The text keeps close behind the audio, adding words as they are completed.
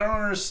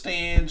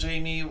understand,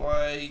 Jamie,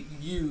 why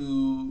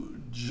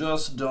you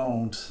just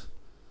don't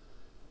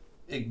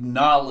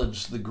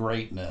acknowledge the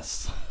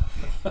greatness.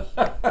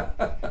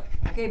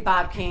 Okay,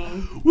 Bob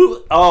Kane.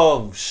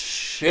 Oh,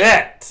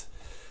 shit.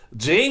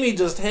 Jamie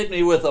just hit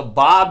me with a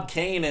Bob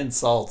Kane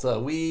insult.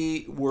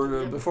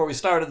 Before we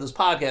started this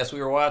podcast, we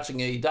were watching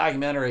a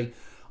documentary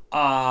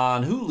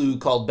on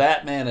Hulu called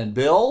Batman and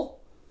Bill.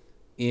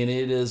 And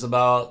it is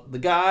about the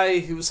guy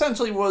who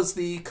essentially was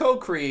the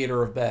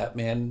co-creator of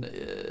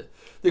Batman.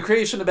 The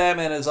creation of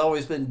Batman has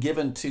always been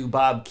given to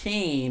Bob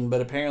Kane, but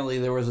apparently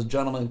there was a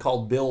gentleman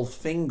called Bill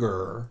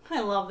Finger.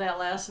 I love that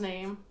last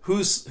name.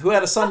 Who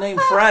had a son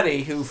named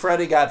Freddie, who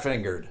Freddie got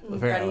fingered,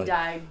 apparently. Freddie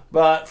died.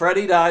 But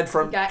Freddie died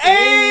from He got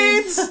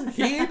AIDS!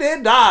 He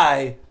did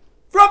die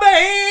from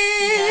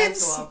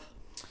AIDS!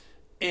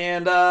 Yeah,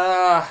 and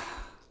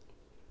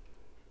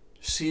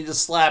she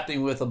just slapped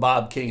him with a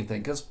Bob Kane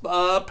thing, because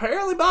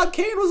apparently Bob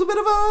Kane was a bit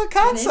of a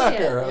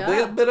cocksucker,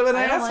 yeah. a bit of an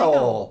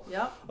asshole,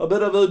 a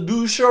bit of a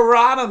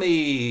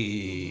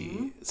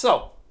doucheronomy.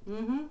 So,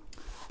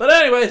 but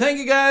anyway, thank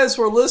you guys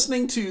for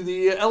listening to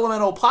the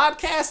Elemental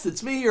Podcast.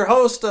 It's me, your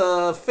host,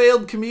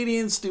 failed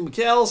comedian Stu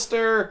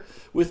McAllister.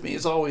 With me,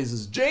 as always,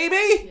 is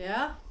JB.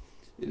 Yeah.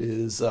 It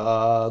is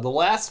the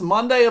last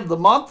Monday of the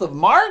month of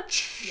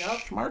March.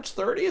 Yep. March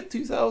 30th,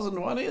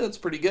 2020. That's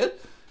pretty good.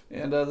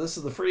 And this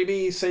is the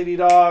freebie. Sadie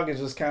Dog is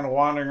just kind of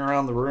wandering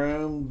around the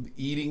room,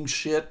 eating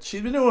shit.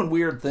 She's been doing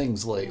weird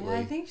things lately.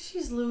 Yeah, I think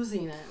she's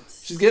losing it.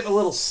 She's getting a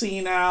little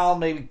senile,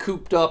 maybe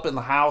cooped up in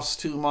the house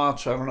too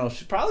much. I don't know.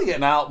 She's probably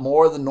getting out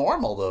more than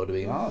normal, though, to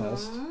be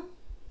honest.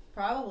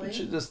 Probably. But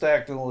she's just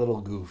acting a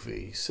little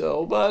goofy.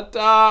 So, but,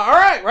 all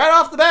right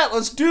off the bat,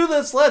 let's do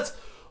this. Let's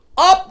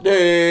update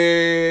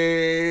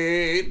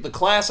the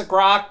classic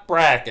rock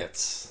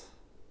brackets.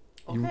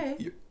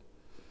 Okay.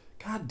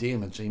 God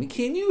damn it, Jamie.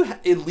 Can you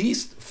at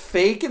least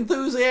fake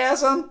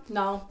enthusiasm?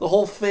 No. The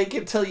whole fake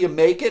it till you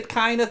make it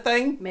kind of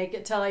thing? Make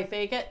it till I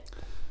fake it?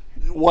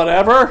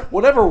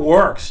 Whatever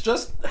works.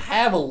 Just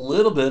have a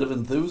little bit of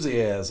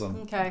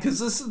enthusiasm. Okay.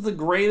 Because this is the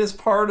greatest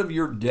part of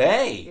your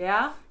day.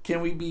 Yeah? Can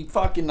we be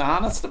fucking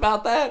honest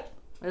about that?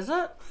 Is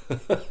it?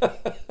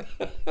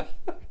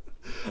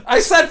 I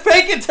said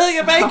fake it till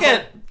you make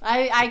it.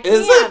 I can't.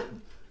 Is it?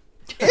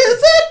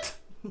 Is it?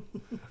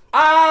 We're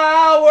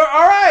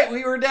all right.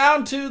 We were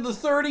down to the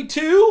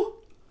 32.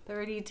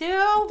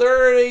 32.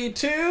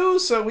 32.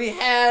 So we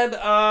had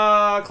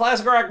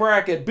classic rock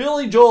bracket.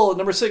 Billy Joel at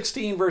number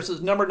 16 versus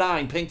number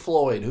 9, Pink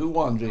Floyd. Who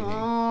won, Jamie?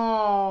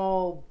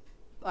 Oh,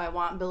 I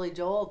want Billy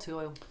Joel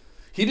to.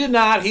 He did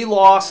not. He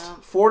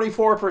lost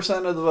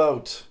 44% of the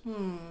vote.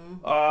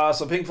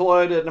 So Pink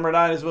Floyd at number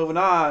 9 is moving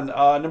on.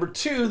 Number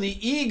 2,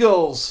 the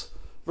Eagles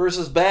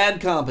versus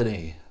Bad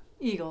Company.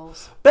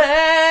 Eagles.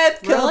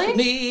 Bad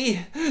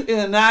Company,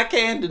 and I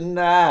can't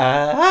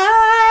deny.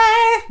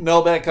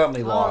 No, Bad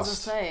Company lost. I was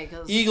just say,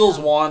 cause, Eagles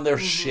won their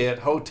shit.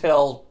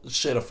 Hotel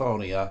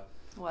shitophonia.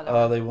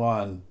 Whatever. They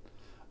won.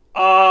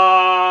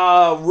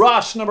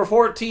 Rush, number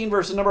 14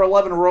 versus number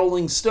 11,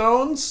 Rolling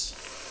Stones.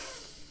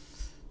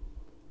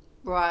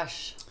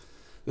 Rush.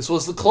 This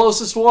was the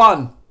closest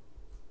one.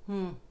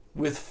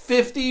 With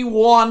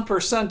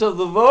 51% of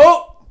the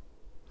vote.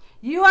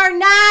 You are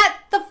not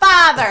the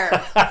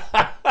father.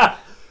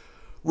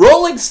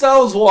 Rolling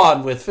Stones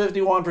won with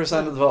 51%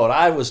 of the vote.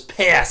 I was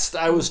pissed.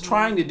 I was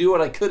trying to do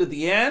what I could at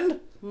the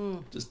end.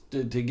 Just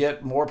to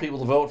get more people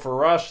to vote for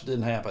Rush.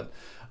 Didn't happen.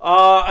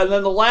 And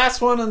then the last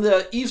one in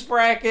the East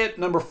bracket,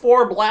 number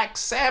 4, Black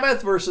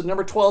Sabbath versus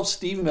number 12,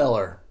 Steve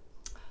Miller.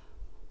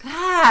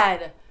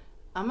 God.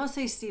 I'm going to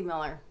say Steve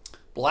Miller.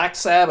 Black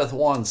Sabbath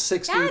won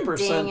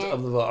 60%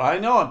 of the vote. I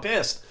know, I'm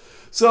pissed.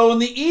 So in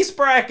the East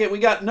bracket, we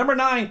got number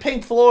 9,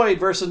 Pink Floyd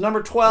versus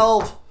number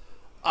 12,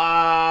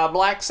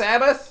 Black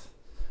Sabbath.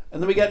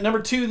 And then we got number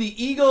 2,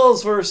 the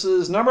Eagles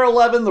versus number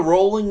 11, the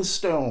Rolling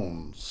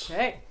Stones.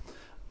 Okay.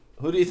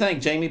 Who do you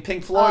think, Jamie?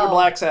 Pink Floyd or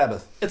Black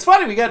Sabbath? It's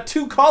funny, we got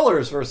 2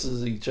 colors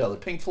versus each other,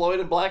 Pink Floyd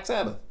and Black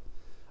Sabbath.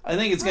 I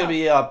think it's going to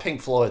be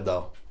Pink Floyd,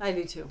 though. I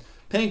do, too.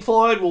 Pink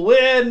Floyd will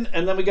win.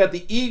 And then we got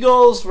the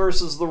Eagles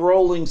versus the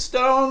Rolling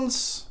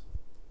Stones.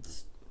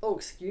 Oh,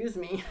 excuse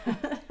me.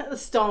 The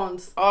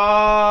Stones.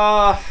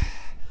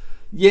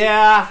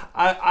 Yeah,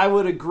 I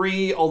would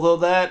agree, although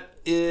that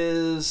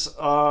is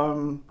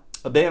a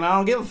band I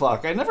don't give a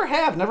fuck. I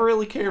never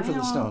really cared for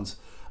the Stones.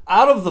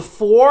 Out of the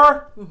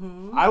 4,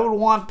 I would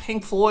want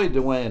Pink Floyd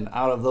to win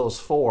out of those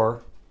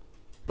 4.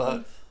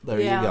 But there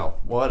you go.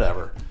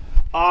 Whatever.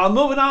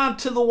 Moving on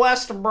to the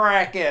West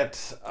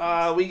bracket.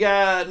 We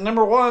got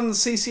number 1,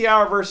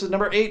 CCR versus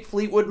number 8,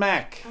 Fleetwood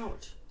Mac.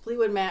 Ouch.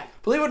 Fleetwood Mac.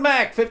 Fleetwood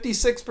Mac,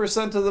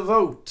 56% of the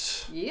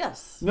vote.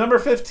 Yes. Number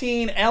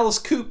 15, Alice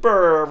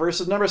Cooper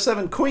versus number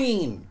 7,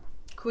 Queen.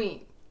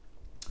 Queen.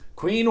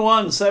 Queen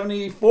won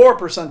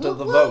 74% of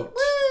the vote.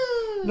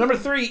 Woo. Number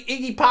 3,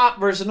 Iggy Pop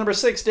versus number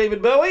 6,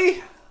 David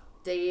Bowie.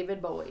 David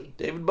Bowie.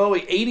 David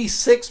Bowie,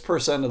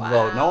 86% of the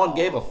vote. No one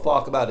gave a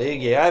fuck about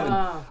Iggy.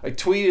 I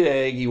tweeted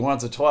at Iggy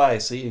once or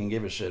twice. He didn't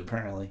give a shit,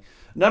 apparently.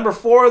 Number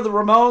 4, the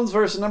Ramones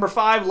versus number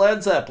 5,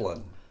 Led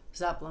Zeppelin.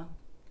 Zeppelin.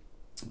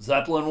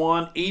 Zeppelin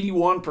won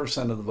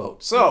 81% of the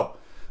vote. So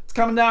it's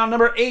coming down.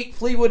 Number 8,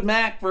 Fleetwood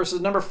Mac versus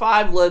number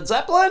 5, Led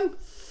Zeppelin.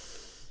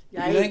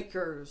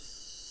 Yikers.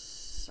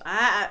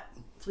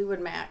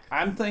 Fleetwood Mac.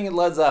 I'm thinking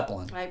Led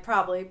Zeppelin.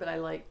 But I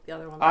like the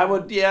other one.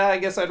 I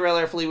guess I'd rather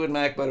have Fleetwood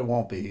Mac, but it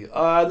won't be.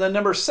 Then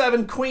number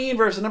 7, Queen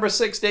versus number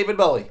 6, David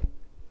Bowie.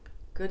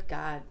 Good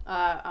God.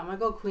 I'm going to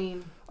go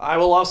Queen. I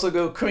will also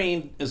go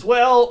Queen as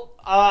well.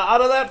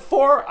 Out of that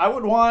 4, I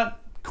would want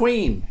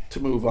Queen to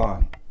move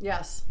on.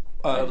 Yes.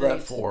 Out of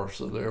that 4,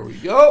 so there we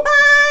go.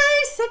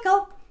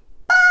 Bicycle.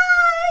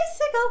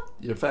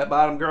 You a fat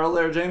bottom girl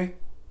there, Jamie?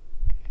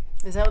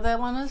 Is that what that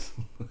one is?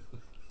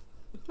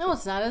 No,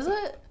 it's not, is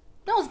it?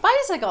 No, it's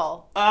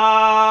bicycle.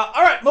 All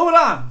right, moving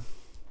on.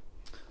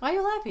 Why are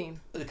you laughing?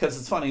 Because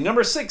it's funny.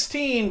 Number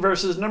 16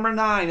 versus number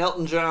 9,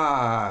 Elton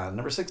John.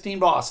 Number 16,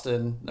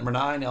 Boston. Number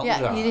 9, Elton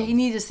John. Yeah, you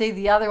need to say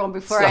the other one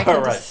before I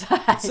can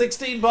decide.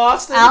 16,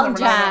 Boston. Elton number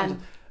 9, John.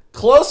 Elton.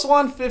 Close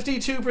one,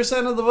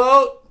 52% of the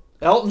vote.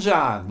 Elton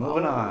John.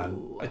 Moving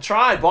on. I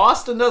tried.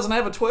 Boston doesn't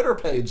have a Twitter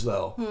page,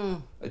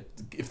 though.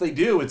 If they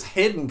do, it's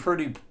hidden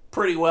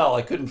pretty well.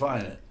 I couldn't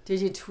find it.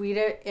 Did you tweet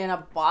it in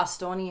a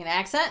Bostonian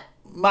accent?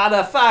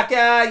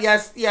 Motherfucker,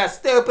 you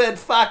stupid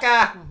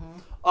fucker.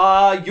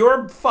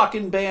 Your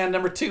fucking band,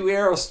 number 2,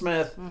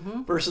 Aerosmith,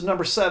 versus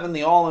number 7,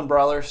 the Allman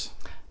Brothers.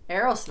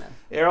 Aerosmith.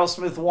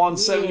 Aerosmith won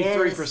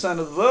 73% of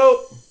the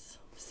vote.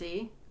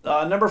 See?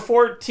 Number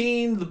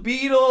 14, the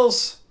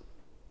Beatles,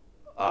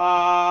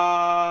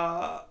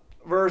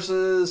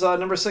 versus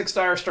number 6,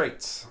 Dire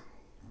Straits.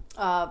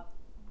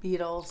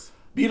 Beatles.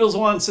 Beatles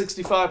won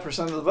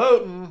 65% of the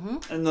vote.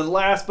 And then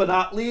last but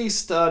not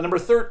least, number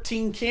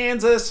 13,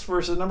 Kansas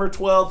versus number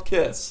 12,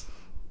 Kiss.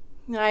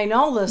 I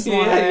know this one.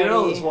 Yeah, you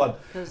know this one.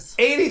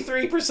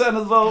 83% of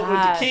the vote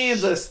went to Gosh.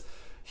 Kansas.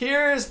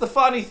 Here's the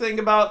funny thing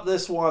about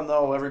this one,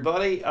 though,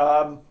 everybody.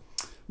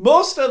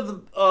 Most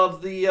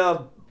of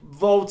the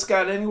votes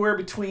got anywhere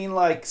between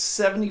like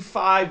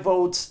 75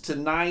 votes to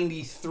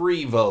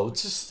 93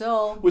 votes.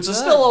 Which is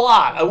still a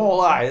lot. I won't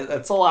lie.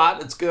 That's a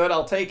lot. It's good.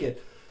 I'll take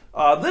it.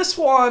 This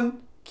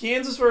one,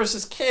 Kansas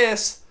versus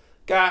Kiss,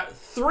 got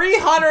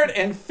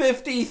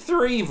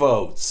 353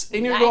 votes.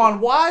 And you're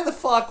going, why the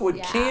fuck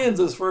would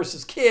Kansas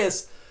versus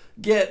Kiss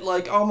get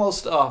like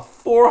almost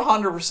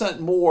 400%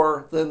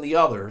 more than the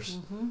others?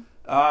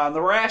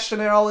 The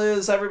rationale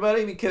is,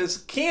 everybody, because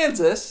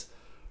Kansas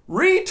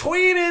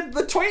retweeted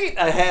the tweet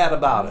I had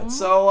about it.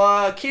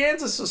 So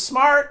Kansas is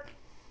smart.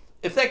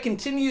 If that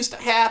continues to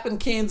happen,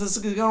 Kansas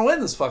is going to win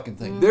this fucking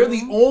thing. They're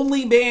the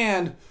only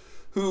band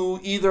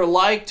who either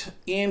liked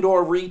and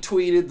or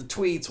retweeted the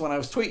tweets when I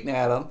was tweeting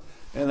at them.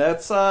 And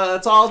that's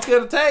all it's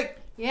going to take.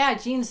 Yeah,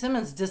 Gene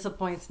Simmons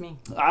disappoints me.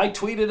 I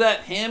tweeted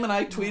at him and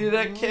I tweeted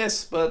at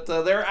Kiss, but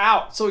they're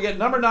out. So we got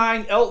number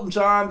 9, Elton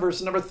John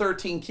versus number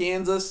 13,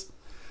 Kansas.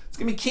 It's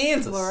going to be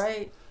Kansas. All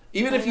right.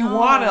 Even if you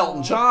want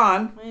Elton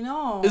John. I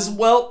know. As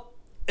well,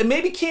 and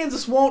maybe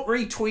Kansas won't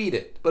retweet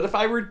it, but if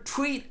I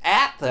retweet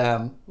at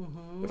them,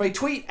 if I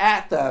tweet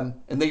at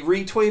them and they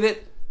retweet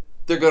it,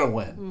 they're going to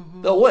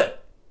win. They'll win.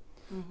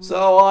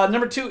 So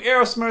number 2,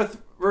 Aerosmith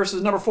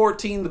versus number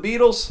 14, the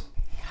Beatles.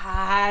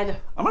 God.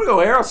 I'm going to go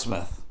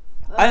Aerosmith.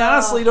 I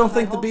honestly don't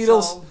think the hope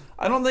Beatles, so.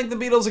 I don't think the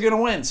Beatles are going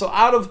to win. So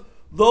out of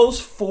those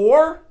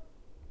 4,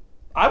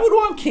 I would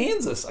want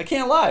Kansas. I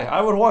can't lie.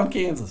 I would want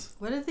Kansas.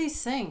 What did they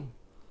sing?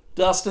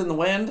 Dust in the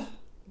Wind.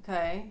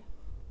 Okay.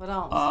 What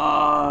else?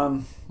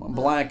 I'm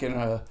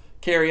blanking.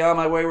 Carry On,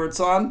 My Wayward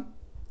Son.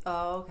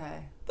 Oh,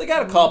 okay. They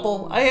got a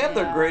couple. I have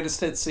their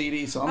greatest hit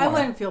CD, so I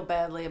wouldn't feel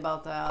badly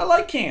about that. I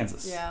like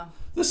Kansas. Yeah.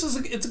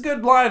 It's a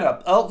good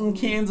lineup. Elton,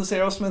 Kansas,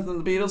 Aerosmith,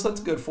 and the Beatles. That's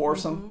a good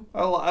foursome.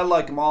 I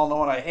like them all. No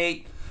one I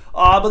hate.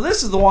 But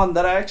this is the one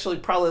that I actually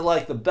probably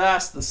like the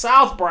best. The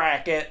South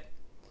bracket.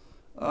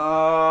 We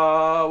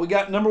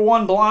got number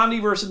 1, Blondie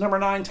versus number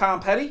 9, Tom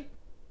Petty.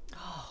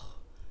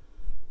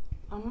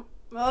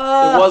 It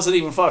wasn't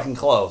even fucking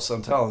close.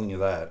 I'm telling you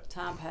that.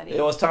 Tom Petty.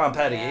 It was Tom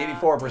Petty.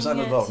 84% of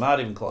the vote. Not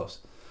even close.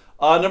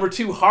 Number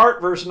 2,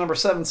 Heart versus number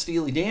 7,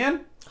 Steely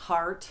Dan.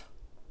 Heart.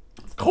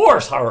 Of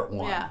course, Heart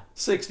won. Yeah.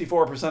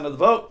 64% of the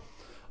vote.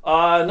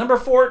 Number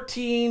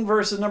 14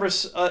 versus number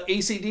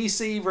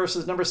AC/DC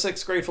versus number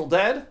 6, Grateful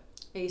Dead.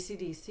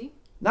 AC/DC.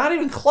 Not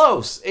even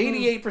close.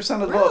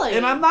 88% of the vote. Really?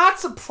 And I'm not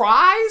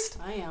surprised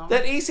I am.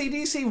 that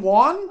AC/DC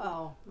won.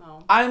 Oh,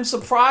 no. I'm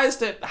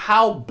surprised at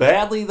how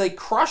badly they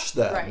crushed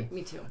them. Right,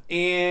 me too.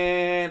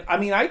 And, I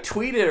mean, I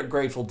tweeted at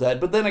Grateful Dead,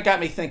 but then it got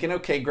me thinking,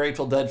 okay,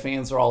 Grateful Dead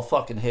fans are all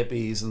fucking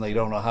hippies and they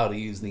don't know how to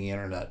use the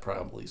internet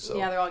probably. So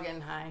Yeah, they're all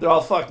getting high. they're all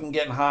fucking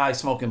getting high,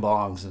 smoking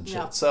bongs and shit.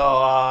 Yeah.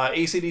 So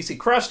AC/DC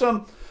crushed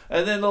them.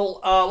 And then the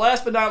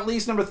last but not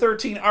least, number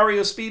 13,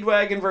 REO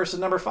Speedwagon versus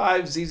number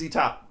 5, ZZ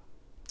Top.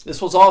 This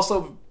was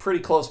also a pretty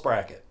close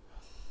bracket.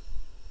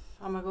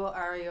 I'm going to go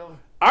REO.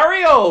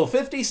 REO,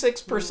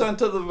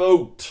 56% of the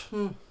vote.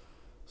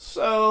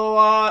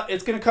 So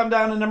it's going to come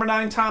down to number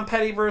 9, Tom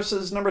Petty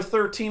versus number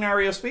 13,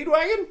 REO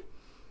Speedwagon.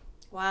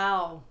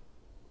 Wow.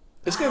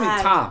 It's going to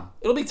be Tom.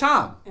 It'll be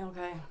Tom.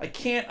 Okay. I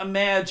can't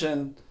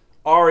imagine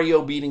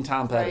REO beating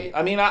Tom Petty. Right.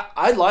 I mean,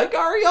 I like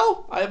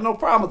REO. I have no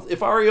problem with,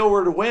 if REO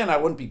were to win, I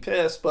wouldn't be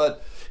pissed,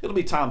 but it'll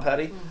be Tom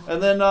Petty. Mm-hmm.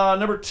 And then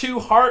number 2,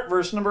 Heart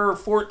versus number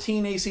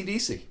 14,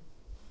 AC/DC.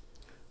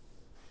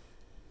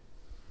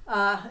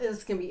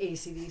 It's going to be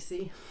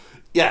AC/DC.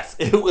 Yes,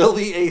 it will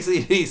be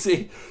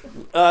AC/DC.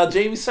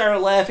 Jamie started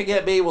laughing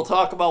at me. We'll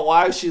talk about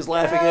why she's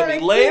laughing at me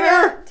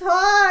later.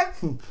 Talk.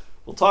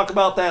 We'll talk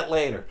about that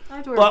later. I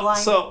have to wear But blindfolds.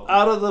 so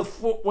out of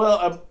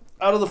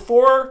the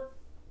 4,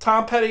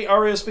 Tom Petty,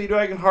 REO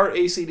Speedwagon, Heart,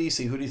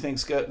 AC/DC. Who do you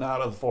think's getting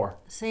out of the 4?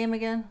 Say him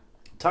again.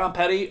 Tom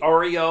Petty,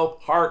 REO,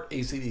 Heart,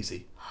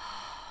 AC/DC.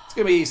 It's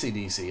gonna be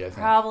AC/DC, I think.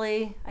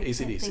 Probably. I can't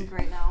AC/DC. think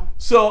right now.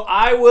 So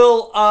I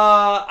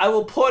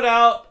will put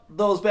out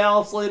those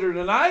ballots later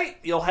tonight.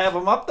 You'll have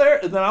them up there,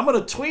 and then I'm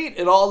gonna tweet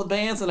at all the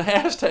bands and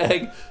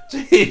hashtag.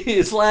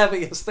 He's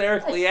laughing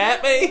hysterically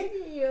at me.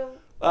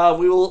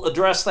 We will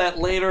address that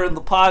later in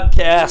the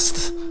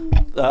podcast.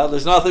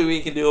 There's nothing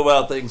we can do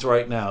about things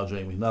right now,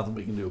 Jamie. Nothing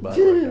we can do about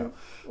it right now.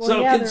 Well,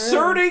 So yeah,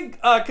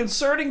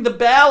 concerning the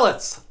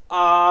ballots,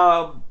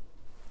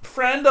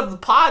 friend of the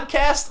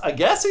podcast, I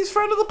guess he's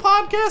friend of the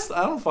podcast.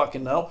 I don't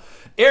fucking know.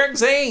 Eric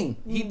Zane,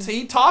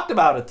 he talked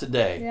about it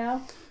today. Yeah.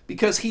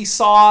 Because he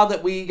saw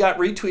that we got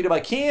retweeted by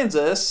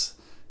Kansas,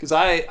 because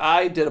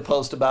I did a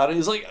post about it.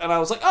 He's like, and I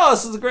was like, oh,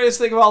 this is the greatest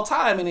thing of all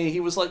time. And he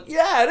was like,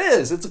 yeah, it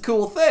is. It's a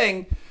cool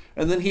thing.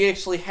 And then he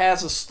actually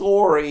has a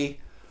story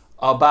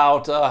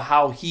about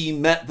how he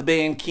met the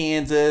band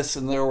Kansas,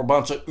 and there were a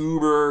bunch of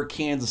uber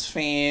Kansas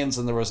fans,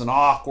 and there was an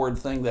awkward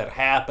thing that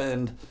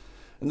happened.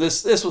 And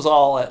this was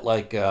all at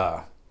like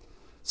a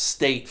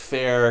state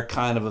fair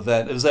kind of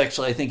event. It was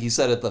actually, I think he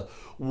said, at the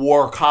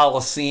War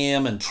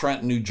Coliseum in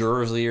Trenton, New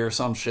Jersey, or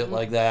some shit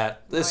like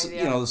that. This, No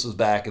idea. this was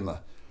back in the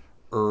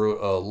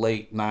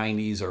late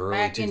 '90s or early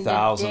Back in the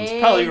 2000s, day.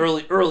 probably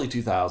early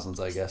 2000s,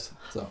 I guess.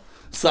 So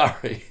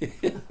sorry,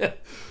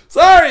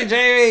 sorry,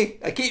 Jamie.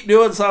 I keep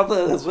doing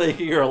something that's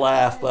making her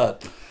laugh,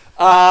 but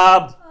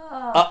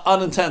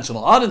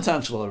unintentional.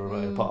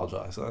 Everybody,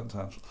 apologize.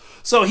 Unintentional.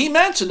 So he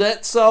mentioned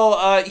it.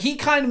 So he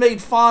kind of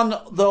made fun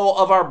though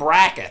of our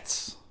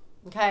brackets.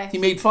 Okay. He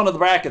made fun of the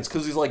brackets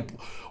because he's like,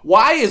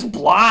 why is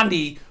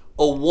Blondie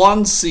a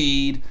 1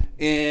 seed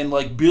and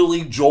like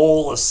Billy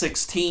Joel a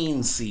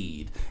 16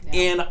 seed? Yeah.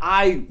 And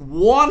I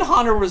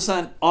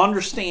 100%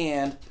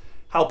 understand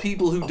how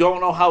people who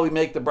don't know how we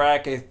make the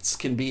brackets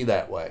can be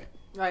that way.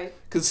 Right.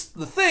 Because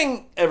the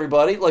thing,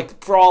 everybody,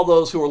 like for all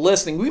those who are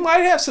listening, we might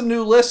have some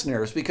new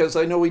listeners because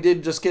I know we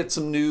did just get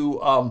some new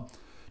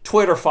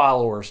Twitter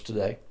followers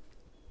today.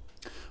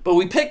 But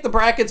we picked the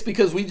brackets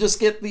because we just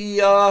get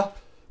the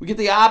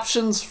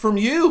options from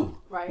you.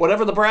 Right.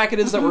 Whatever the bracket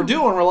is that we're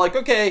doing, we're like,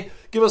 okay,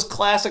 give us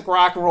classic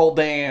rock and roll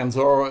bands,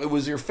 or it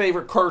was your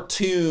favorite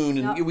cartoon,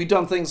 and Yep. we've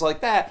done things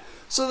like that.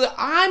 So that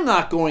I'm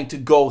not going to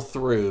go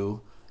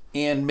through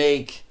and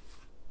make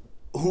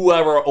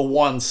whoever a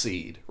 1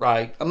 seed,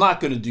 right? I'm not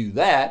going to do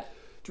that.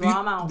 Draw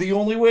 'em out. The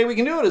only way we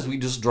can do it is we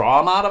just draw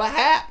them out of a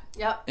hat.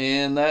 Yep.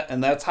 And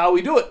that's how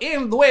we do it.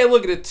 And the way I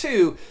look at it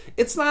too,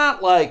 it's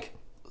not like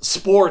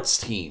sports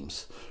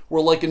teams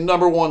where like a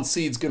number 1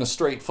 seed's gonna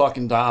straight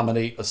fucking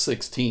dominate a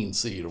 16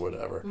 seed or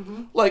whatever.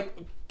 Mm-hmm. Like,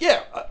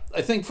 yeah,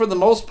 I think for the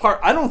most part,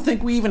 I don't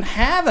think we even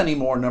have any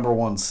more number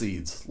 1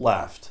 seeds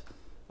left.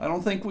 I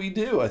don't think we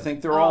do. I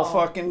think they're all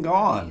fucking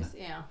gone.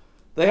 Yeah.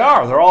 They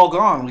are. They're all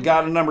gone. We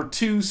got a number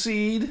 2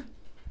 seed,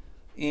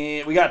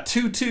 and we got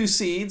 2 2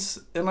 seeds,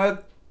 and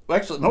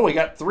we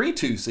got 3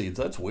 2 seeds.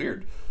 That's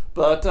weird.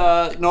 But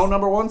no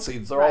number 1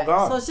 seeds. They're all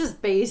gone. So it's just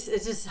base.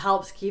 It just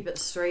helps keep it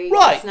straight.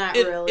 Right. It's not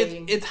It- really.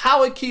 It's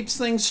how it keeps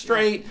things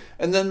straight,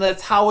 and then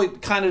that's how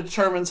it kind of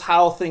determines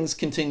how things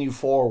continue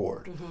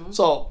forward. Mm-hmm.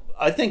 So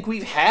I think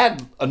we've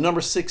had a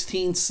number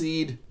 16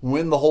 seed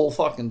win the whole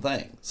fucking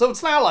thing. So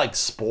it's not like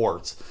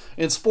sports.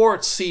 In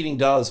sports, seeding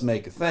does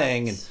make a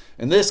thing,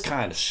 and this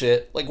kind of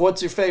shit. Like,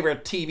 what's your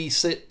favorite TV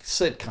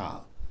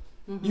sitcom?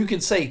 Mm-hmm. You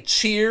could say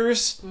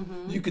Cheers.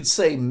 You could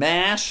say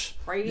MASH.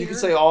 You could Frasier.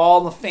 say All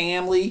in the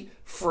Family,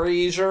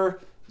 Frasier.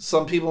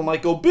 Some people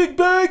might go Big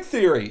Bang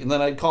Theory, and then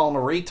I'd call him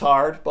a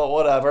retard, but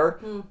whatever.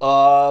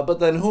 But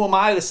then who am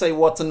I to say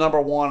what's a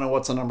number 1 and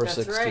what's a number That's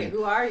 16? right.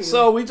 Who are you?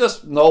 So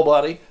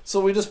nobody. So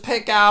we just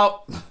pick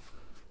out.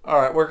 All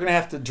right, we're gonna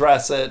have to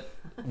address it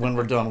when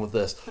we're done with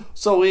this.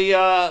 So we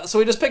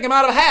just pick them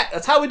out of a hat.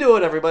 That's how we do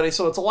it, everybody.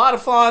 So it's a lot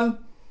of fun.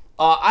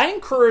 I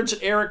encourage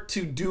Eric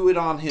to do it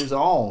on his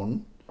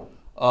own.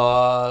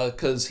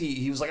 Because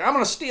he was like, I'm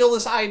going to steal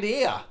this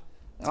idea.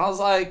 And I was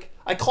like,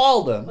 I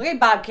called him. Okay,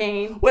 Bob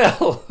Kane.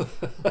 Well,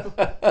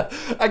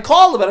 I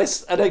called him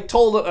and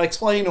I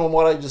explained to him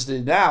what I just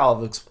did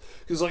now.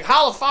 He's like,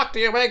 how the fuck do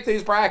you make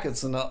these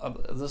brackets? And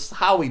this is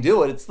how we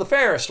do it. It's the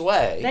fairest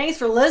way. Thanks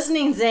for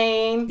listening,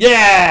 Zane.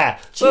 Yeah.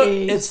 So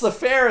Jeez. it's the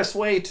fairest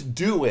way to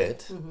do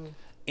it. Mm-hmm.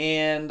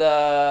 And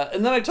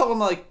then I told him,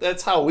 like,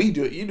 that's how we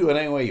do it. You do it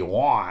any way you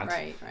want.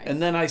 Right.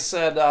 And then I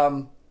said,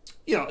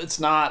 it's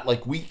not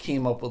like we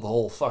came up with the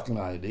whole fucking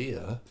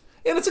idea.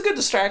 And it's a good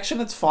distraction.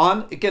 It's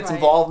fun. It gets Right.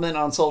 involvement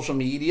on social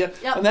media.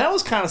 Yep. And that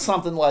was kind of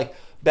something like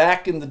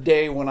back in the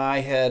day when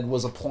I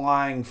was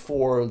applying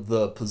for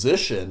the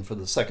position, for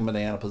the second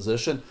banana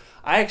position,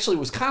 I actually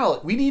was kind of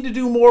like, we need to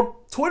do more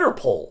Twitter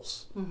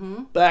polls.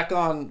 Back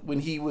on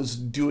when he was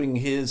doing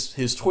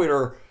his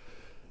Twitter.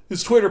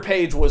 His Twitter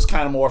page was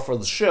kind of more for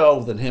the show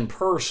than him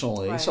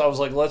personally. Right. So I was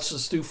like, let's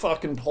just do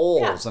fucking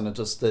polls. Yeah. And it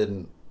just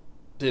didn't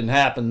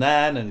happen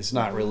then, and he's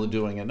not really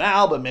doing it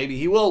now, but maybe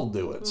he will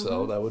do it.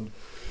 So that would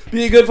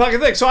be a good fucking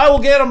thing. So I will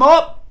get them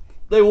up.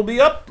 They will be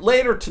up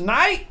later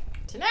tonight.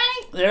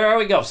 There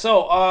we go.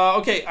 So,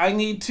 okay, I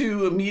need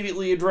to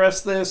immediately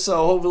address this,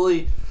 so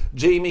hopefully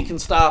Jamie can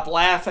stop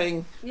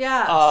laughing.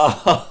 Yeah.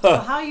 So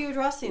how are you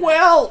addressing it?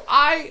 Well,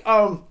 I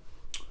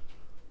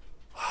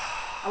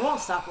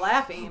won't stop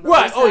laughing. But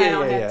right. at least Oh I yeah,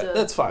 don't yeah, have yeah. to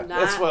That's fine. not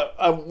That's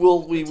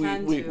what we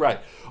pretend to. right.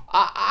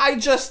 I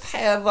just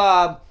have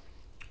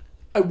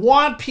I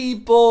want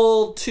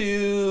people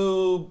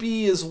to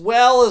be as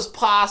well as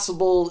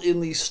possible in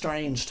these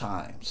strange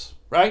times,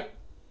 right?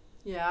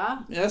 Yeah.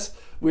 Yes,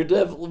 we're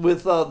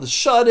with the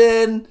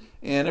shut-in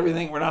and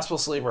everything. We're not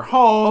supposed to leave our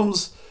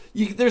homes.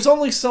 There's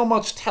only so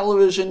much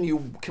television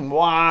you can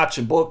watch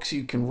and books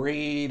you can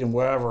read and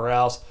wherever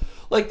else.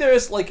 Like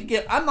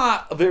again, I'm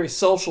not a very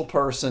social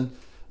person,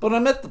 but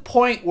I'm at the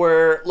point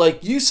where,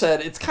 like you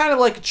said, it's kind of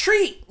like a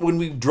treat when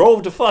we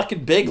drove to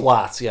fucking Big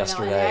Lots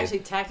yesterday. And actually,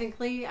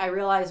 technically, I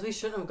realized we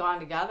shouldn't have gone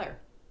together.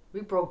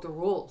 We broke the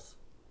rules.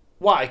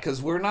 Why?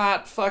 Because we're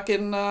not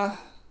fucking...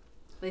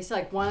 They said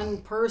like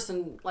one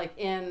person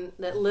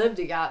that lived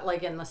together,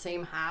 like in the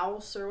same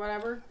house or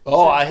whatever.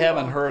 Oh, I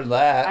haven't heard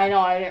that. I know,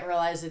 I didn't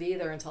realize it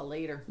either until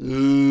later.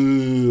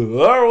 Ooh,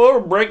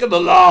 we're breaking the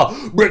law,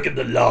 Right. breaking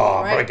the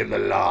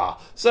law.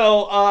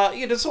 So,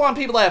 you just want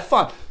people to have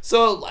fun.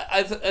 So,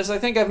 as I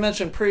think I've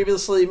mentioned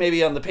previously,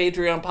 maybe on the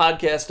Patreon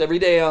podcast, every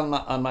day on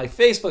my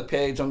Facebook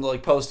page, I'm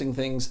like posting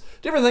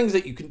different things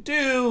that you can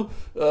do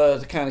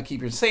to kind of keep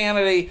your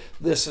sanity,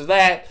 this or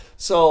that.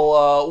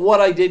 So,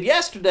 what I did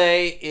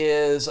yesterday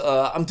is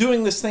I'm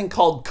doing this thing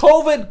called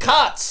COVID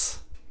Cuts.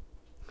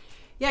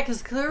 Yeah,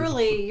 because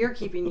clearly you're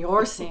keeping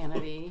your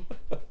sanity.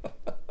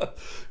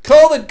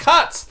 COVID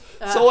Cuts.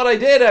 So what I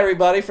did,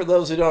 everybody, for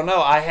those who don't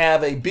know, I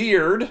have a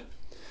beard,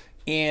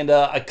 and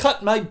I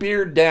cut my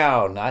beard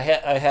down. I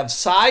have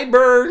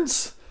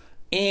sideburns,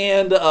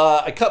 and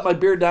I cut my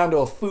beard down to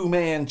a Fu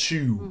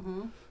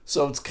Manchu.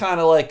 So it's kind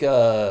of like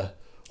a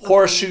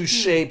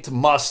horseshoe-shaped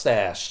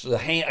mustache.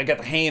 I got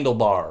the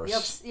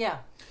handlebars. Yep. Yeah.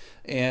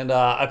 And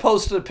I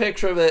posted a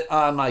picture of it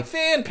on my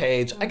fan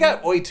page. I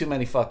got way too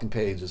many fucking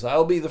pages.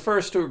 I'll be the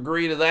first to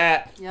agree to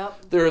that.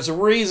 Yep. There's a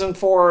reason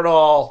for it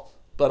all,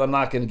 but I'm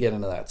not going to get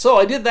into that. So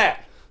I did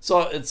that.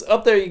 So it's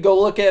up there. You go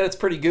look at it. It's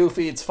pretty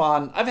goofy. It's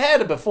fun. I've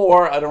had it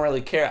before. I don't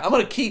really care. I'm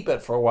going to keep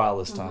it for a while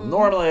this time.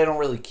 Normally, I don't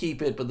really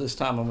keep it, but this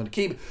time I'm going to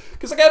keep it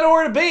because I got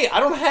nowhere to be. I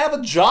don't have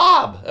a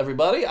job,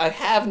 everybody. I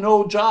have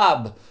no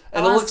job.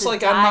 And it looks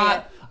like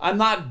I'm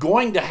not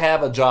going to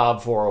have a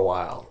job for a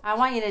while. I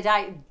want you to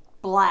dye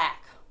black.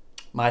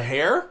 My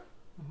hair?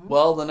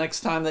 Well, the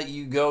next time that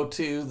you go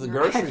to the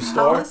grocery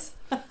store, Eyebrows.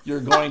 you're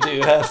going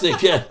to have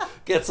to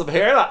get some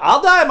hair.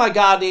 I'll dye my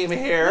goddamn We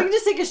hair. can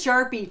just take a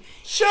Sharpie.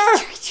 Sure.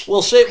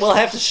 We'll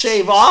have to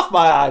shave off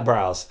my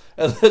eyebrows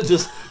and then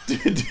just do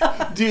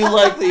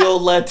like the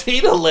old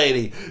Latina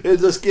lady and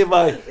just give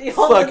my The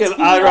old fucking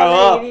Latina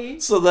eyebrow lady.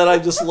 up so that I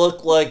just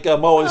look like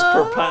I'm always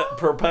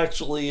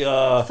perpetually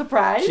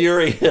Surprised?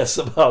 curious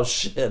about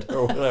shit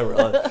or whatever.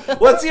 Like,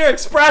 what's your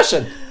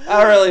expression? I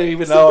don't really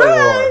even know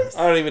anymore. Surprise!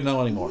 I don't even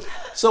know anymore.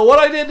 So what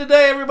I did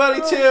today, everybody,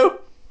 too,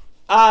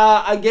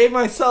 I gave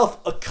myself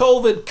a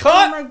COVID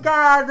cut. Oh my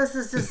God, this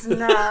is just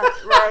not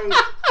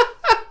right.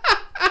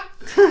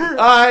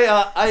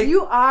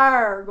 You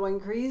are going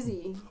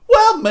crazy.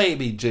 Well,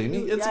 maybe, Jamie.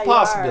 It's Yeah, a you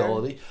are.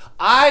 possibility.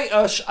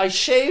 I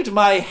shaved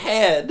my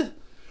head,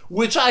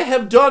 which I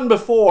have done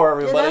before,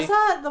 Yeah, everybody. that's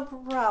not the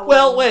problem.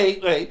 Well,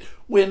 wait.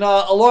 When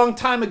a long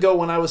time ago,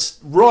 when I was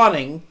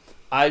running,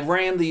 I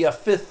ran the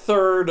Fifth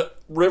Third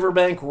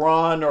Riverbank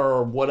Run,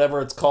 or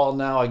whatever it's called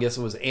now. I guess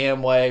it was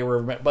Amway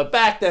Riverbank, but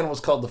back then it was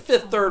called the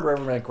Fifth Third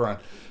Riverbank Run.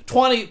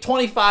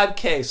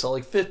 25K, so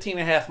like 15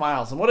 and a half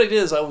miles. And what I did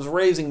is I was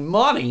raising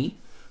money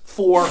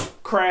for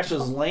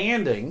Crash's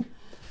Landing.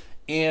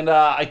 And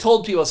I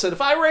told people, I said,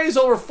 if I raise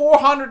over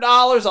 $400,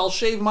 I'll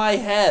shave my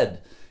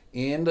head.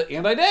 And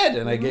I did.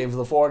 And I gave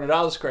the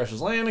 $400 to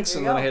Crash's Landing, so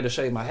There you then go. I had to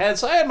shave my head.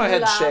 So I had my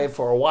head Hola. shaved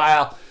for a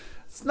while.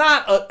 It's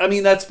not,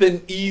 that's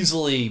been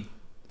easily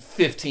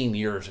 15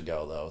 years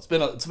ago, though. It's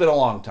been a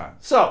long time.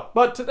 So,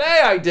 but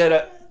today I did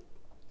it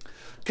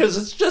because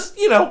it's just,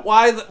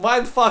 why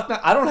the fuck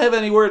not? I don't have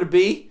anywhere to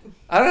be.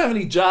 I don't have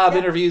any job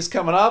interviews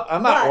coming up.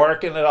 I'm not What?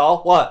 working at all.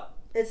 What?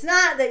 It's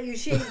not that you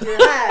shaved your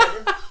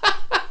head.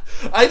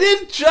 I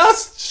didn't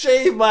just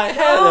shave my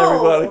head, No.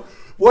 everybody.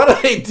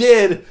 What I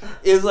did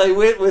is I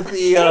went with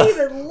the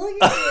David,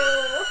 look at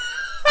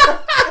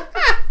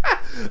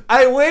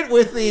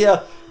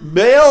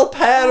male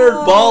pattern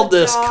you.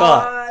 baldness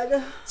cut.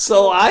 God.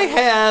 So I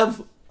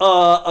have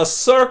a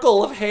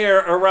circle of hair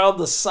around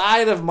the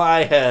side of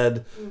my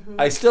head.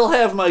 I still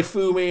have my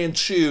Fu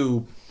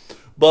Manchu,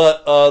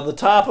 But the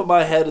top of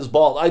my head is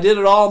bald. I did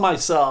it all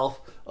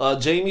myself.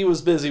 Jamie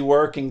was busy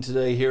working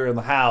today here in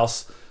the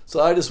house, so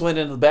I just went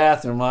into the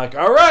bathroom like,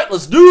 all right,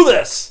 let's do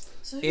this.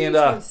 Especially when you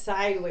turn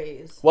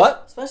sideways.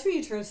 What? Especially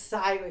when you turn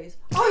sideways.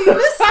 Oh, you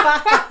missed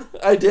spot.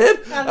 I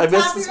did? I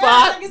missed the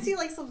spot? I can see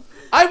like some...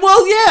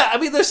 I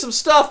mean, there's some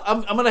stuff.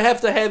 I'm going to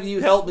have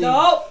you help me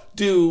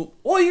do.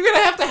 Well, you're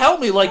going to help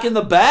me, like, in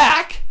the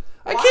back.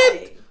 Why? I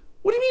can't.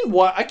 What do you mean,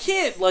 why? I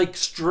can't, like,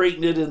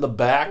 straighten it in the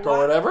back or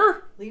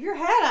whatever. Leave your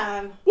hat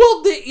on.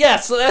 Well,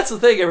 so that's the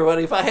thing,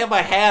 everybody. If I have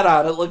my hat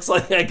on, it looks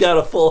like I got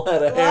a full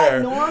head of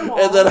hair. Normal.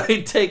 And then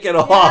I take it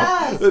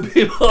off. And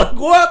people are like,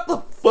 what the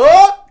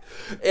fuck?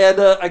 And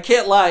I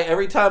can't lie.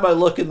 Every time I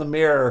look in the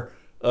mirror,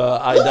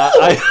 I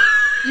die.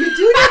 You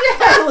do need to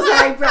have those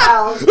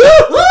eyebrows.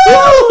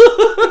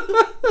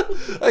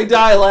 I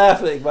die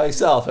laughing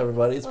myself,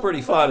 everybody. It's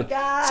pretty funny.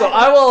 God. So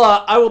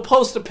I will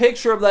post a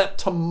picture of that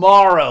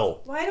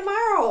tomorrow. Why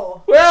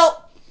tomorrow?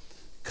 Well,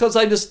 because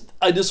I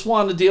just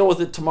want to deal with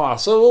it tomorrow.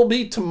 So it will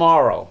be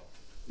tomorrow.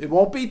 It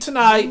won't be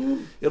tonight.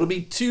 It'll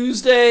be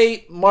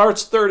Tuesday,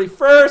 March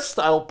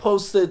 31st. I'll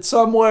post it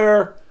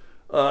somewhere.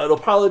 It'll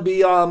probably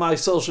be on my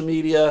social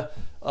media.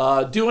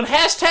 Doing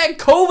hashtag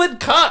COVID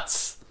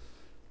cuts.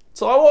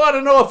 So I want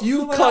to know if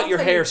you cut your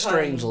hair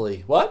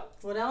strangely. What?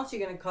 What else are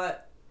you going to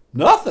cut?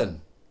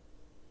 Nothing.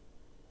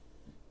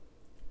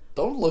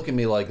 Don't look at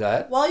me like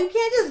that. Well, you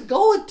can't just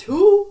go with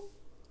 2.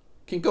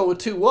 Can go with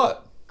 2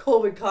 what?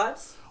 COVID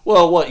cuts.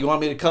 Well, what? You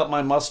want me to cut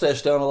my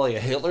mustache down to like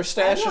a Hitler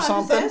stash or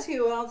something? I'm just asking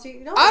you what else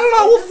you... No, I don't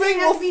know. It doesn't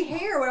have to be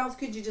hair. What else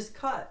could you just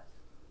cut?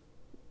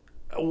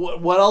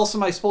 What else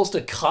am I supposed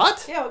to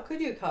cut? Yeah, what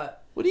could you cut?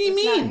 What do you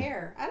It's mean? Not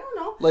hair. I don't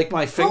know. Like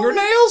my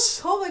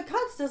fingernails? COVID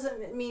cuts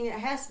doesn't mean it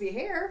has to be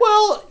hair.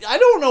 Well, I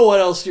don't know what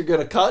else you're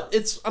gonna cut.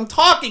 I'm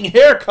talking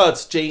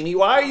haircuts, Jamie.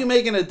 Why are you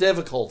making it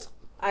difficult?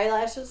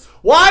 Eyelashes.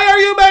 Why are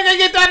you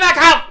making it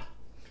difficult?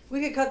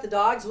 We could cut the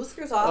dog's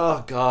whiskers off.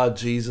 Oh God,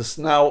 Jesus!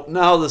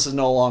 Now this is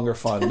no longer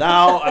fun.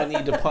 Now I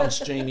need to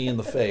punch Jamie in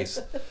the face.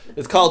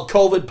 It's called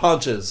COVID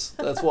punches.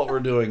 That's what we're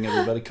doing,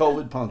 everybody.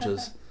 COVID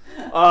punches.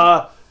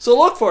 So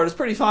look for it. It's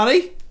pretty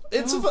funny.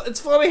 It's a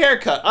funny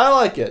haircut. I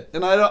like it,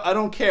 and I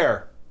don't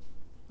care.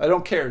 I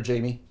don't care,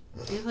 Jamie.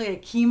 You look like a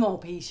chemo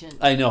patient.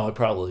 I know. I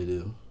probably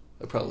do.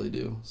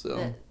 So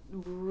That's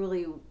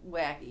really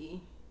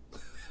wacky.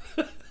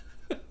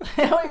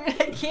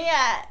 I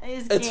can't. I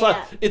just it's can't.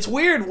 fun. It's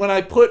weird when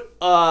I put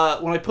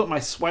my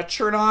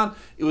sweatshirt on.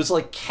 It was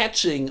like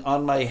catching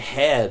on my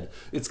head.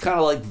 It's kind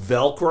of like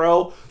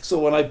Velcro. So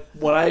when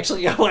I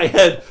actually got my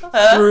head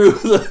through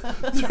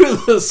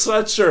the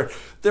sweatshirt,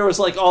 there was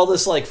like all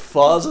this like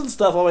fuzz and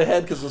stuff on my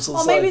head because this was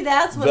well, maybe like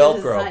that's what Velcro.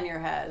 it is on your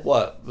head.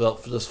 What?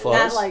 Just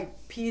fuzz? Not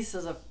like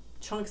pieces of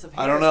chunks of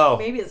hair. I don't know.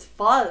 Maybe it's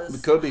fuzz.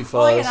 It could be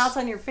fuzz. Oh, yeah, now it's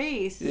on your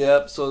face.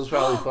 Yep. So it's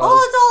probably fuzz.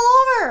 Oh,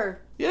 it's all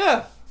over.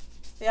 Yeah.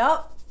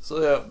 Yep.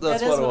 So yeah,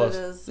 that's That what is it what was.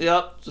 it is.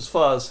 Yep, just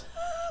fuzz.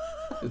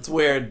 It's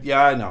weird.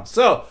 Yeah, I know.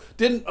 So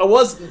I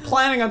wasn't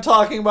planning on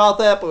talking about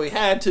that, but we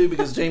had to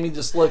because Jamie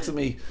just looks at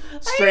me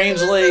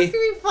strangely. It's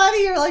gonna be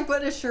funny. You're like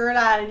putting a shirt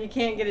on and you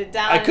can't get it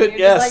down. I could. And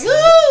you're Yes, just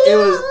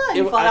like, it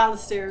you fall down the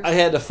stairs. I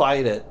had to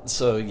fight it.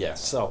 So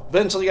yes. So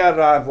eventually got it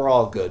on. We're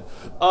all good.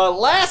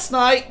 Last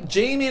night,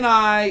 Jamie and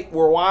I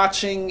were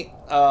watching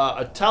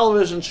a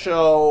television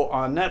show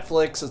on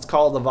Netflix. It's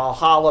called The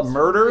Valhalla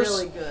Murders.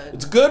 Really good.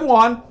 It's a good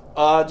one.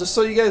 Just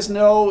so you guys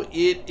know,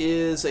 it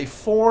is a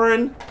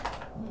foreign.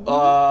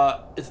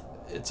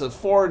 It's a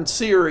foreign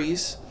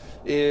series.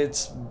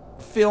 It's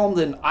filmed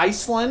in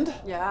Iceland.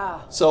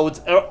 Yeah. So it's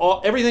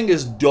everything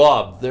is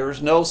dubbed.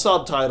 There's no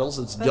subtitles.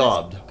 It's But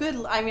dubbed. It's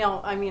good. I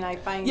mean, I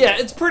find. Yeah,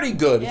 it's pretty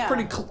good. Yeah. It's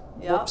pretty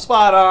Yep.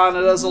 spot on.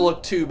 It doesn't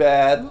look too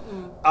bad.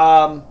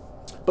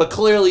 But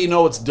clearly, you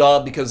know it's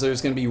dubbed because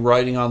there's going to be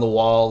writing on the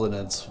wall, and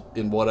it's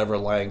in whatever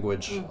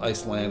language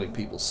Icelandic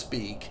people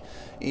speak.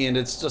 And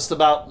it's just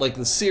about like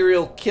the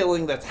serial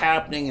killing that's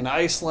happening in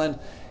Iceland,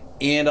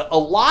 and a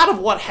lot of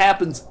what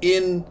happens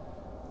in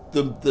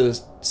the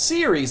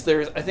series.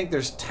 I think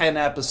there's 10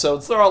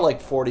 episodes. They're all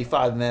like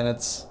 45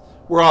 minutes.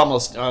 We're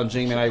almost on.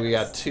 Jamie and I. We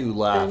got 2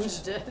 left.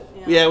 Binged it.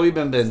 Yeah, we've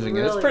been binging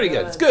it. It's really pretty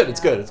good. It's good. It's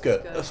good. It's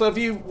good. good. So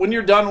when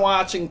you're done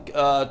watching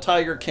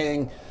Tiger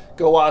King,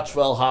 go watch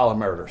Valhalla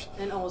Murders.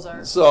 And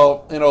Ozark.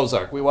 So in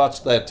Ozark, we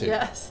watched that too.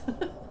 Yes.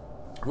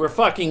 We're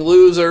fucking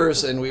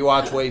losers, and we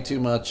watch way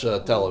too much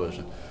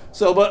television.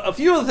 So, but a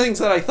few of the things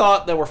that I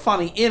thought that were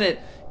funny in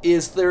it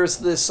is there's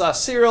this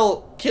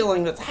serial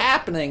killing that's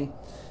happening,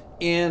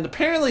 and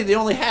apparently they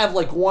only have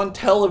like one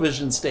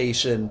television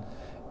station,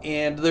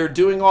 and they're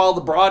doing all the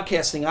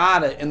broadcasting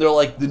on it, and they're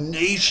like, the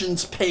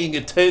nation's paying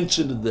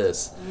attention to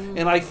this.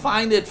 And I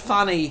find it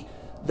funny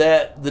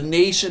that the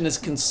nation is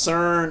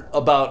concerned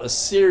about a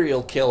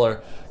serial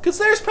killer, because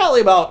there's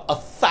probably about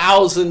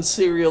 1,000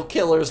 serial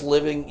killers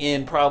living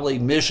in probably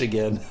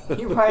Michigan.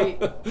 You're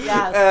right.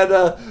 Yes.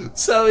 And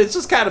so it's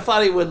just kind of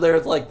funny when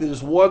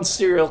there's one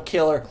serial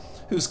killer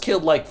who's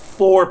killed like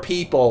 4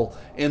 people,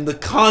 and the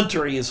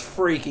country is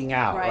freaking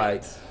out,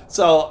 right?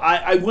 So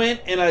I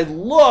went and I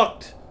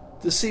looked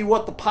to see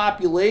what the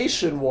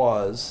population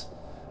was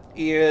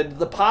and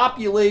the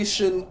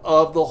population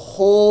of the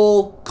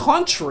whole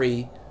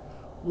country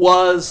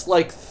was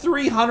like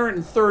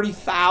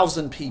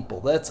 330,000 people.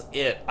 That's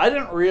it. I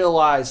didn't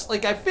realize,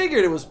 like, I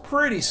figured it was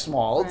pretty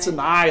small. It's an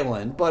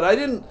island, but I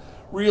didn't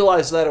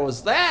realize that it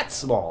was that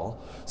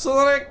small. So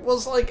then I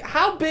was like,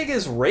 how big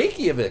is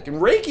Reykjavik? And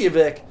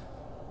Reykjavik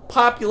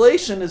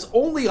population is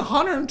only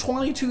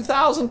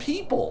 122,000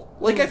 people.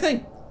 Like, I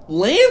think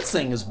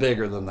Lansing is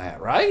bigger than that,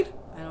 right?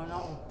 I don't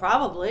know.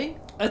 Probably.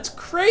 That's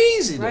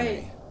crazy to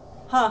me.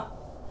 Huh.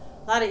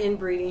 A lot of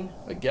inbreeding.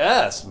 I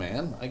guess,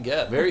 man. I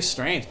get very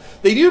strange.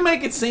 They do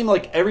make it seem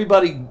like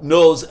everybody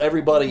knows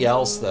everybody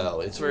else,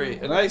 though. It's very,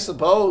 and I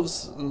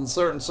suppose in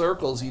certain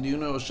circles you do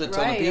know a shit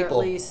ton of people.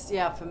 Or at least,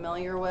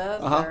 familiar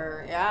with,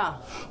 or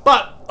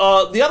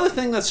But the other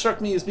thing that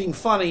struck me as being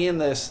funny in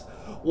this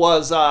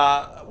was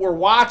we're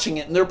watching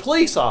it, and they're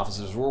police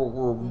officers.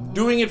 We're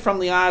doing it from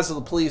the eyes of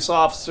the police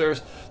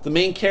officers. The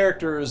main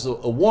character is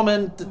a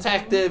woman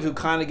detective who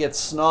kind of gets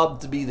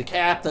snubbed to be the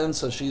captain,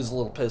 so she's a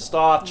little pissed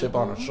off, chip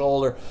on her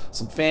shoulder,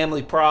 some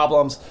family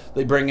problems.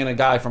 They bring in a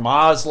guy from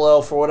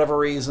Oslo for whatever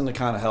reason to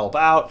kind of help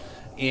out,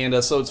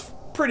 and so it's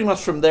pretty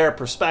much from their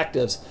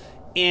perspectives.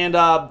 And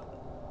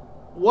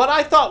what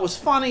I thought was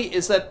funny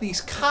is that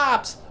these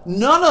cops,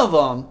 none of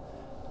them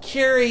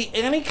carry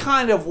any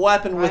kind of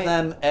weapon with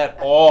them at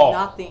all.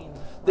 Nothing.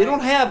 They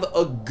don't have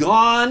a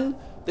gun.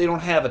 They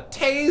don't have a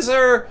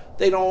taser.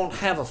 They don't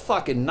have a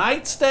fucking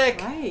nightstick.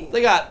 Right.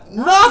 They got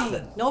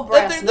nothing. No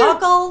brass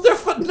knuckles. Where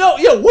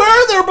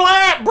are their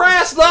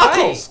brass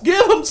knuckles? Right.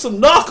 Give them some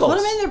knuckles.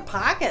 Put them in their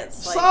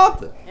pockets.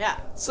 Something. Yeah.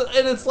 So,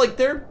 and it's like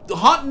they're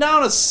hunting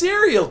down a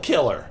serial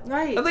killer.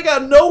 Right. And they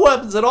got no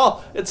weapons at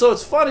all. And so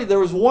it's funny. There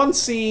was one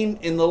scene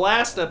in the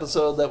last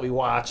episode that we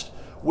watched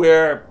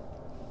where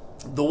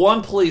the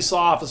one police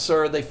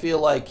officer, they feel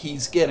like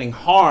he's getting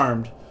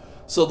harmed.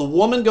 So the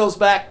woman goes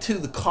back to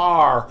the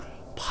car,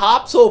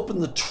 pops open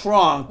the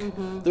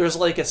trunk. There's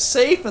like a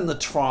safe in the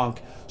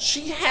trunk.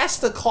 She has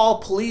to call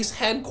police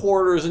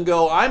headquarters and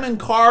go, I'm in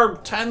car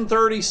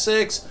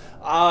 1036.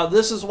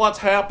 This is what's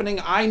happening.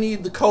 I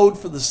need the code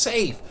for the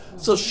safe.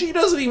 So she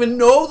doesn't even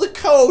know the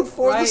code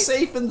for the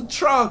safe in the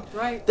trunk.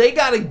 Right. They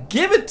got to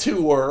give it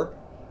to her.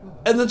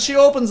 And then she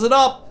opens it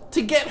up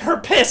to get her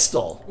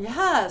pistol.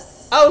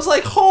 Yes. I was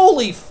like,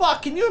 holy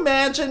fuck, can you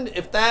imagine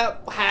if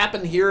that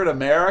happened here in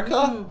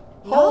America?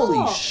 Holy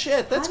No.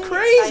 shit, that's I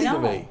crazy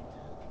know. to me.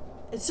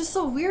 It's just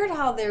so weird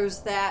how there's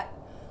that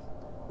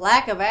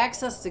lack of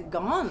access to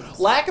guns.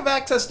 Lack of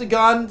access to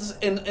guns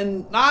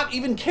and not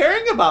even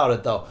caring about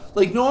it, though.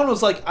 Like, no one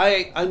was like,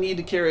 I need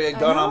to carry a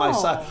gun on my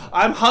side.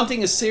 I'm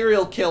hunting a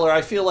serial killer.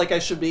 I feel like I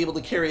should be able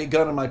to carry a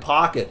gun in my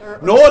pocket.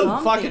 No one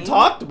something. fucking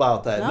talked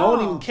about that. No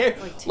one even cared.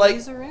 Like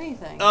taser or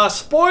anything.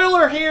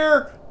 Spoiler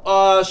here,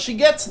 she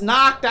gets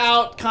knocked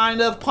out,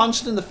 kind of,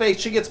 punched in the face.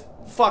 She gets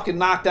fucking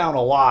knocked down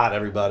a lot,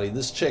 everybody.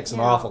 This chick's an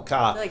awful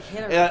cop. Like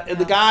hit her, and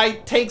the guy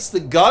takes the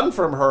gun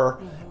from her,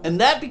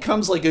 and that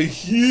becomes like a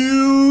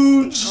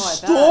huge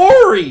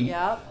story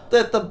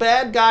that the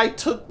bad guy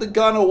took the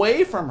gun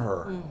away from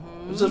her.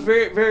 It was a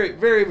very, very,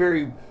 very,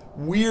 very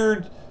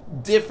weird,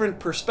 different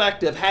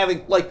perspective.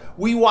 Having, like,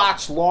 we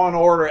watch Law and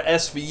Order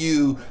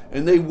SVU,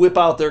 and they whip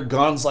out their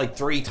guns like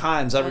 3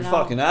 times every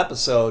fucking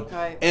episode.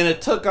 Right. And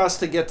it took us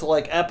to get to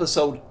like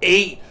episode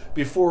 8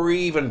 before we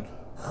even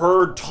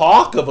heard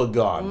talk of a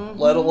gun,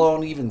 let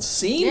alone even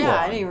seen one.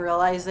 I didn't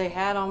realize they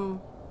had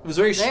them. It was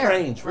very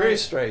strange, very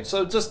strange.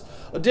 So just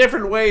a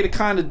different way to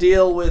kind of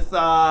deal with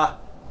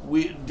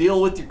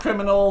your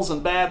criminals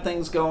and bad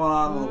things going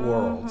on in the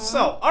world.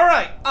 So, all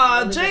right,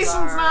 Really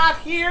Jason's bizarre. not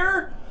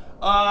here.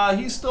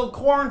 He's still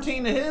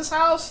quarantined at his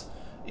house,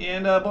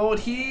 and but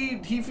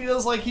he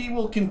feels like he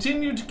will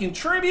continue to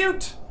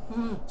contribute.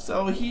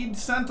 So he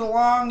sent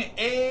along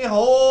a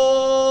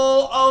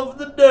hole of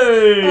the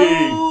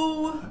day. Oh.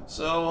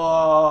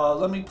 So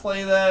let me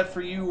play that for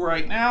you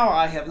right now.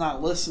 I have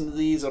not listened to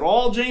these at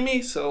all,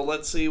 Jamie. So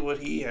let's see what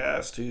he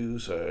has to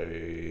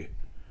say.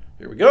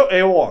 Here we go.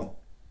 A1.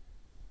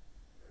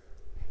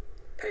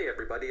 Hey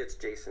everybody, it's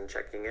Jason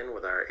checking in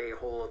with our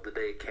A-hole of the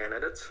day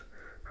candidates.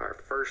 Our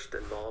first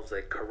involves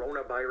a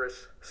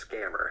coronavirus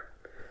scammer.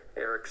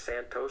 Eric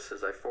Santos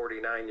is a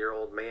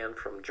 49-year-old man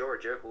from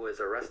Georgia who was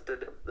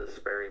arrested this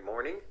very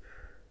morning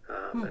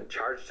and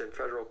charged in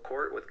federal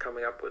court with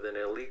coming up with an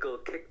illegal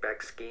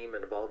kickback scheme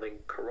involving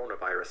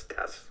coronavirus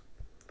tests.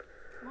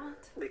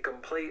 What? The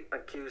complaint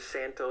accused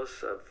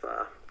Santos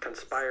of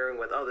conspiring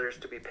with others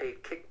to be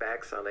paid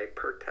kickbacks on a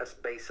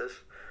per-test basis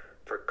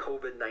for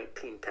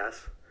COVID-19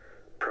 tests,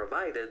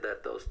 provided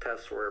that those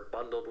tests were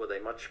bundled with a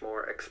much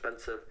more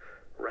expensive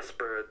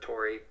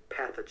respiratory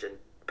pathogen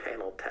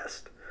panel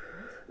test.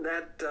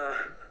 That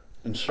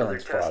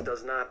Insurance other test fraud.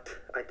 does not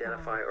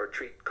identify or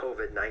treat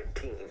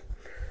COVID-19.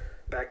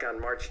 Back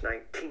on March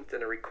 19th,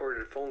 in a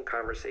recorded phone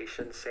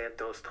conversation,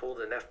 Santos told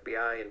an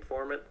FBI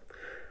informant,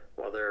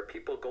 while there are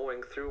people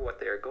going through what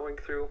they are going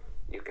through,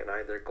 you can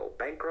either go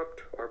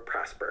bankrupt or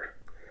prosper.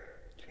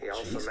 He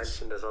also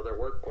mentioned his other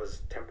work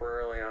was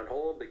temporarily on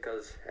hold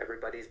because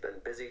everybody's been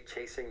busy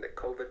chasing the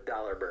COVID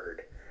dollar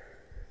bird.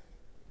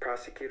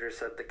 Prosecutors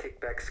said the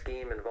kickback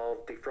scheme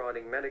involved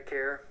defrauding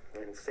Medicare,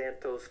 and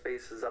Santos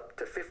faces up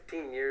to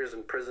 15 years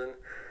in prison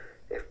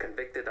if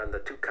convicted on the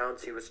 2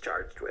 counts he was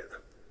charged with.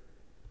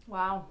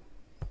 Wow.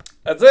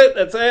 That's it.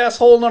 That's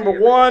asshole number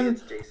 1.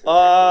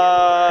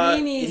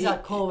 He needs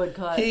a COVID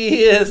cut.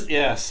 He is,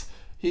 yes.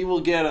 He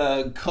will get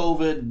a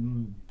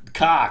COVID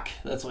cock.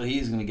 That's what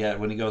he's going to get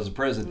when he goes to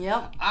prison.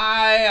 Yep.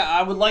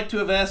 I would like to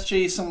have asked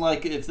Jason,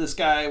 like, if this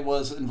guy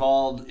was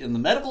involved in the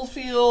medical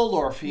field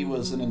or if he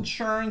was an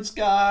insurance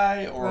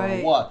guy or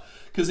what.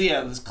 Because,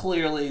 yeah, that's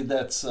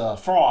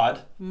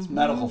fraud. It's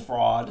medical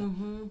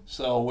fraud.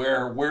 So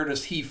where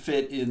does he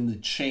fit in the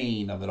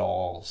chain of it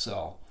all?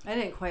 So I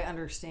didn't quite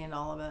understand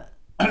all of it.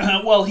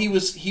 well, he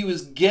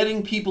was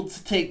getting people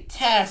to take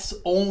tests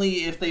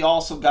only if they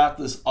also got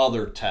this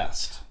other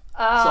test.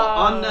 So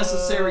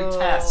unnecessary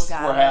tests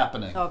were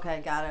happening.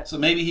 Okay, got it. So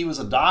maybe he was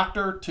a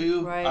doctor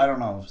too. Right. I don't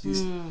know.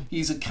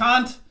 He's a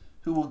cunt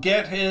who will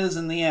get his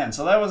in the end.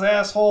 So that was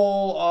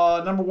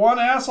asshole number 1.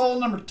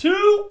 Asshole number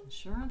 2.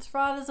 Insurance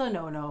fraud is a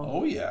no-no.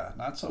 Oh yeah,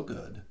 not so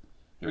good.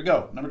 Here we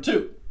go. Number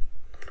 2.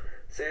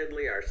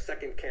 Sadly, our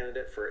second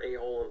candidate for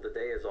A-hole of the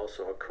day is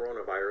also a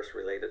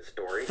coronavirus-related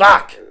story.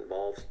 Fuck! It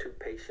involves 2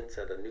 patients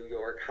at a New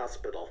York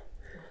hospital.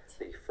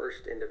 The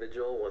first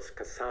individual was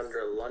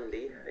Cassandra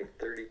Lundy,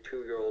 a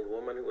 32-year-old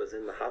woman who was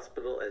in the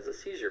hospital as a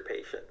seizure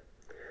patient.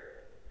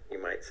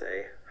 You might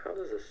say, how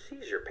does a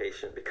seizure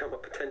patient become a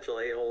potential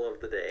a-hole of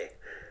the day?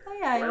 Oh,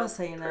 yeah, I was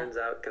saying that. Turns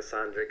out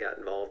Cassandra got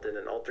involved in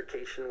an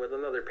altercation with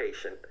another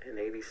patient, an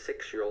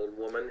 86-year-old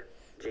woman,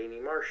 Janie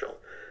Marshall,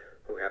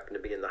 who happened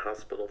to be in the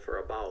hospital for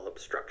a bowel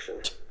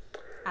obstruction.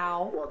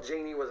 Ow. While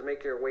Janie was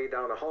making her way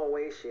down a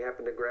hallway, she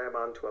happened to grab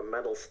onto a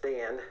metal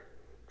stand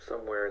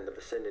somewhere in the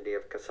vicinity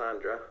of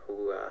Cassandra,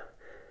 who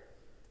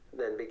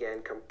then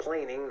began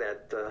complaining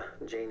that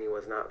Janie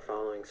was not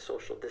following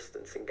social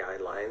distancing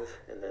guidelines,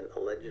 and then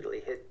allegedly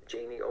hit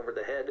Janie over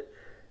the head,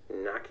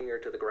 knocking her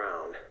to the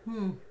ground.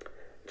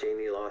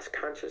 Janie lost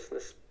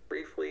consciousness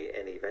briefly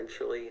and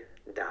eventually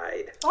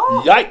died.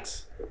 Oh.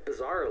 Yikes!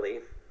 Bizarrely,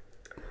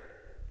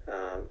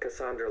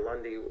 Cassandra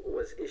Lundy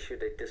was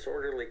issued a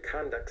disorderly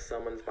conduct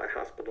summons by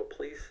hospital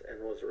police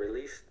and was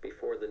released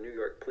before the New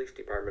York Police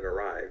Department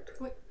arrived.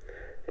 Wait.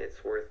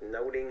 It's worth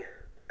noting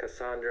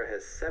Cassandra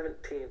has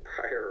 17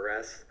 prior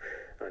arrests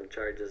on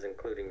charges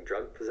including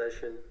drug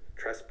possession,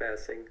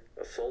 trespassing,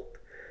 assault,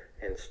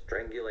 and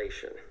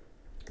strangulation.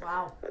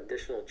 Wow.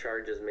 Additional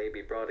charges may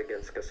be brought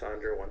against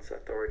Cassandra once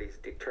authorities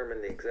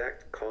determine the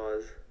exact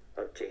cause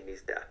of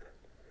Janie's death.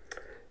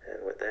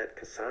 And with that,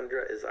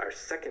 Cassandra is our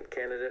second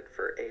candidate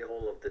for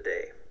A-hole of the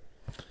day.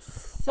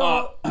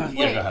 So, yeah,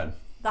 wait, go ahead.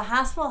 The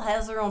hospital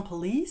has their own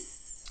police?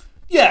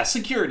 Yeah,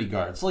 security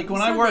guards. Like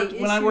when I worked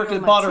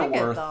at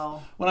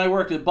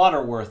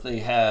Butterworth, they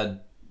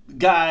had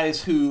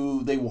guys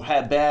who they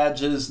had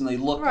badges and they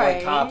looked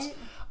like cops.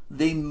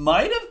 They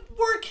might have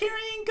were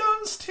carrying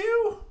guns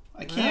too.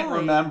 I can't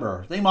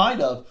remember. They might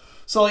have.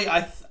 So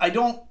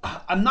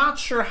I'm not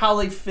sure how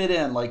they fit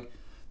in. Like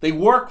they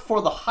work for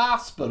the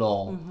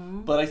hospital,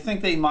 but I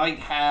think they might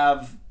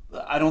have.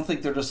 I don't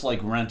think they're just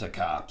like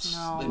rent-a-cops.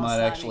 No, they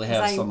might actually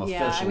have some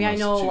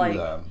officialness to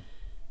them.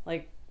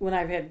 Like when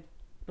I've had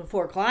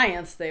before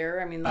clients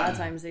there, I mean, a lot of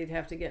times they'd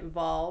have to get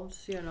involved,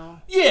 you know.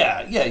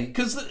 Yeah,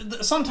 because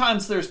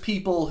sometimes there's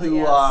people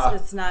who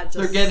it's not just,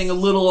 they're getting a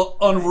little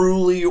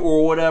unruly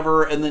or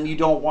whatever, and then you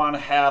don't want to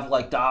have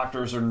like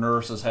doctors or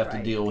nurses have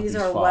to deal with these.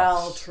 These are fucks.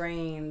 well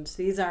trained.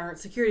 These aren't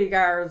security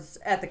guards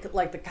at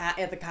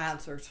the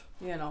concert,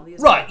 you know.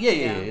 These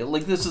Yeah.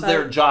 Like this is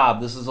their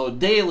job. This is a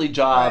daily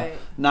job,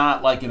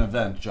 not like an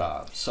event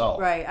job.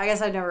 So I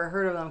guess I've never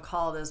heard of them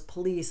called as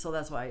police, so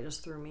that's why it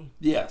just threw me.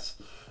 Yes.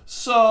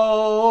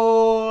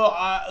 So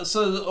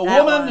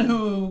a woman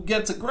who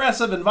gets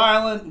aggressive and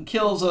violent and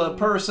kills a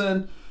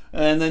person,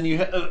 and then you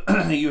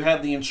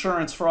have the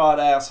insurance fraud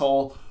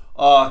asshole.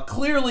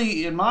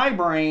 Clearly, in my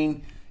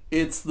brain,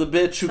 it's the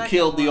bitch who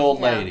killed the old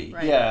lady.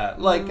 Right. Yeah,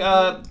 like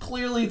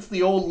clearly it's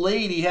the old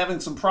lady having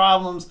some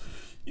problems.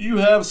 You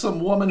have some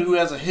woman who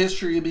has a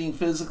history of being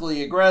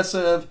physically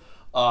aggressive.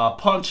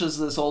 Punches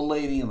this old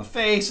lady in the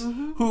face,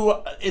 who,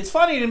 it's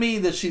funny to me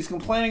that she's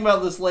complaining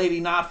about this lady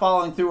not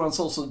following through on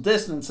social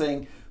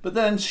distancing, but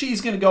then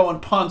she's going to go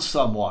and punch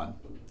someone.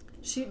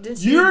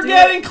 You're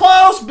getting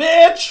close,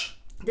 bitch!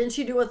 Didn't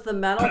she do it with the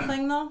metal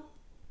thing, though?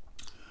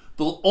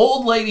 The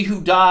old lady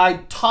who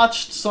died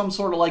touched some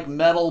sort of like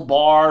metal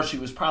bar. She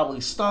was probably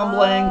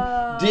stumbling,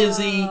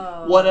 dizzy,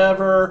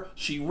 whatever.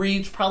 She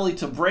reached probably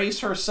to brace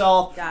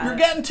herself. You're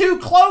getting too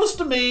close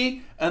to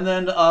me. And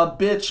then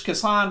bitch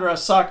Cassandra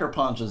sucker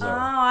punches her. Oh,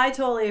 I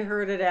totally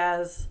heard it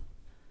as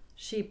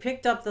she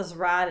picked up this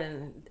rod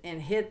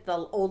and hit the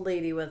old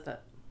lady with it.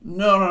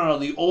 No.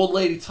 The old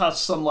lady touched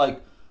some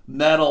like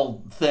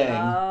metal thing,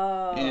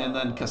 and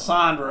then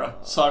Cassandra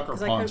sucker punched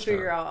her. I couldn't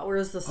figure out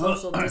where's the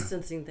social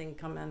distancing thing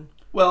come in.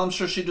 Well, I'm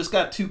sure she just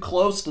got too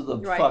close to the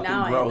Right fucking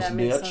now, gross that bitch.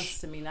 makes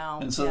sense to me now.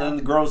 And so then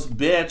the gross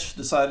bitch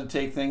decided to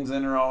take things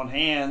in her own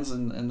hands,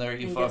 and there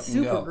you and fucking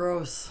get super go.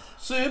 gross.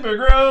 Super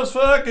gross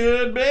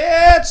fucking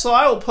bitch. So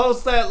I will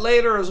post that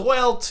later as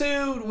well,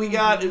 too. We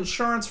got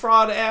insurance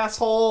fraud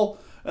asshole,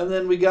 and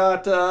then we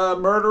got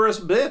murderous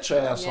bitch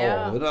asshole.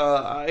 Yeah. And,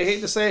 I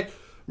hate to say it,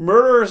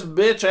 murderous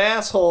bitch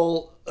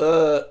asshole,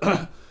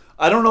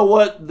 I don't know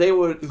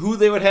who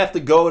they would have to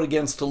go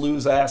against to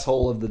lose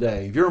asshole of the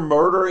day. If you're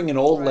murdering an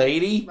old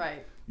lady,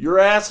 Right. you're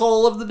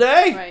asshole of the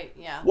day. Right,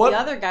 yeah. What? The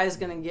other guy's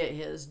going to get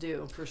his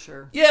due, for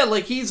sure. Yeah,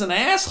 like he's an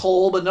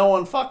asshole, but no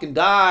one fucking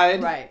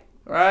died. Right.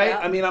 Right? Yep.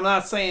 I mean, I'm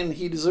not saying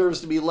he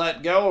deserves to be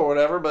let go or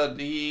whatever, but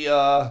he,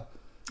 Well,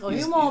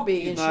 he won't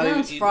be. he's not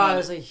Insurance even- fraud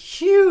is a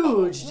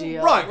huge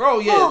deal. Right, oh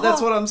yeah, that's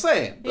what I'm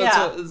saying.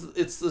 Yeah.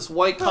 It's this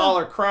white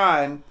collar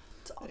crime,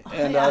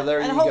 and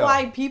there you and go.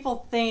 why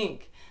people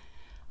think,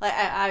 like,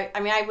 I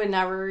mean, I would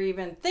never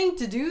even think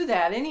to do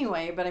that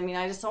anyway, but I mean,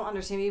 I just don't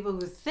understand people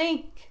who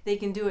think they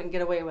can do it and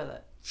get away with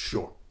it.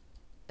 Sure.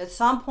 At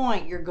some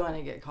point, you're going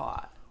to get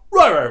caught.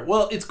 Right.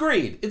 Well, it's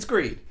greed.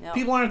 Yep.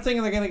 People aren't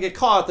thinking they're going to get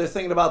caught. They're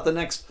thinking about the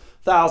next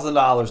 $1,000,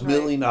 $1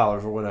 million, or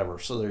whatever.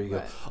 So there you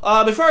go.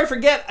 Right. Before I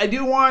forget, I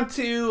do want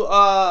to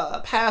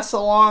pass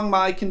along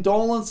my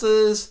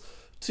condolences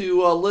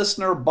to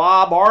listener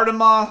Bob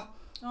Artema.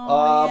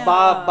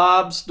 Yeah.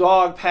 Bob's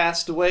dog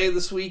passed away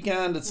this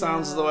weekend. It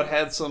sounds as though it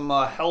had some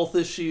health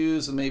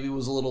issues and maybe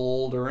was a little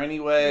older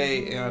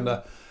anyway.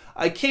 And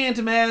I can't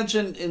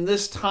imagine in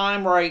this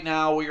time right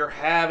now where you're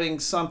having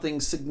something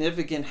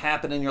significant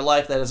happen in your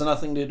life that has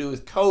nothing to do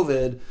with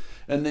COVID,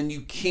 and then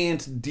you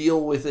can't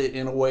deal with it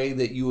in a way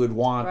that you would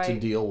want to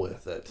deal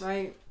with it.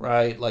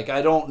 Right? Like,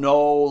 I don't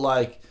know,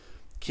 like,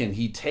 can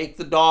he take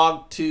the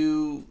dog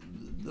to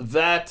the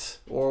vet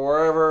or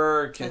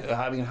wherever?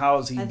 I mean, how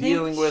is he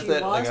dealing with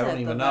it? Like, I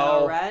don't even know.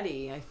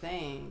 Already, I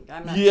think.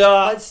 I'm not Yeah.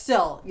 sure. But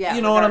still, yeah.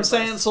 You know what I'm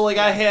saying? So, like,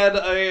 I had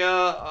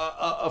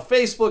a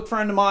Facebook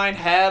friend of mine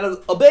had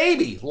a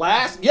baby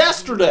last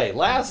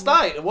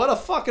night. What a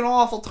fucking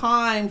awful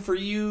time for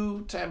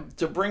you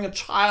to bring a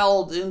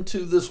child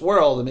into this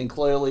world. I mean,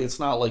 clearly it's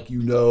not like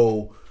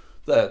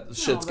that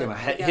shit's going to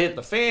hit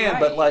the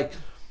fan, but, like,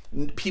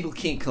 people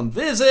can't come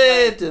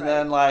visit, and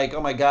then, like, oh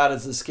my god,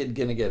 is this kid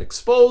gonna get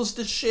exposed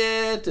to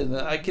shit? And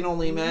I can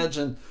only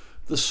imagine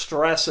the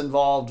stress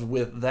involved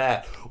with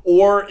that.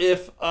 Or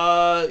if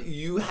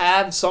you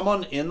had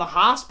someone in the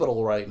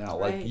hospital right now,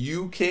 like,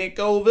 you can't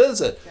go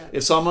visit.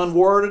 If someone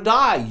were to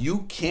die, you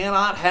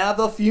cannot have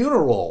a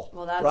funeral.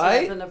 Well, that's what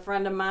happened to a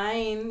friend of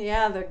mine.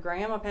 Yeah, their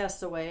grandma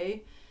passed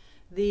away.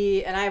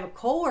 And I have a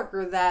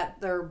coworker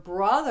that their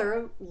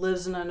brother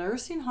lives in a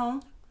nursing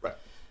home.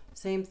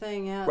 Same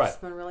thing, yeah. It's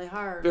been really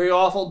hard. Very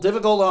awful.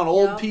 Difficult on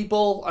old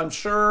people, I'm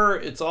sure.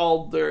 It's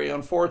all very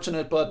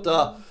unfortunate.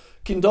 But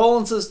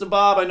condolences to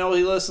Bob. I know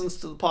he listens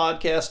to the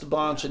podcast a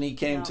bunch, and he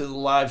came to the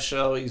live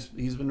show. He's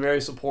been very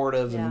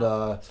supportive. And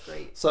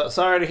great. So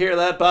sorry to hear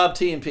that, Bob.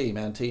 T&P,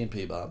 man.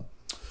 T&P, Bob.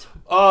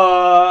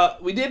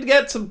 We did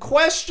get some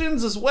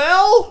questions as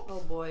well.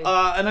 Oh, boy.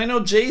 And I know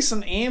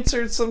Jason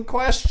answered some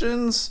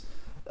questions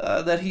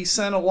that he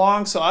sent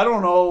along. So I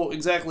don't know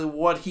exactly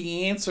what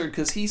he answered,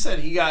 because he said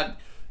he got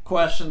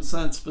questions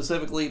sent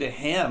specifically to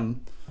him.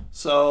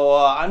 So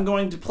I'm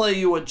going to play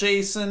you what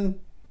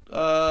Jason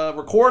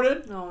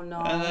recorded. Oh,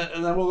 no.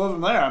 And then we'll go from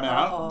there. I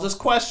mean, just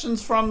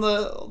questions from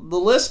the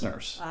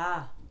listeners.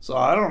 So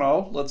I don't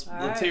know. Let's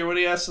hear what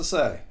he has to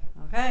say.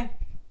 Okay.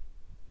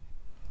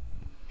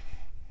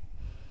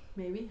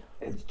 Maybe.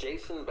 It's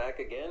Jason back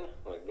again.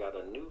 We've got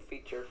a new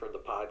feature for the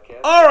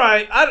podcast. All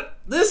right.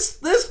 This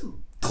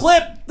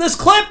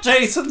clip,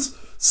 Jason's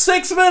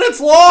 6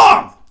 minutes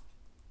long.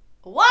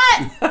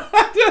 What?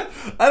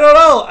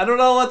 I don't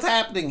know what's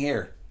happening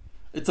here.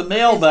 It's a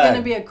mailbag. It's going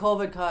to be a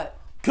COVID cut.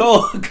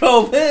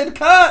 COVID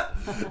cut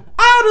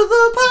out of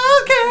the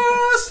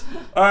podcast.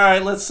 All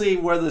right, let's see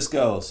where this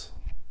goes.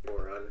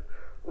 We're on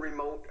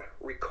remote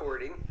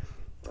recording.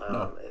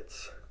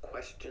 It's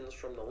questions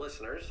from the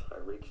listeners. I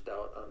reached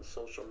out on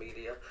social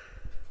media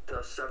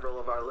to several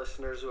of our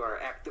listeners who are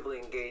actively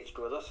engaged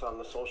with us on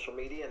the social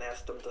media and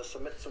asked them to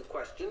submit some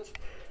questions.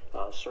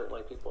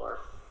 Certainly people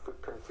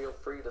can feel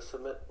free to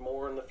submit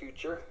more in the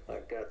future.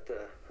 I've got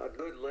a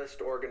good list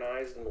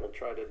organized, and we'll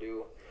try to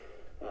do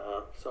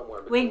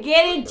somewhere between. We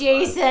get it,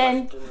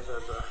 Jason. Questions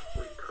as a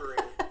recurring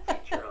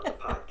feature on the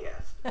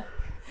podcast.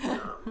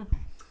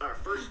 Our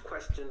first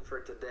question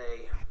for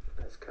today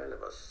is kind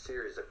of a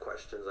series of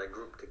questions I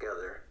grouped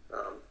together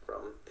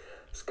from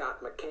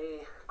Scott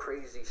McKay,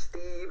 Crazy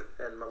Steve,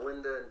 and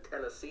Melinda in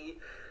Tennessee.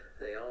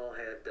 They all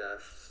had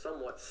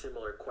somewhat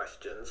similar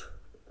questions.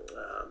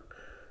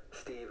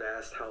 Steve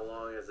asked, how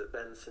long has it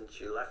been since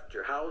you left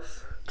your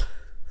house?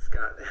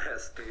 Scott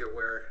asked, do you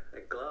wear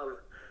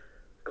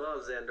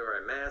gloves and or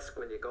a mask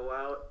when you go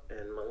out?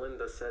 And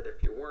Melinda said,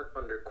 if you weren't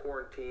under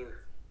quarantine,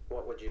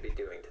 what would you be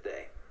doing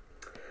today?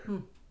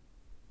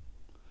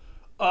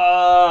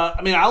 I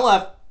mean, I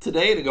left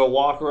today to go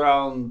walk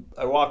around.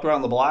 I walked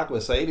around the block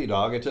with Sadie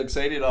Dog. I took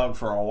Sadie Dog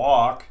for a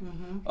walk.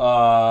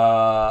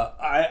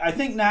 I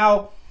think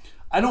now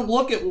I don't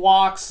look at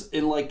walks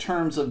in like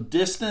terms of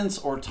distance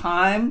or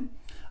time.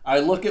 I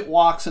look at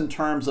walks in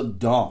terms of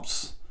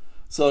dumps.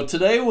 So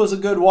today was a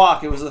good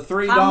walk. It was a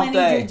 3-dump day.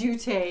 How many did you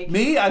take?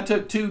 Me, I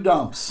took 2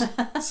 dumps.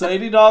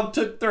 Sadie Dog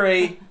took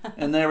 3,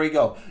 and there we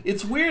go.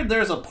 It's weird.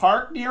 There's a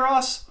park near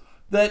us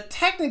that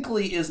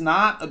technically is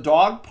not a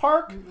dog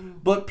park,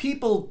 but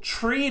people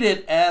treat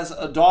it as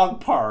a dog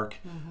park.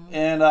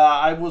 And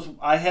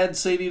I had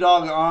Sadie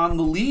Dog on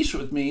the leash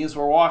with me as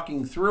we're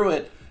walking through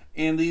it.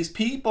 And these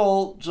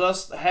people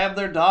just have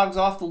their dogs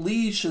off the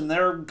leash and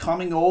they're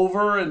coming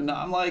over, and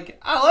I'm like,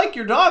 I like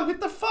your dog. Get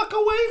the fuck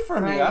away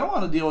from me. I don't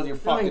want to deal with your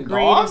fucking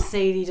dog.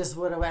 Sadie just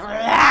would have went.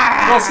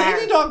 Well,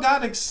 Sadie Dog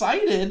got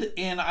excited,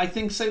 and I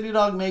think Sadie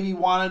Dog maybe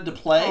wanted to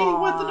play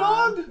with the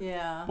dog.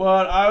 Yeah.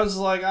 But I was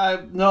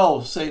like,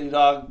 no, Sadie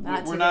Dog,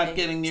 we're not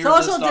getting near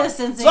this dog. Social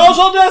distancing.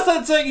 Social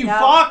distancing, you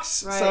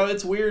fucks. Right. So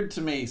it's weird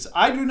to me. So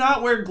I do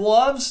not wear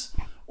gloves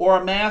or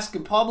a mask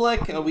in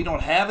public. We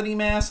don't have any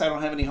masks. I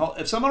don't have any.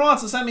 If someone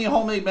wants to send me a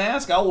homemade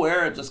mask, I'll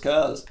wear it just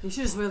cause. You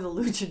should just wear the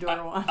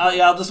luchador one.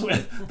 Yeah, I'll just wear.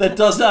 That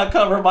does not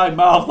cover my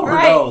mouth or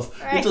nose.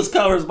 Right. It just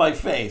covers my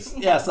face.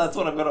 Yes, that's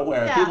what I'm gonna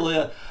wear. Yeah. People,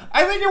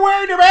 I think you're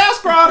wearing your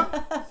mask wrong.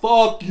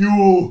 Fuck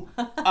you.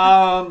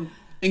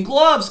 And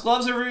gloves.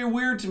 Gloves are very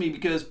weird to me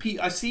because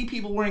I see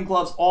people wearing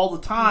gloves all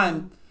the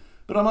time,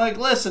 but I'm like,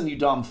 listen, you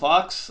dumb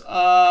fucks.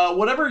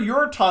 Whatever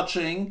you're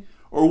touching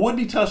or would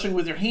be touching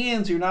with your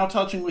hands, you're now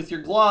touching with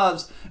your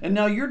gloves, and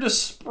now you're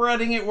just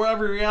spreading it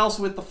wherever else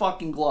with the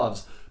fucking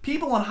gloves.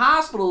 People in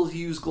hospitals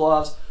use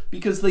gloves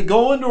because they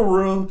go into a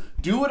room,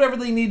 do whatever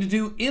they need to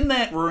do in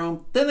that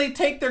room, then they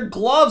take their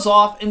gloves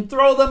off and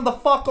throw them the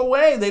fuck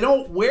away. They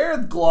don't wear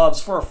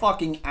gloves for a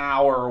fucking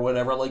hour or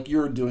whatever like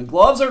you're doing.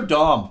 Gloves are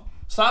dumb.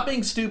 Stop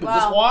being stupid. Wow.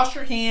 Just wash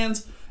your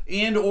hands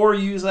and or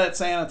use that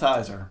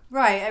sanitizer.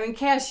 Right. I mean,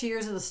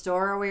 cashiers of the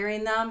store are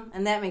wearing them,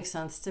 and that makes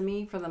sense to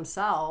me for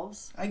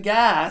themselves. I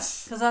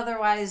guess. Because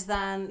otherwise,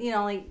 then,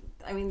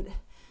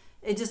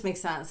 it just makes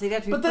sense. They'd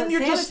have to be but then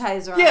putting you're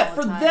sanitizer on yeah, all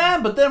the for time.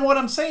 them. But then what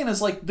I'm saying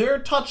is, like, they're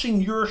touching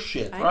your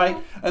shit, right?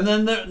 know. And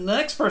then the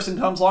next person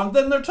comes along,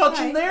 then they're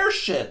touching their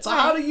shit. So Right.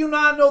 how do you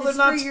not know It's they're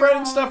not for your spreading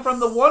own- stuff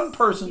from the one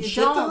person's You shit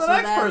to don't, the so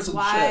next that's person's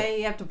why shit?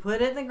 you have to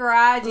put it in the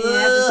garage and you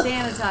have to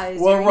sanitize.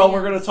 Well, your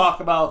we're going to hands.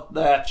 talk about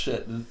that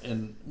shit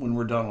and when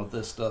we're done with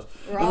this stuff.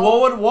 We're And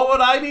all- what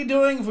would I be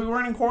doing if we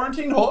weren't in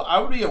quarantine? I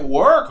would be at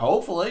work.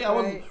 Hopefully, I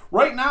would. Right.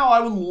 Right now, I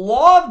would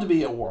love to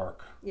be at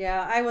work.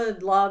 Yeah, I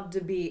would love to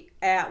be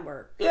at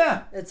work.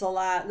 Yeah. It's a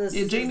lot.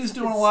 Jamie's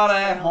doing a lot of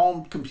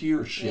at-home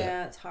computer shit.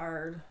 Yeah, it's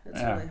hard.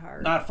 It's really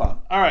hard. Not fun.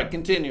 All right,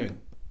 continuing.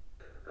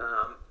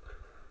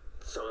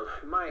 So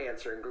my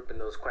answer in grouping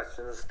those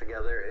questions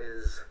together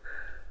is,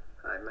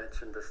 I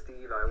mentioned to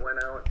Steve I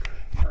went out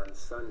on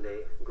Sunday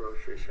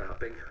grocery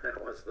shopping.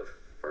 That was the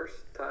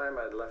first time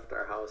I'd left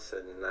our house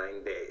in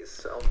 9 days.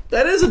 So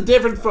That is a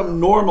different from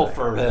normal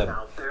for him.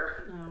 out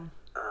there.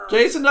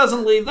 Jason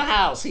doesn't leave the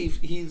house.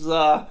 He's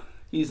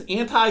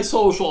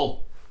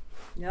antisocial.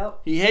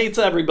 Yep. He hates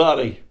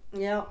everybody.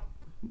 Yep.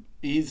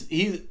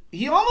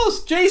 He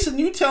almost, Jason,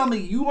 you tell me,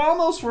 you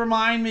almost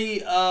remind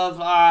me of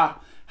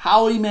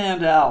Howie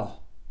Mandel.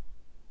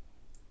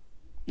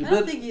 I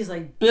don't think he's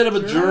like bit of a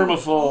A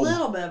germaphobe.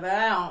 little bit, but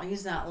I don't.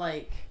 He's not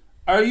like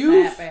Are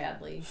you that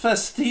badly.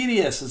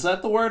 fastidious? Is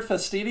that the word,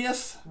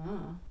 fastidious?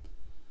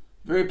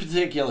 Very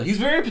particular. He's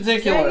very Is that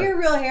particular. your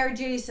real hair,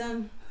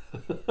 Jason?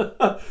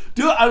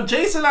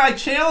 Jason, I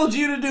challenge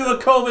you to do a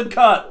COVID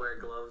cut. Wear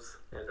gloves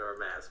and or a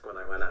mask when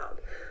I went out.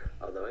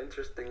 Although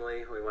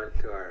interestingly, we went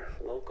to our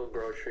local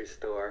grocery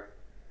store,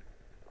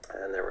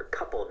 and there were a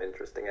couple of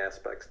interesting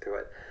aspects to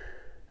it.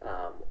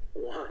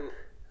 One,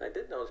 I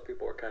did notice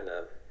people were kind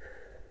of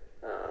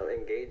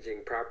engaging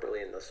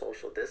properly in the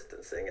social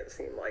distancing, it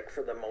seemed like,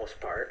 for the most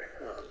part.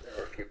 There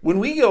were a few. When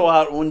we go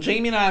out, when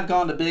Jamie and I have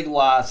gone to Big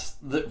Lots,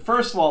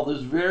 first of all,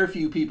 there's very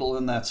few people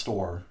in that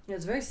store.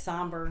 It's very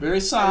somber. Very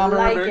somber,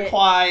 I like very it.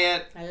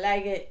 quiet. I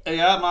like it.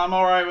 Yeah, I'm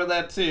all right with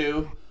that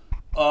too.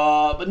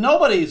 But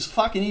nobody's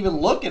fucking even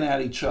looking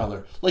at each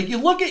other. Like, you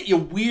look at you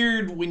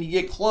weird when you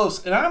get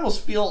close, and I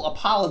almost feel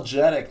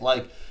apologetic.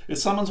 Like, if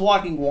someone's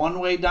walking one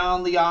way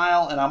down the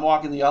aisle and I'm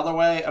walking the other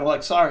way, I'm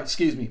like, sorry,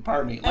 excuse me,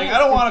 pardon me. Like, I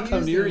don't want to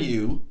come near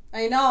you.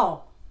 I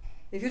know.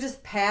 If you're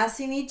just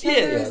passing each Yeah,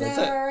 other, yeah, is that's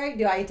that it. all right?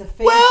 Do I have to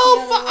face Well,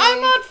 the other I'm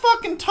way? not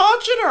fucking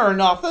touching her or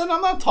nothing.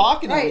 I'm not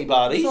talking to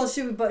anybody. So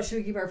should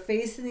we keep our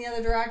face in the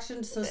other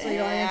direction so you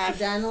don't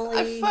accidentally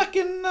I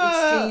fucking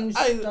exchange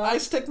stuff? I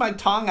stick my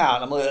tongue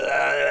out. I'm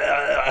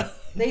like,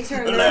 They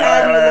turn their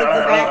head and you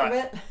like the back of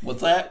it.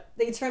 what's that?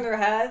 They turn their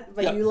head,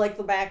 but Yeah. you like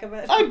the back of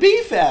it. I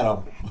beef at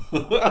them.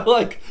 I'm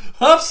like,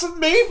 huff some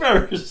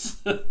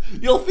beefers.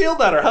 You'll feel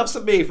better. Huff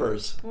some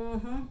beefers.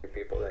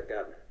 People that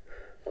got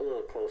a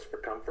little close for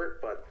comfort,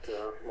 but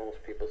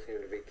most people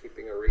seem to be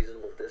keeping a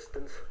reasonable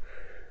distance.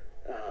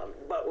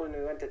 But when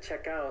we went to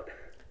check out,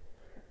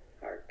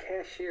 our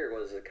cashier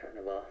was a kind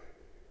of a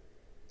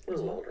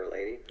little older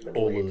lady,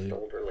 middle-aged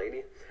older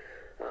lady.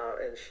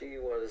 and she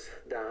was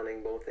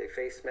donning both a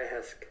face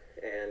mask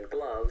and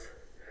gloves,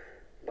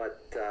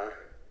 but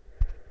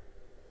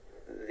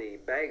the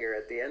bagger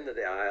at the end of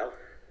the aisle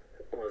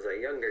was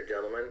a younger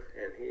gentleman,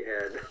 and he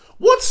had...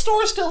 What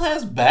store still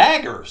has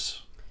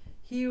baggers?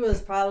 He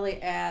was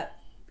probably at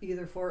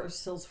either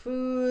Forest Hills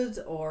Foods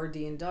or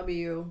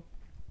D&W.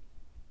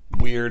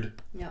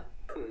 Weird. Yep.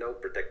 No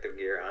protective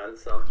gear on,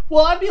 so...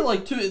 Well, I'd be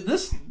like, too,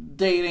 this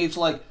day and age,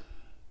 like,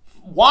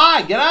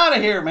 why? Get out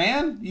of here,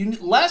 man.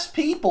 Less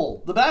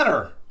people, the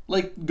better.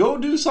 Like, go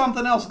do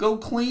something else. Go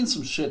clean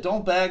some shit.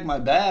 Don't bag my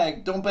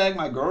bag. Don't bag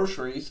my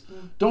groceries.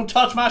 Don't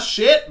touch my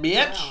shit,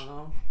 bitch. I don't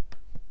know.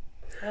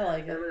 I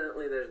like it.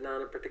 Evidently, there's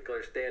not a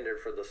particular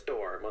standard for the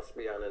store. It must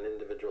be on an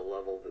individual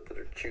level that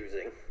they're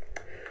choosing.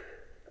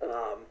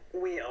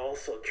 We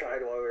also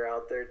tried while we were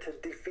out there to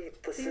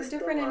defeat the You're system.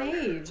 different in on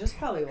age. That's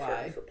probably certain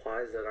why.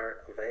 supplies that aren't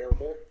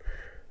available.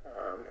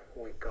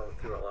 We go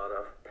through a lot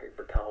of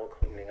paper towel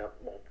cleaning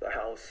up both the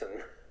house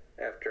and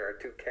after our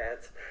 2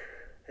 cats,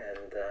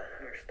 and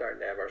are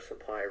starting to have our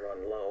supply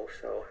run low.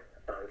 So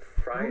on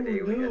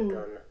Friday we had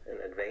done an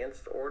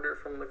advanced order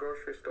from the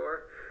grocery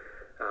store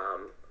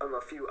of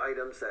a few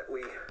items that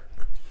we...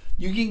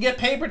 You can get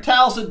paper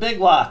towels at Big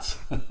Lots.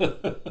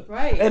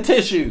 Right. And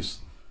tissues.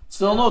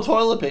 Still no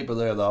toilet paper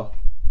there, though.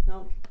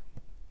 Nope.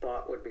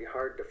 thought would be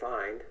hard to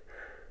find,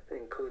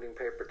 including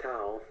paper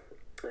towel.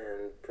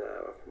 And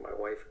my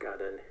wife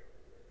got an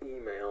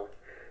email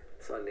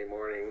Sunday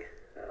morning.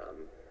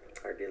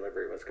 Our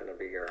delivery was going to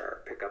be, or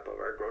our pickup of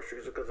our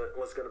groceries, because it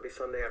was going to be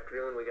Sunday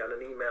afternoon. We got an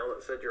email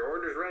that said your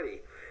order's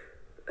ready,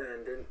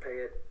 and didn't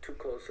pay it too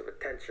close of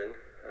attention.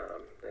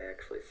 They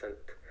actually sent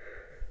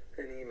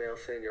an email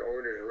saying your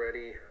order's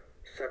ready,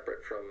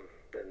 separate from,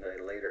 and they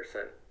later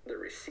sent the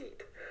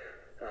receipt.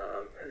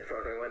 And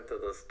when we went to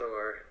the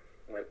store,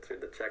 went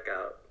through the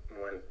checkout,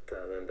 went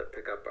then to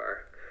pick up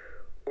our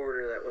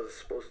order that was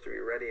supposed to be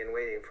ready and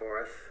waiting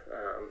for us,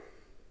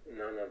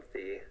 none of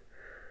the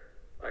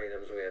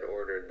items we had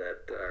ordered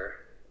that are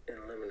in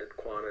limited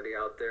quantity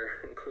out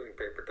there, including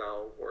paper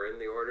towel, were in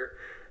the order.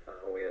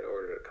 We had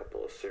ordered a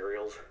couple of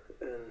cereals,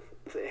 and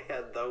they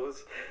had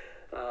those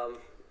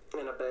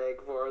in a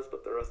bag for us,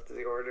 but the rest of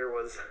the order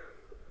was,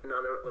 none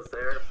of it was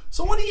there.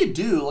 So what do you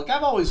do? Like,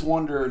 I've always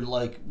wondered,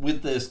 like,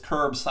 with this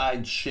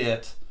curbside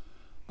shit,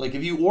 like,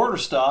 if you order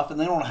stuff and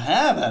they don't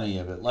have any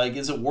of it, like,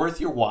 is it worth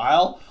your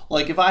while?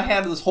 Like, if I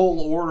had this whole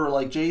order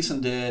like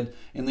Jason did,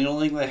 and the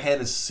only thing they had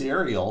is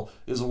cereal,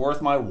 is it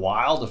worth my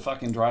while to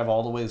fucking drive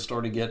all the way to the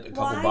store to get a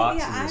couple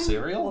boxes of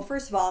cereal? Well,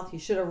 first of all, you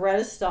should have read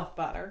his stuff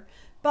better.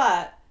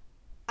 But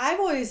I've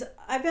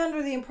been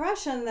under the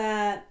impression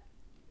that,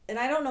 and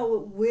I don't know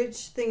which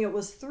thing it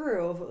was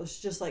through, if it was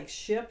just like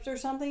shipped or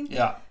something.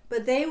 Yeah.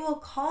 But they will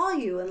call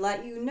you and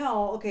let you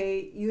know,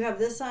 okay, you have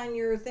this on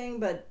your thing,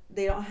 but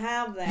they don't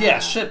have that. Yeah,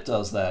 Ship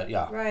does that,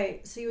 yeah.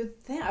 Right. So you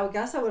would think, I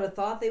guess I would have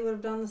thought they would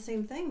have done the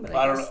same thing, but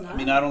I I don't guess know. not. I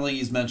mean, I don't think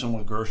he's mentioned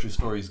what grocery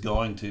store he's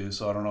going to,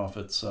 so I don't know if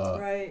it's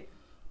right.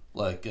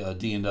 like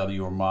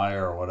D&W or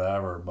Meijer or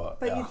whatever. But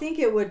yeah. You think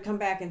it would come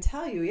back and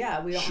tell you,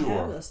 yeah, we don't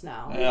have this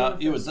now. Yeah,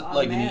 he was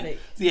like,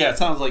 it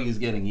sounds like he's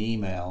getting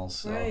emails.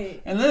 So.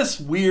 Right. And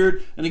this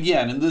weird, and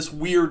again, in this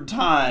weird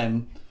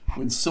time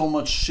when so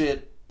much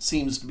shit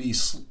seems to be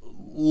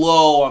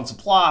low on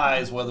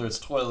supplies, whether it's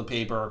toilet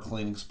paper or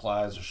cleaning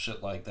supplies or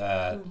shit like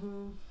that,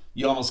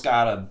 you almost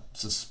gotta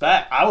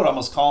suspect. I would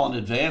almost call in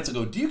advance and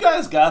go, "Do you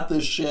guys got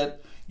this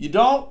shit? You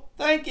don't?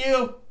 Thank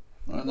you."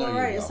 Well,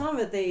 right. Some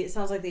of it, it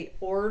sounds like they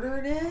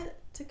ordered it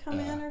to come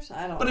in or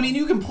something. I don't know. But I mean,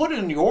 you can put it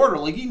in your order.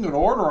 Like, you can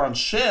order on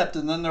Shipt,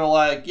 and then they're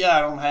like, "Yeah,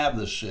 I don't have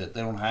this shit."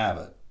 They don't have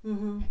it.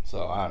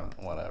 So I don't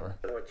know, whatever.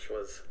 Which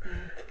was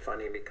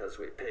funny because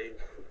we paid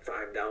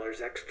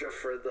 $5 extra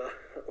for the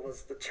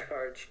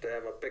charge to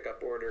have a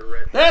pickup order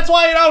ready. That's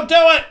why you don't do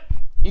it.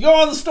 You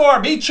go in the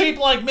store, be cheap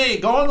like me.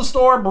 Go in the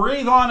store,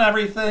 breathe on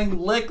everything,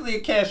 lick the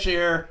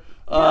cashier,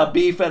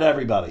 beef at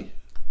everybody.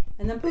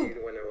 And then poop.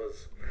 When it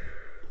was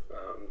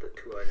the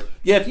 2 items.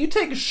 Yeah, if you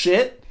take a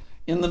shit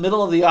in the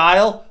middle of the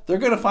aisle, they're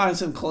gonna find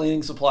some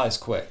cleaning supplies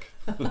quick.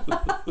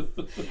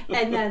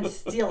 And then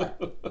steal it.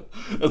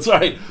 That's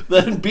right.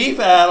 Then beef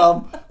at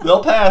them,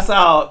 they'll pass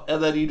out,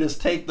 and then you just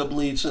take the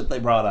bleach that they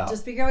brought out.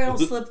 Just be careful you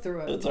don't slip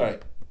through it. That's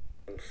right.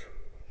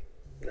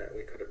 That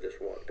we could have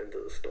just walked into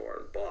the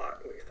store and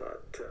bought. We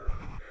thought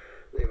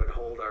they would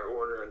hold our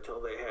order until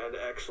they had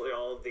actually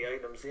all of the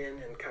items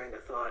in, and kind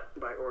of thought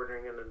by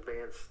ordering in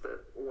advance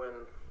that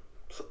when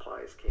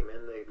supplies came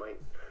in, they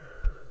might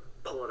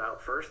pull it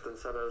out first and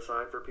set it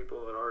aside for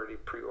people that already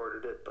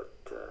pre-ordered it, but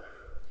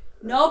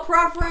no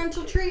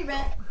preferential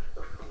treatment.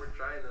 we're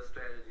trying this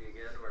strategy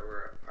again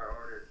where our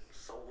order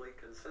solely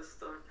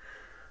consists of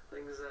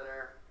things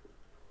that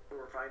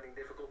we're finding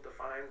difficult to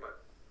find,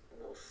 but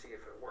we'll see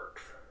if it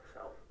works.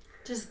 So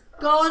just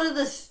go to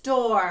the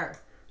store.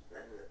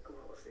 then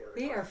what was the other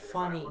We are question?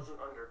 funny. If I wasn't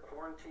under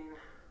quarantine,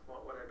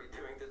 what would I be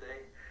doing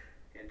today?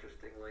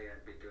 Interestingly,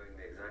 I'd be doing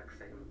the exact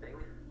same thing.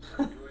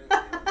 I'm doing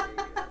the only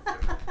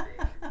different thing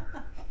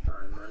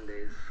on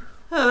Mondays.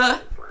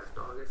 Last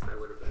August, I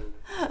would have been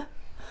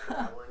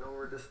traveling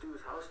over to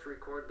Stu's house to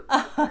record the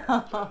podcast.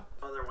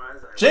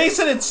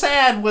 Jason, it's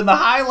sad when the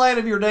highlight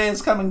of your day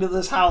is coming to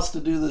this house to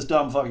do this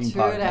dumb fucking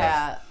True podcast.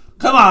 that.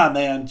 Come on,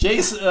 man.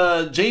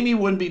 Jamie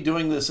wouldn't be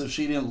doing this if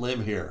she didn't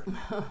live here.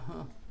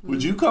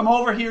 Would you come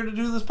over here to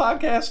do this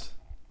podcast?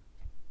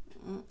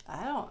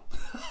 I don't.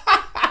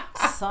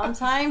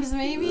 Sometimes,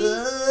 maybe.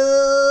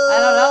 I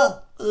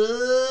don't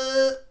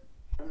know.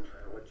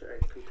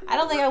 I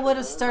don't think I would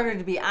have started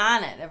to be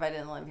on it if I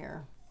didn't live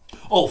here.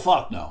 Oh,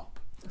 fuck no.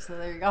 So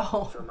there you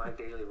go. So my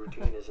daily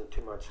routine isn't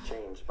too much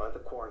changed by the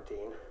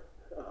quarantine.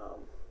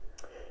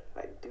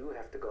 I do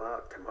have to go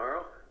out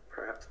tomorrow.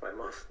 Perhaps my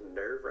most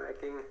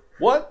nerve-wracking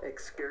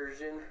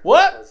excursion.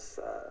 What? Because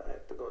I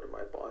have to go to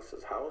my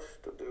boss's house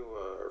to do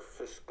our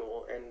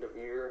fiscal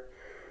end-of-year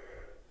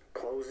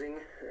closing,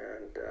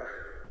 and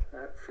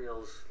that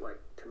feels like,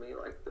 to me,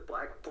 like the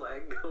Black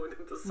Plague going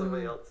into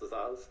somebody else's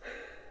house.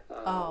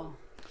 Oh.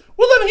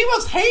 Well, then he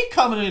must hate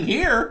coming in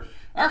here.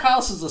 Our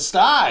house is a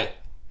sty.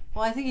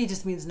 Well, I think he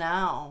just means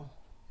now.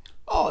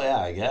 Oh, yeah,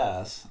 I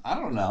guess. I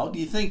don't know. Do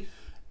you think...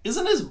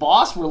 Isn't his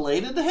boss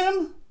related to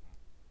him?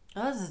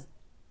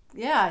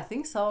 Yeah, I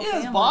think so. Yeah,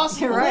 his Family.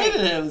 boss You're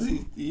related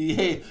right. to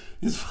him.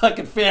 His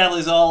fucking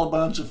family's all a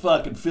bunch of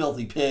fucking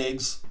filthy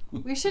pigs.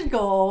 We should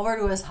go over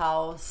to his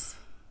house.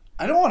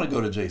 I don't want to go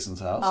to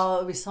Jason's house. Oh, it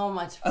would be so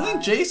much fun. I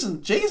think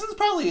Jason's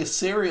probably a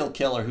serial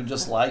killer who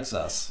just likes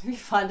us. It'd be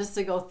fun just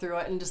to go through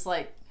it and just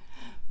like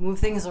move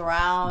things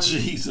around.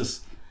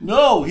 Jesus.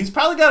 No, he's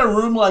probably got a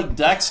room like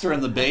Dexter in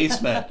the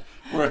basement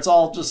where it's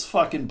all just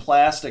fucking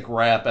plastic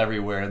wrap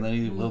everywhere, and then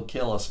he'll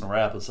kill us and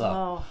wrap us up.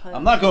 Oh,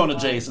 I'm not going to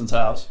Jason's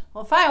house.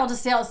 Well, fine. We'll just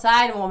stay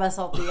outside and we'll mess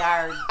up the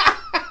yard.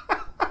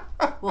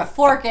 We'll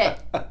fork it.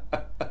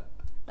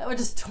 That would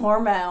just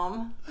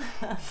torment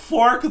him.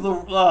 Fork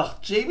the...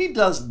 Jamie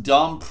does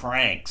dumb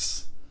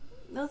pranks.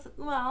 Those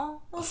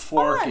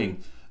Forking.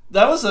 fun.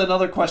 That was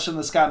another question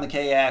that Scott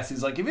McKay asked.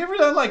 He's like, have you ever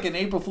done like an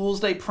April Fool's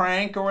Day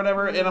prank or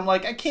whatever? And I'm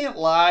like, I can't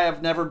lie.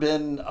 I've never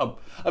been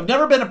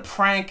a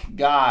prank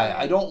guy.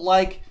 I don't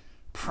like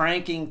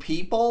pranking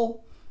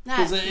people.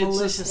 Because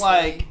it's just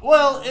like,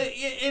 well,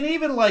 and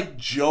even like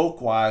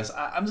joke-wise,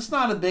 I'm just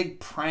not a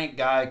big prank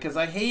guy because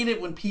I hate it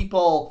when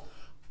people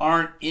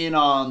aren't in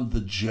on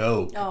the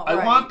joke. Oh, I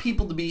right. want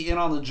people to be in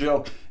on the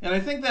joke. And I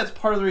think that's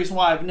part of the reason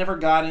why I've never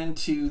got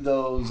into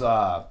those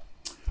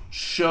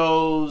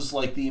shows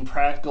like the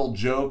Impractical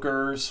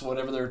Jokers,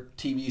 whatever their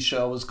TV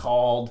show was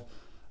called.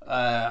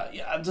 I'm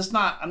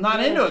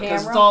not into it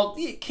because it's all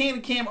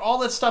camera, all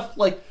that stuff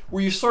like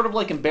where you're sort of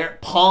like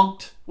embarrassed.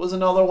 Punked was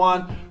another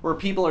one where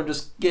people are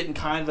just getting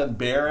kind of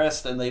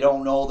embarrassed and they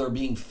don't know they're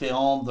being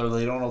filmed or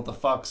they don't know what the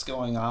fuck's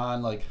going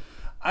on. Like,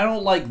 I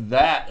don't like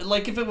that.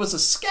 Like, if it was a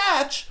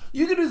sketch,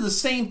 you could do the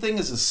same thing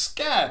as a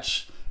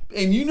sketch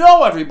and you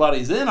know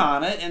everybody's in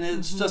on it and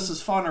it's just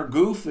as fun or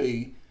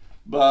goofy.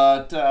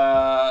 But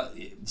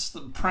it's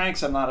the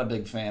pranks I'm not a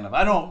big fan of.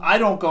 I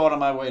don't go out of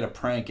my way to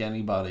prank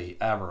anybody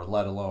ever,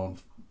 let alone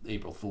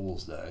April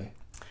Fool's Day.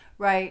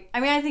 Right.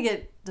 I mean, I think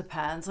it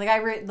depends.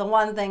 Like the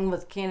one thing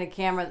with Candid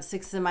Camera that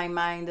sticks in my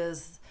mind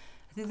is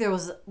I think there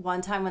was one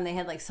time when they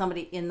had like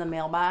somebody in the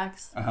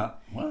mailbox.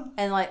 Well.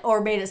 And like,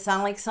 or made it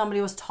sound like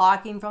somebody was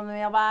talking from the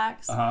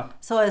mailbox.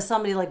 So as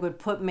somebody like would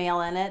put mail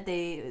in it,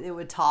 it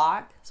would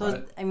talk. So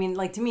right. I mean,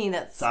 like to me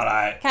that's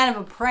kind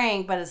of a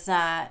prank, but it's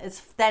not. It's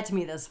that to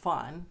me that's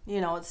fun.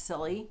 You know, it's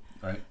silly.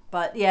 Right.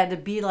 But yeah, to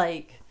be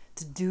like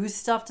to do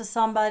stuff to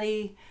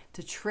somebody,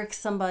 to trick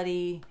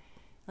somebody,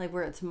 like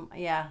where it's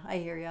I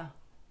hear you. Yeah.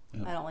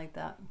 I don't like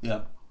that.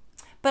 Yeah.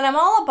 But I'm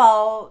all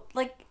about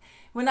like.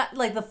 When I,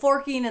 like the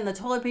forking and the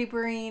toilet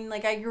papering,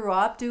 like I grew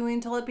up doing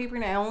toilet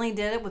papering. I only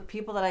did it with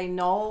people that I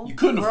know. You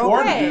couldn't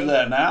afford to do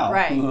that now.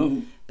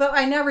 Right. But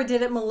I never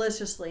did it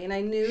maliciously. And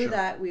I knew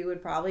that we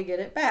would probably get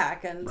it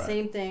back. And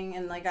same thing.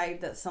 And like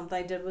that's something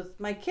I did with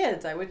my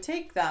kids. I would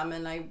take them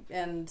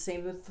and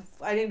same with,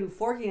 I didn't do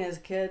forking as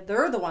a kid.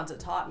 They're the ones that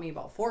taught me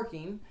about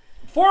forking.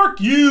 Fork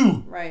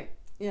you! Right.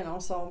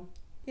 So...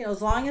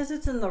 as long as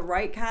it's in the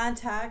right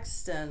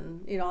context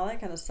and, all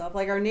that kind of stuff.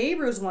 Like our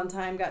neighbors one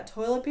time got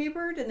toilet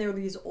papered and they were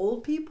these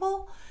old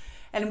people.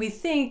 And we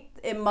think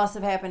it must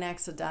have happened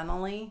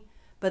accidentally.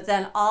 But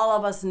then all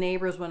of us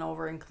neighbors went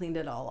over and cleaned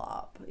it all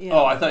up.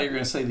 Oh, I thought you were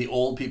going to say the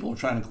old people were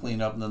trying to clean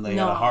up and then they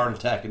had a heart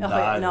attack and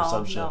died or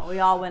some shit. No, we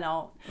all went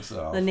out.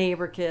 So, the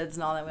neighbor kids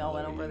and all that, we all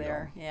went over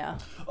there. Yeah.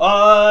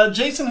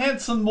 Jason had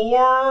some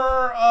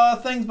more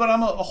things, but I'm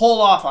going to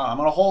hold off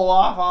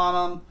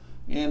on them.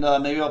 And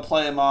maybe I'll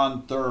play him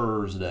on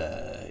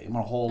Thursday. I'm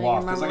going to hold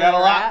off because I got a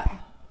lot.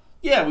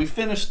 Yeah, we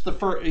finished the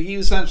first. He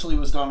essentially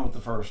was done with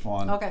the first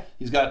one. Okay.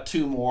 He's got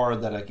two more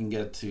that I can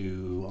get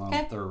to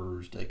on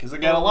Thursday because I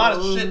got a lot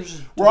of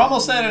shit. We're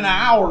almost at an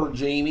hour,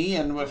 Jamie,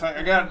 and if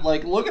I got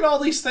look at all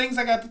these things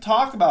I got to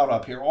talk about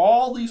up here.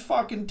 All these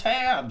fucking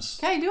tabs.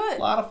 Okay, do it.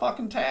 A lot of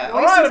fucking tabs.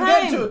 All right, I'm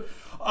getting to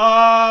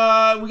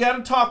it. We got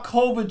to talk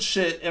COVID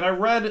shit, and I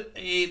read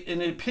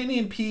an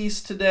opinion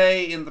piece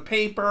today in the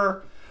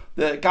paper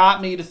that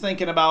got me to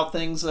thinking about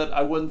things that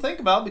I wouldn't think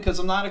about because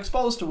I'm not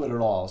exposed to it at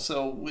all.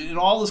 So in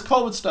all this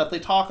COVID stuff, they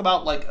talk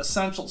about like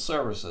essential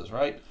services,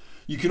 right?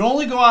 You can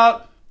only go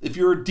out if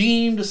you're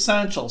deemed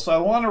essential. So I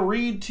want to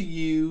read to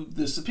you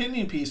this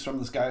opinion piece from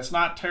this guy. It's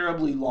not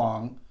terribly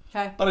long,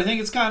 Okay. but I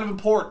think it's kind of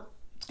important.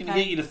 It's going to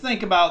get you to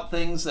think about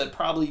things that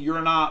probably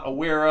you're not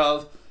aware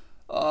of.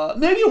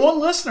 Maybe one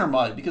listener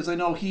might, because I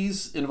know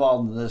he's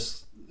involved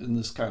in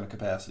this kind of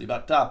capacity.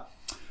 But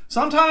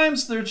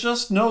sometimes there's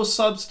just no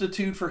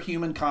substitute for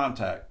human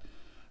contact.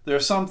 There are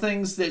some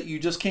things that you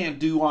just can't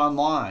do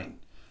online.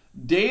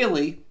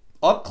 Daily,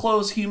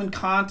 up-close human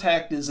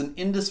contact is an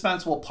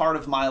indispensable part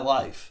of my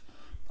life.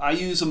 I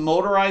use a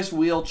motorized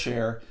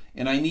wheelchair,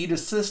 and I need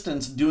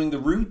assistance doing the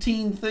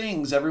routine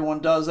things everyone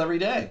does every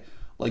day,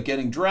 like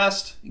getting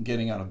dressed, and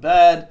getting out of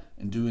bed,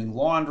 and doing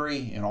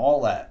laundry, and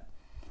all that.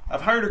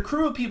 I've hired a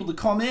crew of people to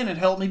come in and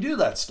help me do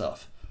that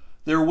stuff.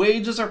 Their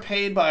wages are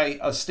paid by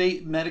a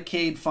state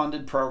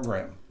Medicaid-funded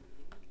program.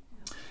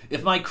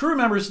 If my crew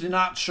members do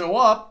not show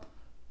up,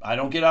 I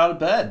don't get out of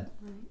bed.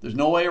 There's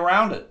no way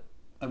around it.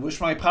 I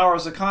wish my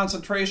powers of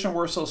concentration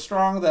were so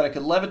strong that I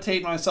could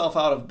levitate myself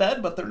out of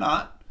bed, but they're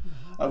not.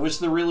 I wish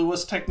there really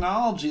was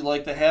technology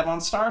like they have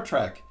on Star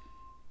Trek.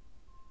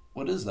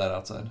 What is that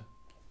outside?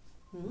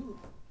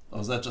 Oh,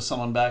 is that just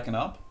someone backing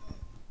up?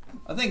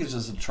 I think it's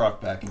just a truck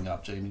backing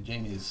up, Jamie.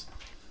 Jamie's...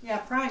 Yeah,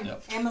 Prime.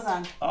 Yep.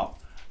 Amazon. Oh.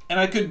 And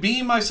I could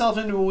beam myself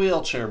into a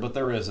wheelchair, but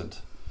there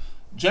isn't.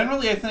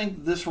 Generally, I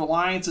think this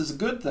reliance is a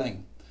good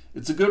thing.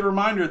 It's a good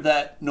reminder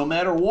that no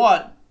matter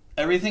what,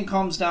 everything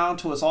comes down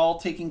to us all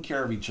taking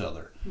care of each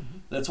other.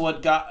 That's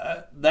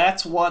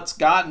what's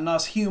gotten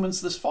us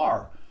humans this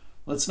far.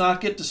 Let's not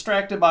get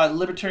distracted by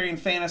libertarian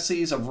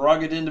fantasies of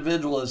rugged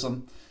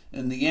individualism.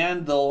 In the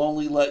end, they'll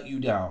only let you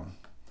down.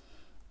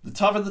 The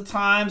tougher the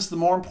times, the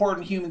more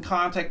important human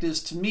contact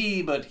is to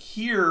me, but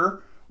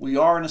here we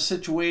are in a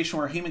situation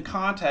where human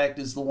contact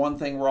is the one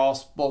thing we're all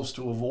supposed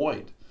to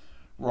avoid.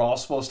 We're all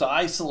supposed to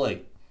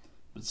isolate.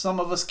 But some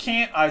of us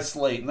can't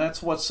isolate, and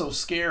that's what's so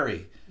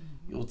scary.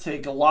 It will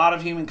take a lot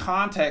of human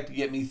contact to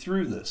get me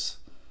through this.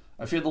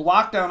 I fear the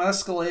lockdown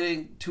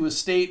escalating to a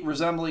state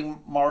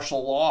resembling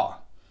martial law.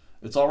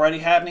 It's already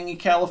happening in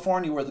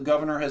California, where the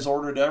governor has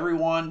ordered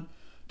everyone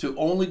to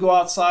only go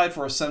outside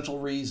for essential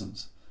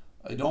reasons.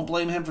 I don't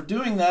blame him for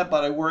doing that,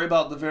 but I worry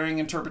about the varying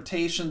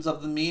interpretations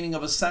of the meaning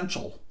of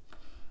essential.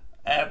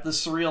 At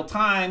this surreal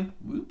time,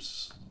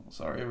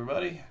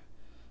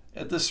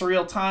 At this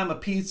surreal time, a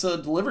pizza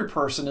delivery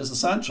person is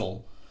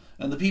essential.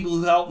 And the people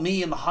who help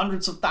me and the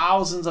hundreds of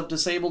thousands of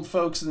disabled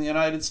folks in the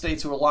United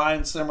States who rely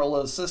on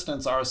similar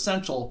assistance are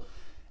essential,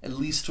 at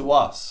least to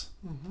us.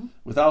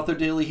 Without their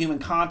daily human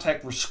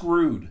contact, we're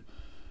screwed.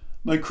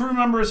 My crew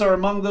members are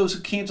among those who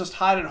can't just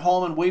hide at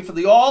home and wait for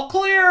the all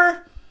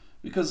clear,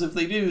 because if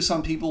they do,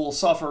 some people will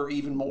suffer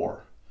even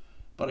more.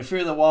 But I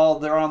fear that while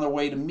they're on their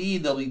way to me,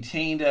 they'll be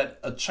detained at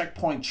a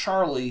checkpoint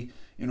Charlie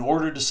in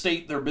order to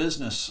state their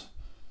business.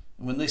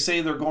 And when they say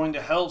they're going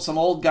to help some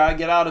old guy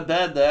get out of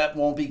bed, that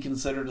won't be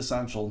considered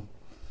essential.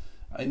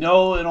 I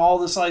know in all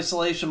this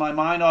isolation, my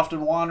mind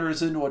often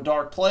wanders into a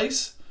dark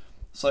place,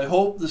 so I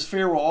hope this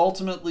fear will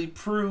ultimately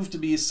prove to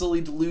be a silly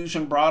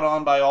delusion brought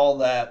on by all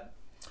that.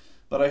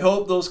 But I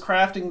hope those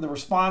crafting the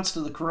response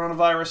to the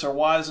coronavirus are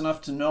wise enough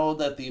to know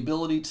that the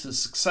ability to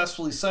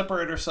successfully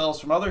separate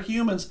ourselves from other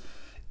humans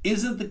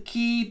isn't the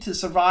key to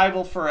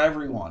survival for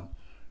everyone.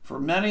 For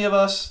many of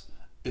us,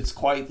 it's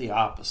quite the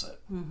opposite.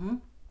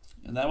 And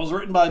that was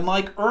written by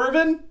Mike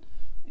Irvin,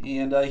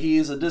 and he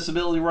is a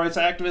disability rights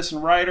activist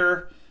and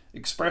writer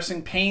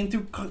expressing pain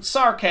through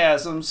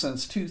sarcasm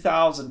since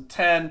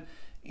 2010,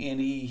 and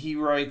he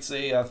writes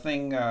a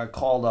thing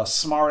called a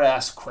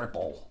smart-ass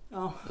cripple,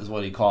 is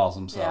what he calls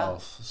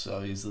himself. Yeah.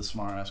 So he's the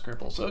smart-ass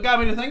cripple. So it got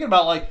me to thinking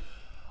about,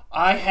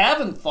 I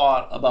haven't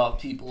thought about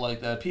people like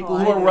that. People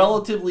who are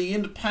relatively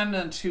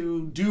independent,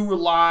 who do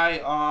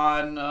rely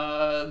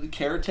on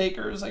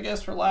caretakers, I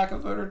guess, for lack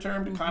of a better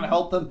term, to kind of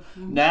help them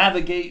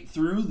navigate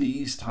through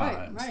these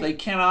times. Right. They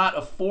cannot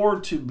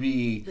afford to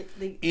be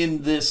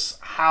in this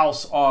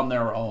house on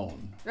their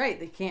own. Right.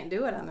 They can't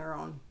do it on their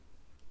own.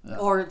 Yeah.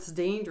 Or it's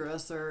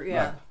dangerous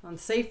or,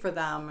 unsafe for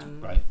them.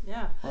 And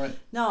Right.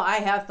 No, I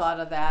have thought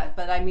of that.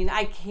 But,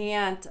 I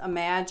can't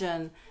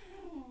imagine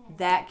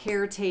that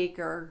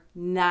caretaker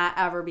not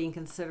ever being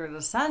considered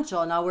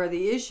essential. Now, where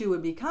the issue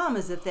would become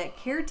is if that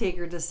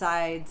caretaker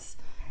decides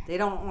they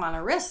don't want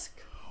to risk.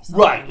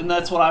 Right, and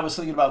that's what I was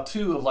thinking about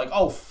too,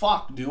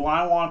 of do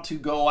I want to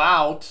go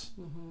out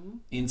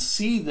and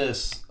see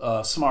this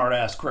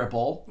smart-ass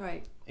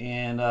cripple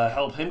and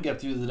help him get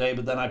through the day,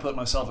 but then I put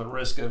myself at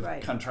risk of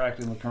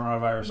contracting the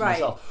coronavirus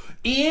myself,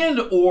 and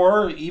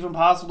or even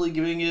possibly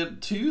giving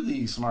it to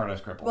the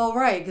smart-ass cripple. Well,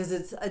 right, because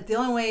it's the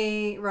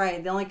only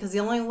way, the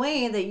only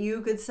way that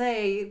you could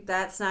say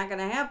that's not going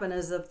to happen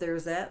is if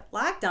there's that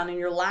lockdown and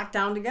you're locked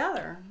down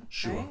together.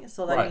 Sure. Right?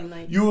 So that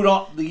he would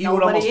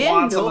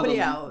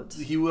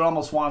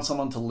almost want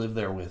someone to live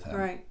there with him.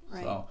 Right.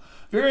 So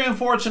very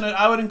unfortunate.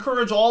 I would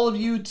encourage all of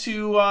you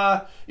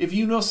to, if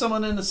you know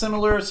someone in a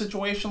similar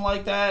situation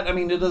like that,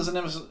 it doesn't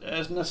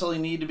necessarily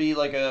need to be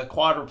like a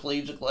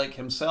quadriplegic like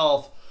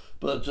himself,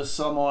 but just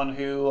someone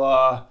who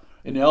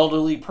an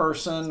elderly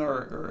person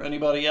or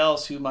anybody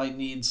else who might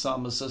need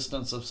some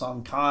assistance of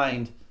some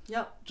kind,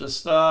 Yep.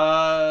 just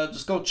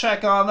go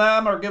check on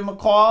them or give them a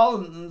call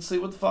and see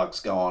what the fuck's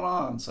going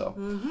on. So,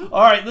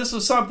 all right, this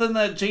was something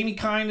that Jamie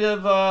kind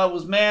of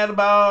was mad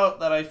about,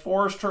 that I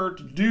forced her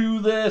to do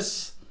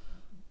this.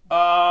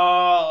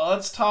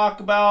 Let's talk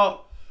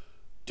about,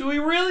 do we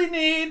really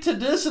need to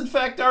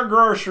disinfect our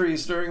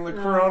groceries during the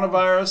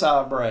coronavirus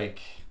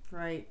outbreak?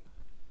 Right.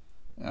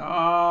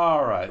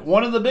 All right.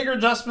 One of the bigger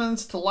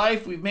adjustments to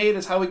life we've made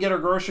is how we get our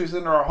groceries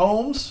into our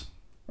homes,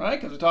 right?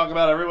 Because we talk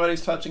about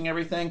everybody's touching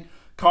everything.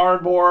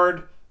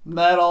 Cardboard,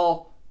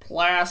 metal,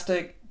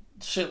 plastic,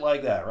 shit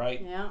like that,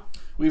 right? Yeah.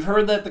 We've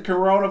heard that the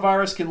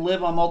coronavirus can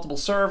live on multiple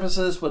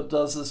surfaces, but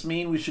does this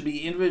mean we should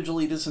be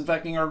individually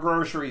disinfecting our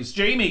groceries?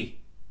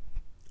 Jamie?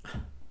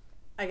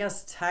 I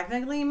guess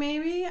technically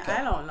maybe. Okay.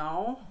 I don't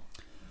know.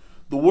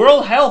 The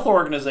World Health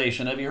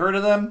Organization, have you heard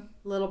of them?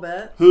 A little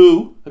bit.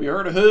 WHO. Have you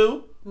heard of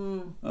WHO?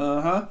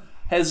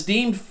 Has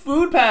deemed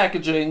food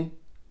packaging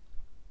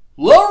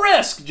low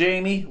risk,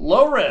 Jamie.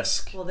 Low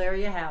risk. Well, there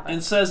you have it.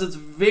 And says it's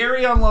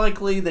very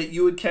unlikely that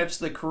you would catch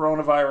the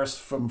coronavirus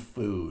from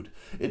food.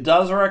 It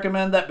does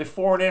recommend that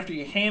before and after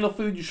you handle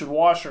food, you should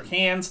wash your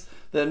hands.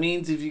 That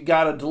means if you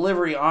got a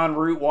delivery en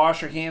route,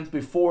 wash your hands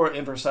before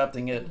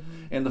intercepting it.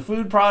 And the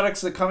food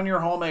products that come in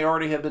your home may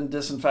already have been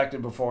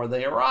disinfected before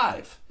they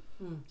arrive.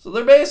 So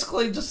they're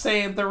basically just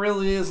saying there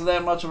really isn't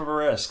that much of a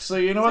risk. So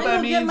you know what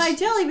that means? Get my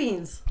jelly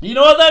beans. You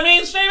know what that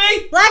means,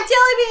 Jamie? Black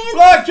jelly beans.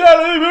 Black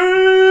jelly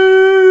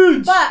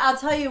beans. But I'll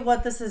tell you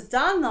what this has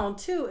done though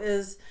too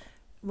is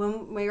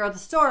when you're at the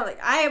store, like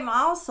I am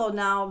also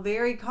now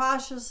very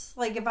cautious.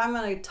 Like if I'm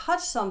going to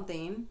touch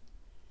something,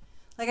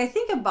 like I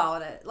think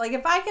about it. Like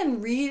if I can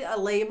read a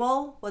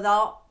label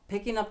without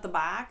picking up the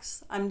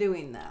box, I'm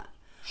doing that.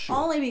 Sure.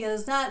 Only because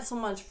it's not so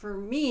much for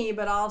me,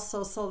 but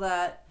also so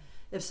that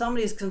if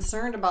somebody's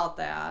concerned about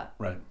that,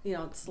 right? You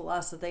know, it's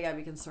less that they gotta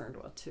be concerned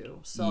with too.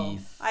 So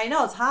I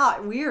know it's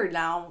weird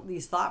now,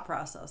 these thought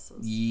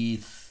processes.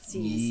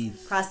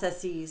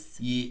 Processes.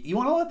 You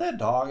want to let that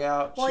dog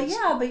out? Well,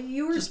 yeah, but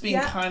you were just being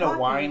kind of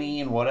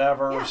whiny and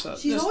whatever. Yeah, so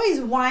she's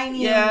always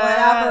whiny and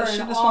whatever.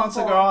 She and just wants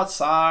to go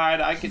outside.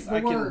 I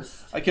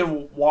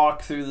can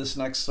walk through this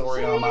next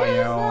story on my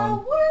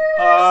own.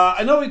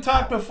 I know we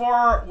talked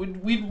before.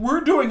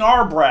 We're doing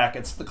our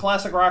brackets, the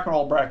classic rock and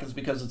roll brackets,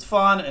 because it's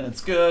fun and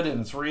it's good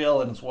and it's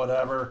real and it's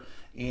whatever.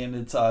 And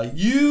it's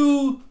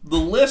you, the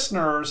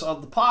listeners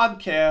of the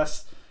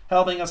podcast,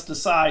 helping us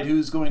decide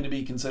who's going to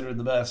be considered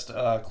the best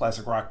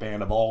classic rock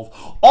band of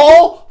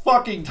all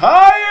fucking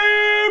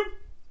time.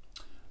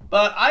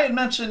 But I had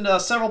mentioned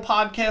several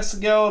podcasts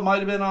ago, it might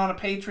have been on a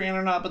Patreon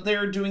or not, but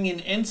they're doing an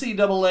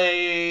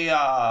NCAA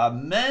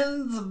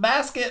men's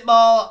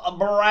basketball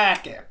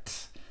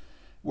bracket,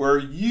 where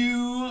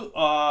you,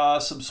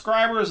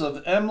 subscribers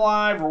of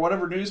MLive or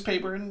whatever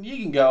newspaper, and you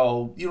can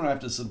go, you don't have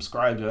to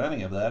subscribe to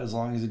any of that, as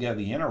long as you got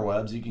the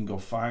interwebs, you can go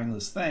find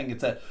this thing.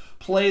 It's at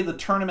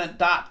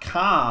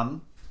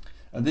playthetournament.com,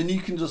 and then you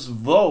can just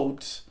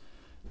vote.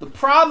 The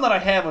problem that I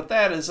have with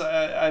that is,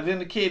 I've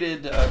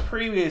indicated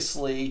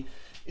previously,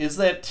 is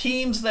that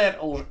teams that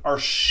are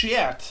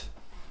shit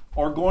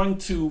are going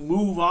to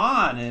move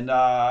on, and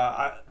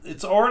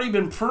it's already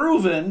been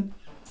proven,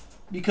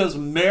 because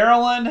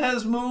Maryland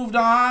has moved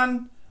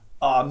on,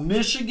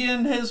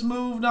 Michigan has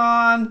moved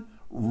on,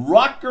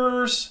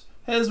 Rutgers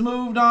has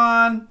moved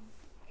on,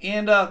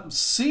 and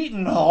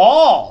Seton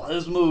Hall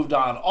has moved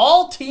on.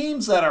 All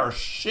teams that are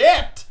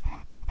shit.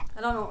 I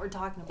don't know what we're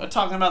talking about. We're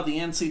talking about the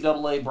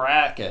NCAA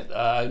bracket.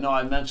 I know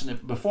I mentioned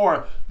it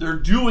before. They're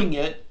doing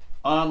it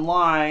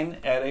online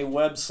at a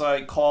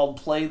website called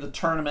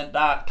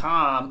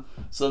playthetournament.com.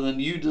 So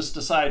then you just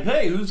decide,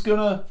 hey, who's going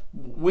to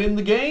win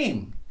the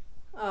game?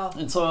 Oh.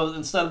 And so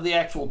instead of the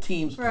actual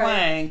teams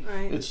playing,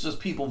 it's just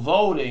people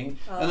voting.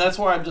 And that's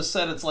where I've just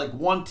said it's like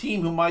one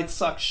team who might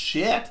suck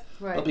shit,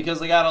 but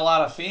because they got a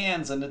lot of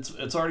fans, and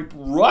it's already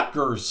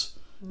Rutgers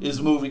is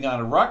moving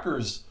on. And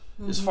Rutgers,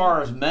 as far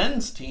as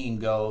men's team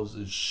goes,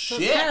 is shit.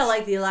 So it's kind of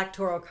like the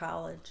Electoral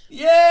College.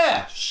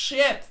 Yeah,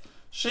 shit.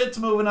 Shit's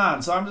moving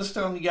on. So I'm just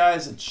telling you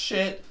guys it's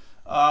shit,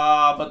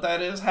 but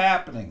that is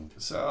happening.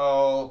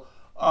 So...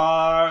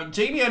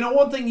 Jamie, I know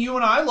one thing you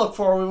and I look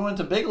for, we went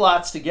to Big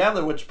Lots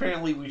together, which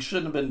apparently we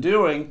shouldn't have been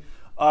doing.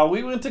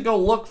 We went to go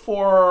look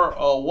for,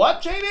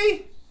 what,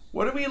 Jamie?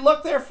 What did we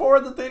look there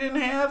for that they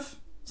didn't have?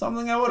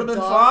 Something that would have been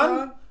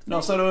fun? No,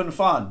 so it would have been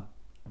fun.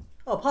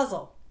 Oh,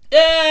 puzzle.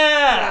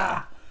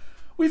 Yeah!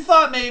 We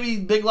thought maybe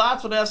Big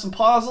Lots would have some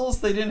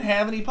puzzles. They didn't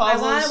have any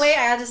puzzles. I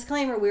got a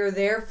disclaimer. We were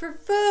there for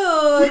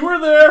food. We were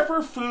there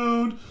for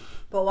food.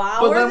 But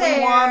then we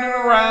wandered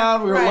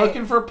around. We were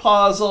looking for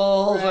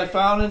puzzles. I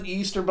found an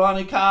Easter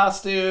Bunny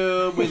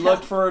costume. We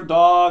looked for a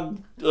dog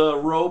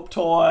rope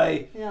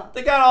toy. Yeah.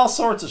 They got all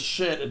sorts of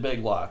shit at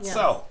Big Lots. Yes.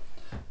 So,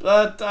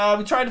 but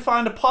we tried to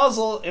find a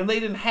puzzle, and they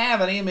didn't have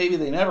any. Maybe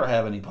they never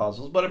have any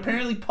puzzles. But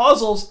apparently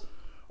puzzles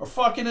are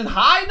fucking in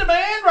high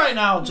demand right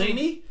now,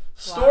 Jamie.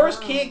 Stores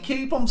can't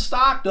keep them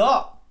stocked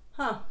up.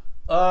 Huh.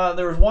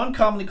 There was one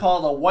company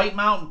called White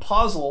Mountain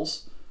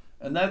Puzzles.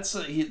 And that's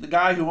the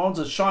guy who owns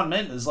it, Sean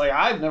Minton, is like,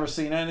 I've never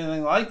seen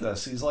anything like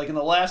this. He's like, in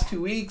the last 2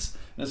 weeks,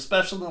 and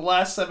especially in the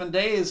last 7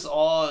 days,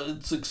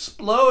 it's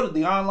exploded.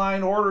 The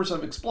online orders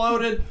have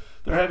exploded.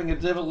 They're having a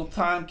difficult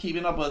time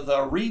keeping up with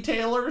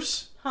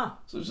retailers. Huh.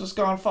 So it's just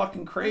gone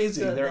fucking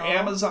crazy. Good,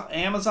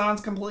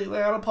 Amazon's completely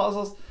out of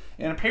puzzles.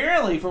 And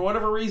apparently, for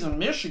whatever reason,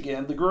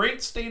 Michigan, the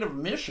great state of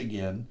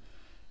Michigan,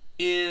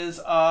 is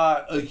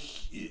a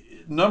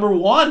number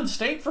one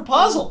state for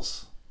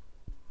puzzles.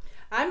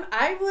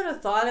 I would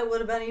have thought it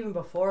would have been even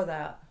before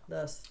that.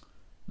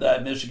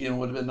 That Michigan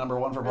would have been number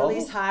one for puzzles? At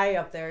least high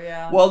up there,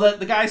 yeah. Well,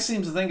 the guy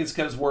seems to think it's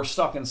because we're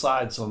stuck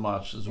inside so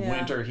much. It's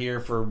winter here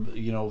for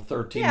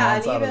 13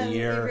 months out of the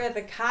year. If you're at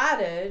the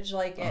cottage,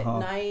 like at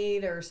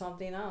night or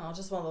something, I don't know,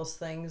 just one of those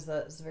things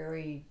that's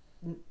very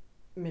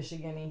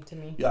Michigan-y to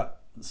me. Yeah,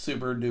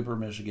 super duper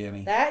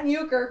Michigan-y. That and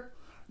euchre.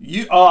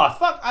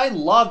 Fuck! I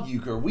love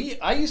euchre.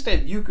 I used to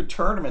have euchre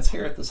tournaments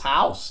here at this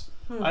house.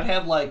 I'd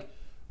have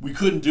we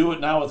couldn't do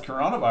it now with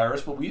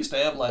coronavirus, but we used to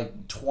have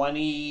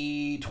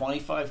 20,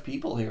 25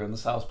 people here in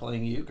this house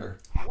playing euchre.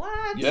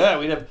 What? Yeah,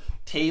 we'd have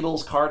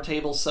card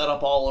tables set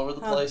up all over the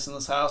place in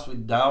this house.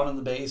 We'd down in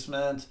the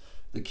basement,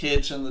 the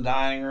kitchen, the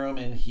dining room,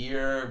 in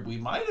here. We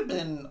might have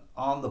been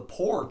on the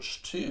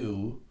porch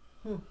too.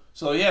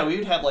 So yeah, we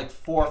would have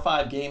 4 or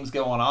 5 games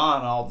going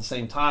on all at the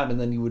same time, and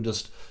then you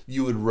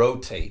would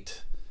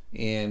rotate.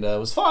 And it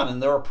was fun,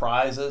 and there were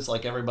prizes,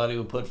 everybody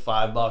would put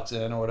 $5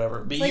 in or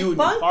whatever. But you and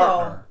your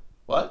partner.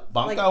 What?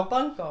 Bunko? Like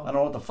bunko. I don't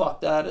know what the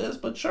fuck that is,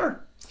 but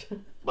sure.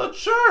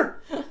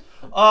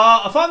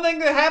 A fun thing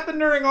that happened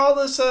during all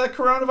this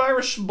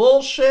coronavirus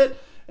bullshit,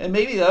 and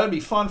maybe that would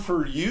be fun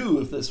for you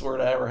if this were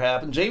to ever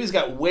happen. Jamie's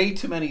got way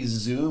too many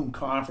Zoom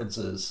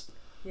conferences.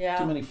 Yeah.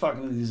 Too many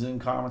fucking these Zoom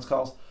conference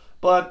calls.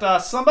 But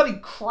somebody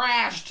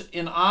crashed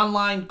an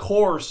online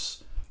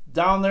course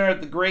down there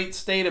at the great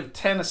state of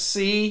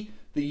Tennessee,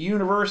 the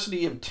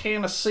University of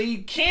Tennessee.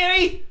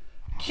 Kenny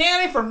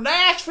from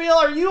Nashville,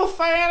 are you a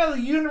fan of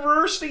the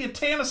University of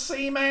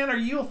Tennessee, man? Are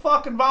you a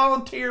fucking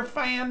volunteer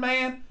fan,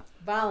 man?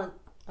 Are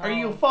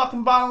you a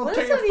fucking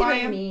volunteer fan? What does that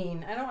even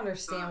mean? I don't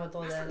understand what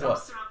those are.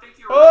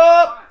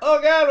 Oh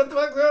God, what the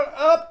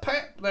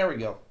fuck? There we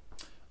go.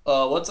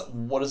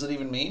 What does it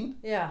even mean?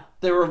 Yeah.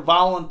 They were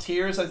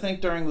volunteers, I think,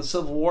 during the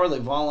Civil War. They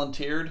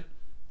volunteered.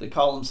 They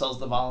call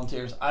themselves the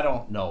Volunteers. I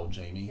don't know,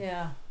 Jamie.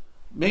 Yeah.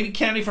 Maybe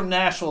Kenny from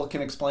Nashville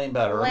can explain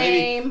better.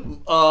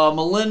 Lame. Or maybe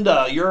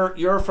Melinda,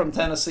 you're from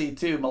Tennessee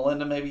too.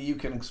 Melinda, maybe you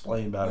can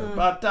explain better.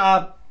 But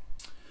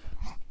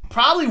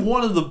probably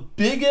one of the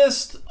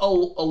biggest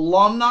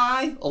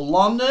alumnus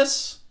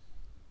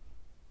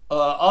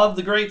of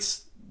the great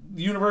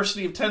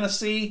University of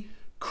Tennessee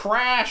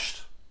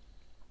crashed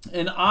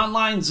an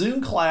online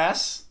Zoom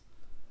class.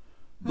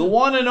 The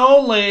one and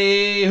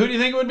only, who do you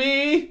think it would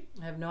be?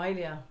 I have no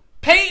idea.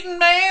 Peyton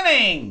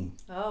Manning.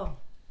 Oh.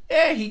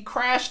 Yeah, he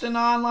crashed an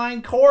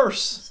online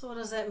course. So what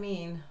does that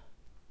mean?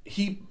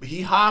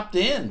 He hopped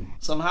in.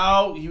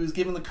 Somehow he was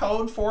given the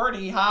code for it.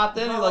 He hopped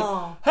in. He's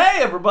like, hey,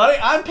 everybody,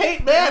 I'm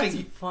Peyton Manning.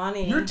 That's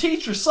funny. Your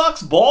teacher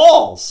sucks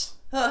balls.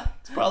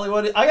 It's probably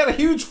what I got a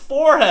huge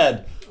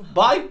forehead.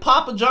 Buy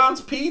Papa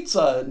John's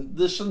Pizza and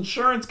this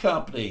insurance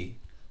company.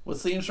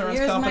 What's the insurance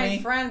company? Here's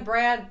my friend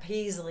Brad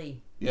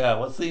Paisley. Yeah,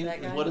 what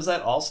is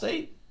that?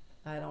 Allstate?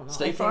 I don't know.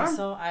 State Farm? Think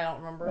so. I don't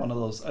remember. One of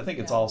those. I think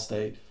it's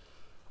Allstate.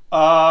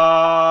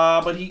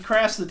 But he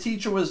crashed. The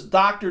teacher was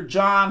Dr.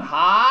 John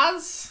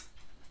Haas.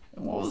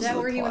 And what was Is that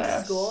where class? he went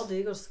to school? Did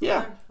he go to school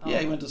there? Oh. Yeah,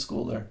 he went to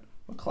school there.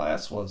 What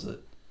class was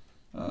it?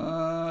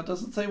 It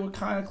doesn't say what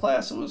kind of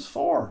class it was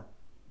for.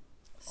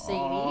 Sadie?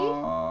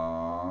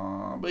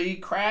 But he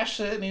crashed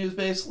it, and he was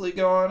basically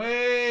going,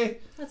 hey.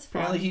 That's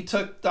fun. Apparently he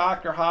took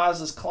Dr.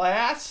 Haas's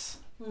class.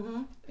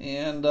 Mm-hmm.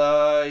 And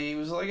he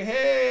was like,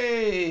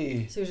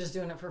 hey. So he was just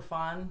doing it for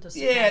fun?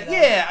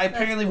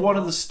 Apparently cool. One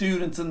of the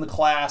students in the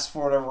class,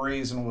 for whatever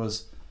reason,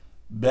 was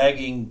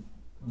begging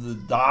the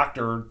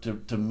doctor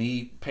to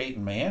meet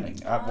Peyton Manning.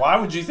 Why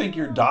would you think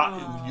your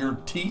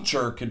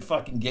teacher could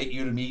fucking get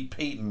you to meet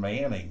Peyton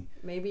Manning?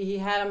 Maybe he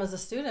had him as a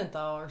student,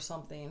 though, or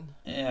something.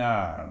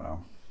 Yeah, I don't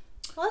know.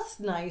 Well, that's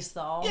nice,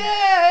 though.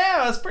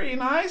 Yeah, that's pretty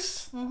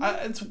nice.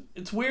 Mm-hmm.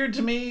 It's weird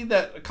to me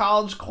that a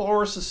college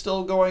course is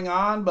still going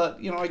on, but,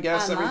 I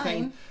guess Online.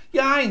 everything...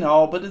 Yeah, I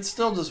know, but it's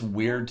still just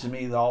weird to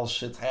me that all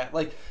shit's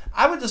happening.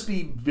 I would just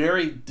be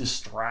very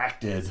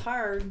distracted. It's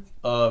hard.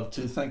 To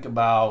think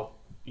about,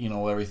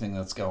 everything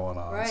that's going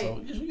on. Right. So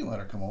you can let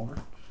her come over.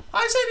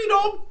 Hi, Sadie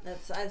Dope.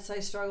 I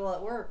struggle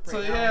at work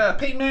right now. Yeah,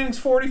 Peyton Manning's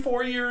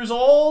 44 years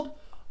old.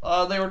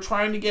 They were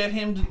trying to get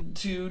him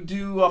to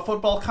do a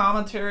football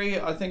commentary,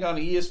 I think, on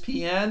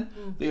ESPN.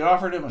 They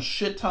offered him a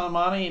shit ton of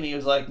money, and he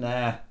was like,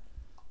 nah.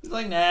 He's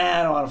like, nah,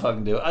 I don't want to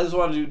fucking do it. I just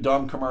want to do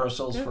dumb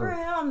commercials for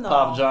him,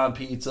 Papa John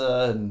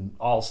Pizza and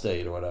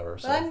Allstate or whatever.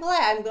 But I'm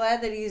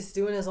glad that he's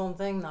doing his own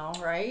thing, though,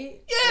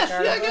 right? Yeah,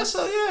 I guess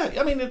so,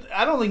 yeah. I mean,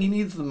 I don't think he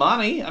needs the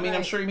money. I mean,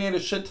 I'm sure he made a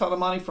shit ton of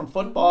money from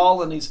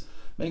football, and he's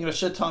making a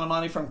shit ton of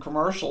money from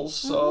commercials.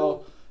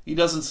 So, He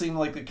doesn't seem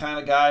like the kind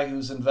of guy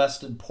who's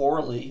invested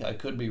poorly. I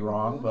could be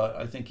wrong, but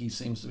I think he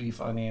seems to be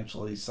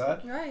financially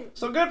set. Right.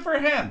 So good for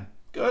him.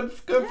 Good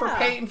for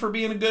Peyton for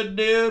being a good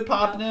dude,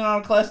 popping in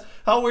on a class.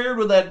 How weird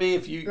would that be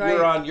if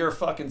you're on your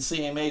fucking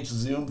CMH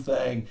Zoom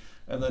thing,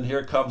 and then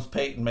here comes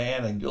Peyton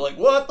Manning. You're like,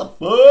 what the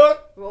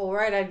fuck? Well,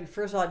 right.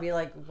 First of all, I'd be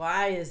like,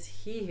 why is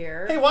he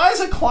here? Hey, why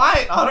is a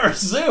client on our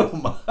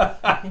Zoom?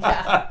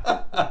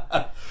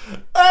 Yeah.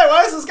 Hey,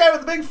 why is this guy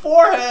with a big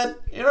forehead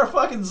in our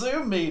fucking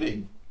Zoom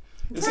meeting?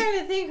 I'm trying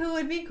to think who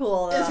would be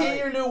cool. Is he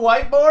your new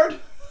whiteboard?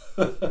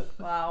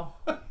 Wow.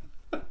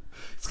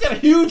 He's got a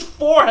huge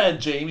forehead,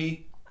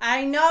 Jamie.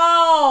 I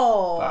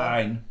know.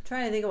 Fine. I'm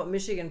trying to think of what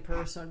Michigan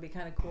person would be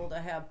kind of cool to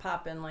have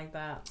pop in like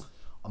that.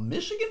 A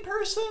Michigan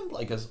person?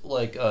 Like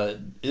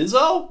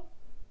Izzo?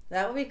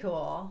 That would be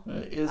cool.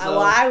 Izzo? Well,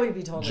 I would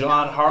be totally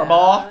John down with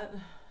Harbaugh?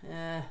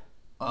 that.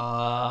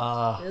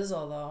 Uh,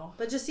 Izzo though,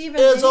 but just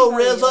even Izzo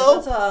anybody, Rizzo?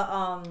 Like,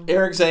 that's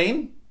Eric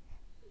Zane?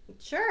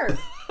 sure.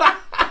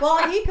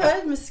 Well, he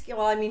could.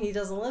 Well, I mean, he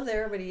doesn't live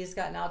there, but he's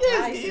got now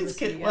ties to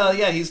Muskegon. Well,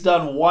 yeah, he's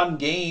done one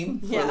game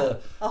for the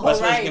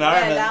West Michigan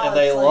right. Ironmen, Yeah, and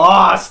they like,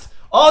 lost.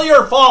 All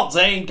your fault,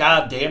 Zane.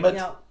 God damn it.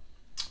 Yep.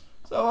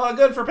 So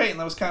good for Peyton.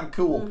 That was kind of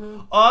cool.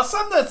 Mm-hmm.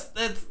 Something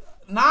that's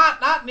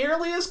not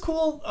nearly as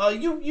cool.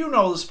 You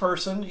know this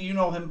person. You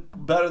know him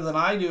better than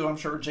I do, I'm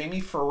sure.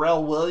 Jamie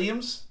Pharrell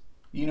Williams.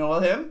 You know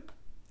him?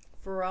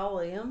 Pharrell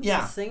Williams,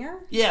 Yeah. the singer?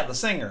 Yeah, the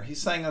singer. He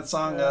sang that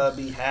song,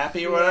 Be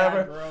Happy or Yeah,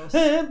 whatever.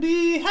 gross.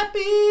 Be happy.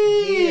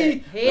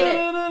 Hate it.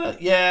 Da-da-da-da.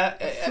 Yeah.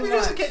 I mean,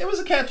 it was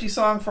a catchy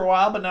song for a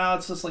while, but now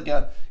it's just like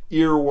a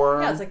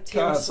earworm Yeah, it's like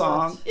Taylor kind of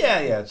song. Swift. Yeah,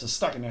 it's just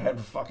stuck in your head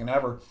for fucking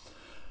ever.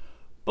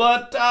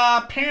 But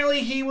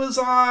apparently he was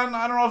on,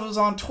 I don't know if it was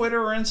on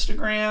Twitter or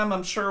Instagram.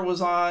 I'm sure it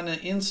was on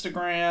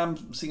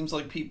Instagram. Seems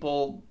like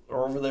people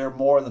are over there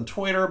more than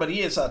Twitter, but he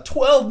has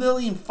 12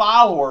 million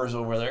followers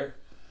over there.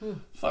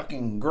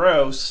 Fucking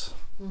gross.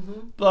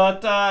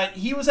 But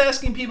he was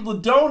asking people to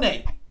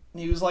donate.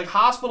 He was like,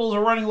 hospitals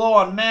are running low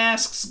on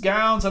masks,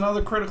 gowns, and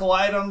other critical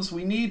items.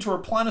 We need to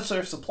replenish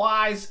their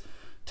supplies.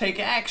 Take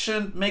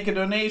action, make a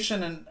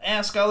donation, and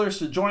ask others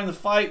to join the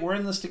fight. We're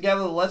in this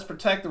together. Let's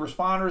protect the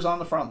responders on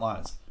the front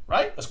lines.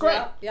 Right? That's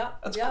great.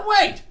 That's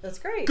great. That's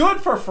great.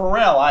 Good for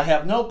Pharrell. I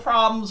have no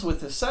problems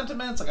with his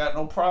sentiments. I got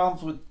no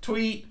problems with the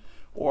tweet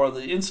or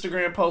the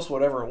Instagram post,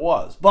 whatever it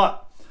was.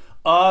 But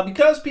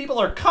because people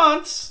are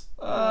cunts,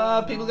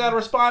 people got to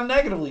respond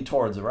negatively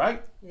towards it,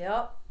 right?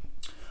 Yep.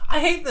 I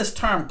hate this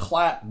term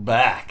clap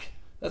back.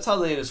 That's how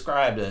they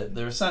described it.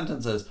 Their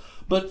sentence is,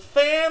 but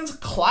fans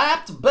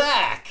clapped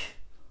back.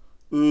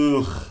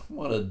 Ugh,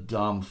 what a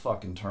dumb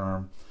fucking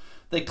term.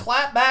 They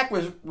clapped back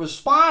with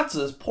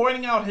responses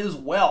pointing out his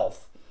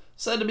wealth,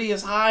 said to be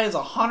as high as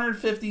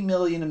 $150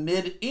 million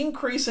amid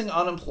increasing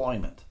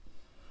unemployment.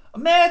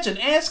 Imagine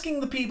asking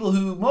the people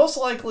who most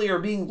likely are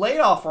being laid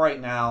off right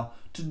now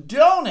to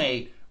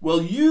donate.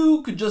 Well,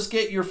 you could just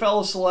get your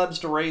fellow celebs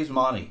to raise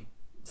money,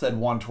 said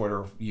one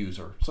Twitter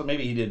user. So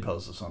maybe he did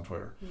post this on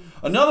Twitter.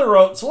 Another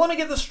wrote, so let me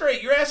get this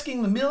straight. You're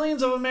asking the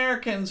millions of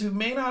Americans who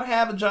may not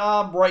have a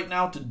job right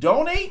now to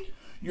donate?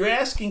 You're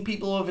asking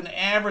people with an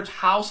average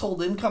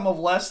household income of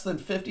less than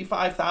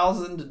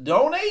 $55,000 to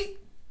donate?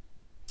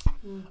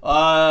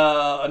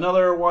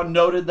 Another one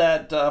noted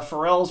that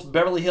Pharrell's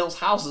Beverly Hills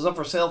house is up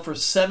for sale for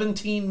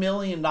 $17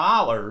 million.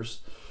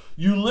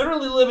 You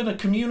literally live in a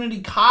community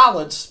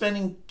college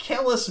spending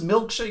careless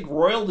milkshake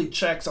royalty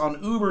checks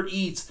on Uber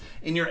Eats,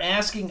 and you're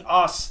asking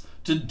us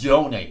to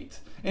donate.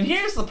 And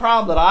here's the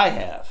problem that I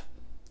have.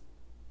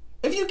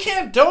 If you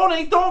can't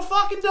donate, don't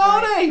fucking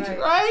donate,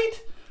 right?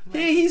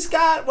 He's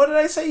got, what did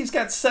I say? He's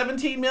got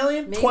 17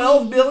 million, Maybe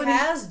 12 billion. He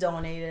has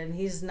donated and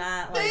he's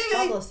not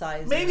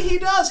publicized. Maybe he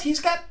does.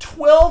 He's got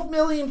 12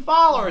 million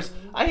followers.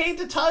 I hate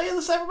to tell you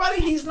this,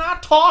 everybody. He's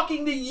not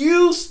talking to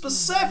you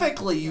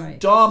specifically, you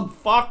dumb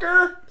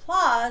fucker.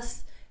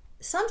 Plus,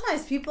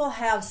 sometimes people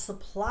have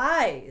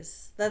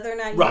supplies that they're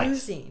not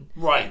using.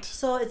 Right.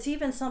 So it's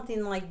even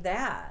something like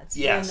that.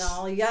 Yes. You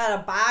know, you got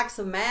a box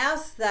of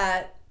masks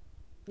that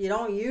you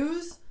don't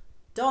use,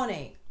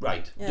 donate.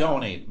 Right. Yeah.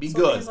 Donate. Be So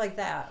good. things like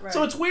that. Right.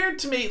 So it's weird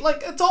to me.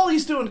 Like, it's all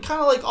he's doing. Kind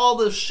of like all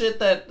the shit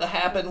that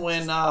happened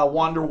when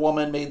Wonder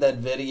Woman made that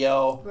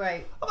video.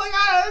 Right. I'm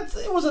like,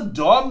 it was a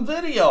dumb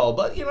video.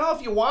 But, you know,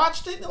 if you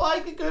watched it, you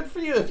liked it, good for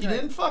you. If you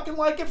didn't fucking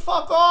like it,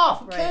 fuck off.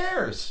 Who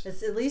cares?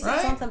 It's at least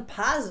it's something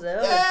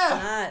positive. Yeah.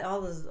 It's not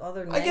all this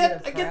other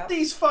negative I get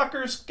these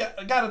fuckers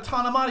got a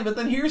ton of money, but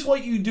then here's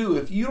what you do.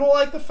 If you don't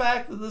like the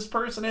fact that this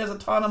person has a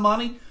ton of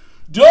money,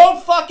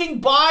 don't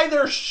fucking buy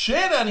their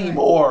shit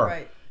anymore.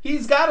 Right.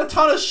 He's got a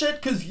ton of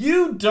shit because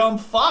you dumb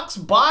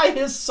fucks buy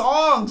his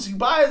songs. You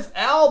buy his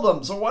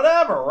albums or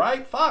whatever,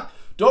 right? Fuck.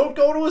 Don't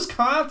go to his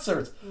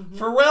concerts.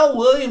 Pharrell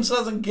Williams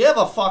doesn't give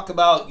a fuck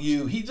about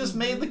you. He just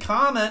made the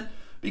comment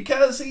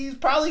because he's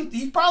probably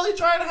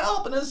trying to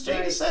help. And as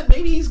Jamie said,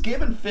 maybe he's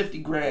giving 50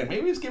 grand.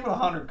 Maybe he's giving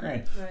 100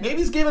 grand. Maybe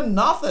he's giving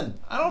nothing.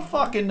 I don't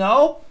fucking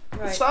know.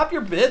 Stop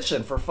your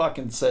bitching for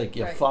fucking sake,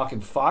 you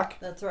fucking fuck.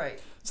 That's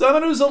right.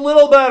 Someone who's a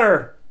little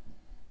better.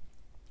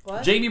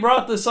 What? Jamie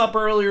brought this up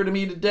earlier to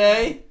me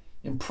today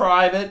in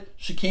private.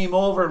 She came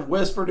over and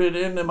whispered it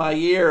into my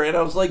ear, and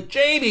I was like,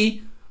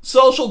 Jamie,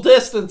 social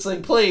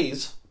distancing,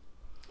 please.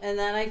 And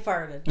then I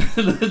farted.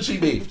 And then she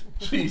beefed.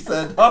 She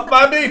said, huff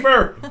my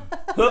beefer.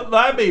 Huff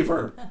my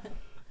beefer.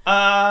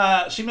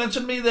 She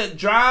mentioned to me that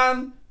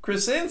John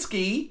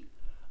Krasinski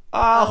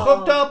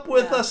hooked up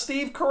with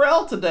Steve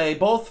Carell today.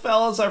 Both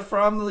fellas are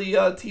from the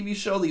TV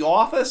show The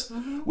Office,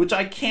 which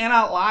I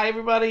cannot lie,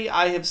 everybody.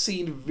 I have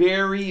seen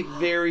very,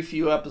 very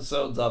few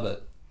episodes of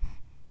it.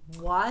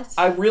 What?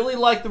 I really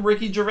like the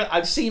Ricky Gervais.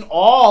 I've seen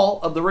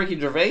all of the Ricky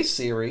Gervais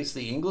series,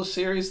 the English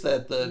series,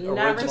 that the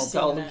original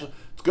television. It.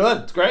 It's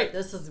good. It's great.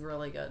 This is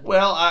really good.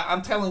 Well,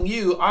 I'm telling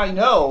you, I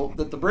know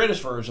that the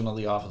British version of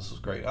The Office was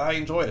great. I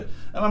enjoyed it.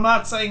 And I'm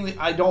not saying that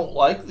I don't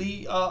like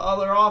the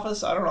other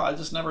Office. I don't know. I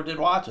just never did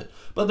watch it.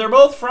 But they're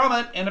both from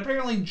it. And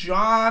apparently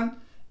John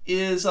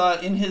is,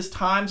 in his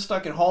time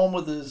stuck at home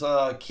with his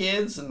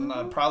kids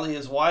and probably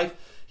his wife,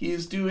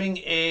 he's doing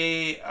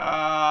a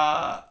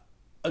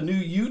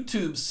new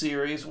YouTube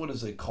series. What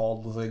is it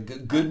called?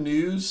 Good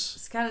News?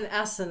 It's got an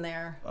S in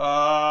there.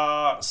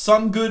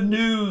 Some Good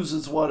News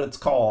is what it's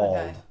called.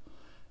 Okay.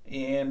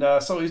 And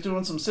so he's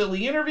doing some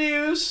silly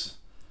interviews.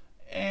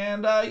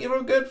 And,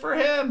 good for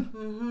him.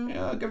 Mm-hmm.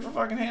 Yeah, good for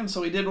fucking him.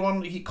 So he did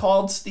one. He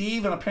called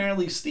Steve, and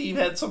apparently Steve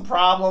had some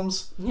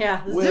problems with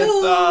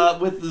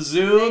the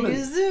Zoom.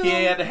 And Zoom. He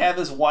had to have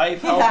his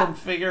wife help him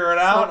figure it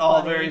out. So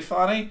all funny. very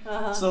funny.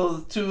 So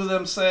the two of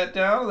them sat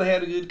down. They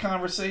had a good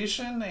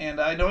conversation. And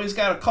I know he's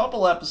got a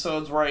couple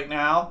episodes right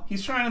now.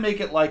 He's trying to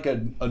make it like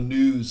a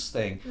news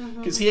thing.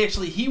 Because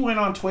he went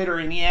on Twitter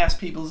and he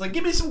asked people, he's like,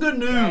 give me some good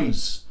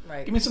news.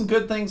 Right. Give me some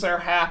good things that are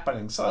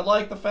happening. So I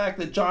like the fact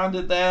that John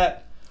did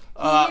that.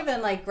 He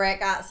even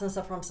got some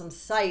stuff from some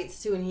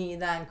sites too, and he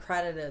then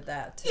credited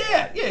that too.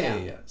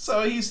 Yeah.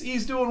 So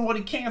he's doing what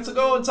he can. So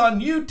go. It's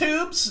on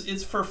YouTube.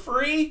 It's for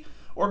free.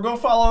 Or go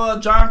follow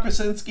John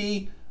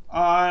Krasinski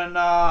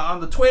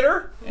on the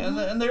Twitter,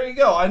 and there you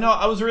go. I know.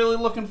 I was really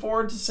looking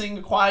forward to seeing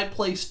A Quiet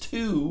Place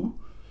 2.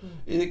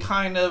 It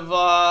kind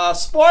of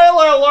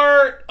spoiler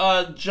alert.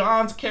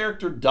 John's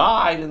character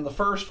died in the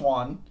first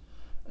one,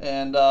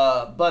 and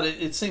but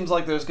it seems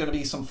like there's going to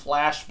be some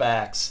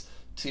flashbacks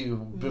to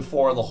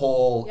before the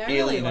whole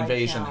alien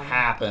invasion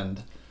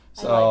happened.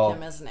 So I like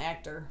him as an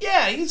actor.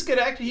 Yeah, he's a good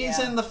actor. He's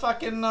in the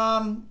fucking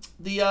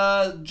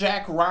the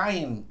Jack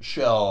Ryan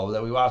show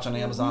that we watch on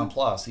Amazon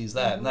Plus. He's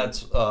that, and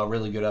that's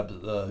really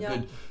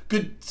good.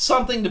 Good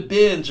something to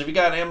binge. If you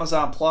got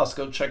Amazon Plus,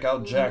 go check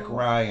out Jack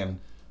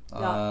Ryan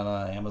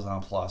on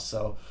Amazon Plus.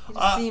 So he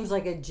just seems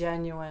like a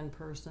genuine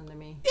person to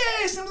me.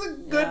 Yeah, he seems like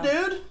a good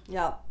dude.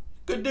 Yeah.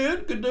 Good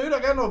dude. I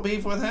got no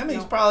beef with him.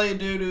 He's probably a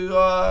dude who... you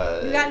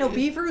got no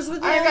beefers with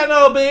him? I got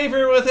no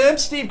beefer with him.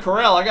 Steve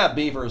Carell, I got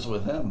beefers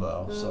with him,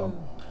 though. So,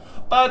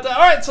 but, all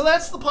right, so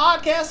that's the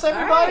podcast,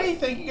 everybody. Right.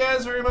 Thank you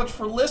guys very much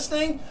for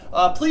listening.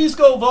 Please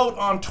go vote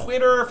on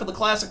Twitter for the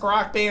Classic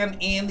Rock Band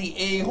and the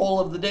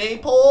A-Hole of the Day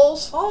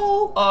polls.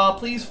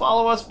 Please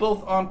follow us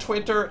both on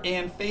Twitter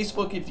and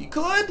Facebook if you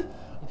could.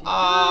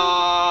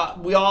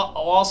 We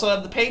also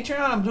have the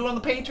Patreon. I'm doing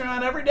the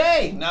Patreon every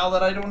day now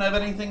that I don't have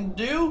anything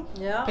to do.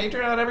 Yeah.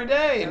 Patreon every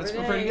day, and it's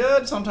been pretty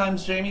good.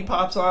 Sometimes Jamie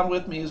pops on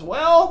with me as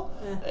well.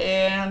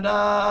 And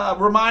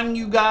reminding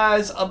you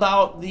guys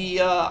about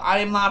the I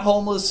Am Not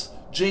Homeless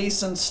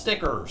Jason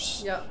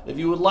stickers. Yep. If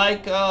you would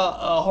like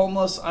a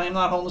homeless I Am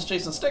Not Homeless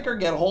Jason sticker,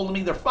 get a hold of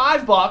me. They're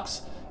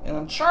 $5, and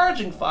I'm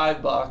charging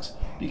 $5.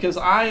 Because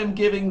I am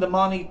giving the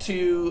money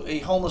to a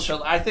homeless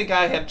shelter. I think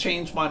I have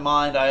changed my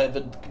mind. I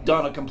have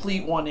done a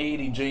complete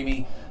 180,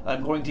 Jamie.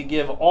 I'm going to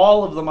give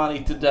all of the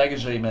money to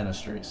Dégagé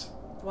Ministries.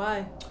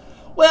 Why?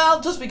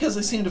 Well, just because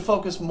they seem to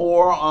focus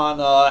more on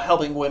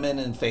helping women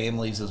and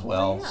families as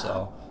well.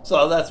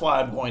 So that's why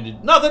I'm going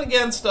to... Nothing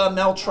against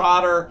Mel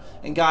Trotter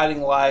and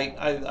Guiding Light.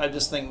 I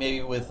just think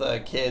maybe with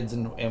kids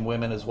and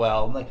women as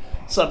well. And like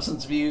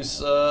substance abuse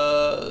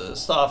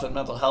stuff and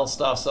mental health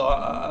stuff. So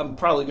I'm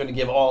probably going to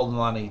give all the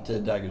money to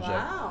Dégagé.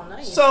 Wow,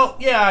 nice. So,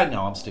 yeah, I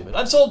know, I'm stupid.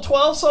 I've sold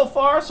 12 so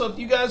far, so if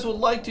you guys would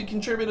like to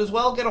contribute as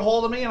well, get a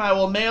hold of me and I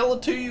will mail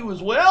it to you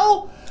as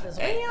well.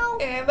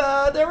 And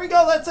there we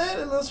go. That's it.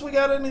 Unless we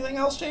got anything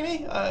else,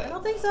 Jamie. I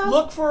don't think so.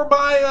 Look for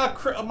my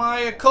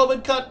my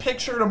COVID cut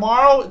picture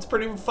tomorrow. It's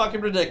pretty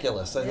fucking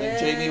ridiculous. I think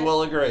Jamie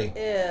will agree.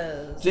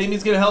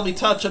 Jamie's gonna help me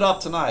touch it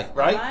up tonight,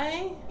 right? Am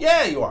I?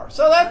 Yeah, you are.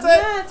 So that's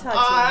it.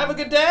 Have a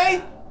good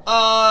day.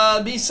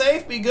 Be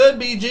safe. Be good.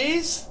 Be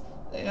G's.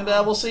 And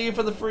we'll see you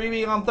for the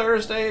freebie on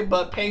Thursday,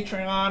 but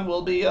Patreon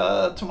will be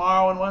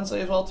tomorrow and Wednesday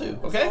as well, too.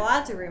 Okay? There's a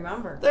lot to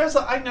remember.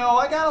 I know,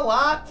 I got a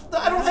lot.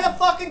 I don't have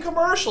fucking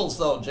commercials,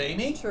 though,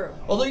 Jamie. True.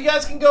 Although you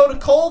guys can go to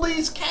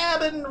Colby's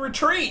Cabin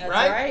Retreat, That's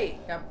right?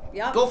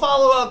 Yep. Go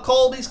follow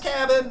Colby's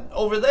Cabin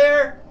over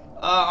there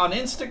on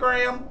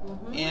Instagram.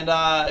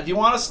 And if you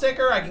want a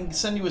sticker, I can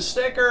send you a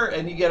sticker,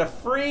 and you get a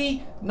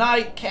free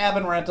night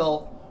cabin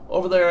rental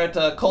over there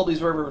at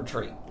Colby's River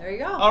Retreat. There you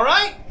go. All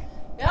right?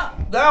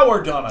 Yep. Now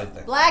we're done, I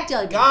think. Black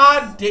jelly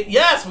beans.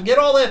 Yes, we get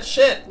all that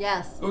shit.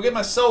 Yes. Go get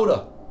my soda.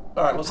 All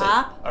right, we'll see.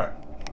 Pop? All right.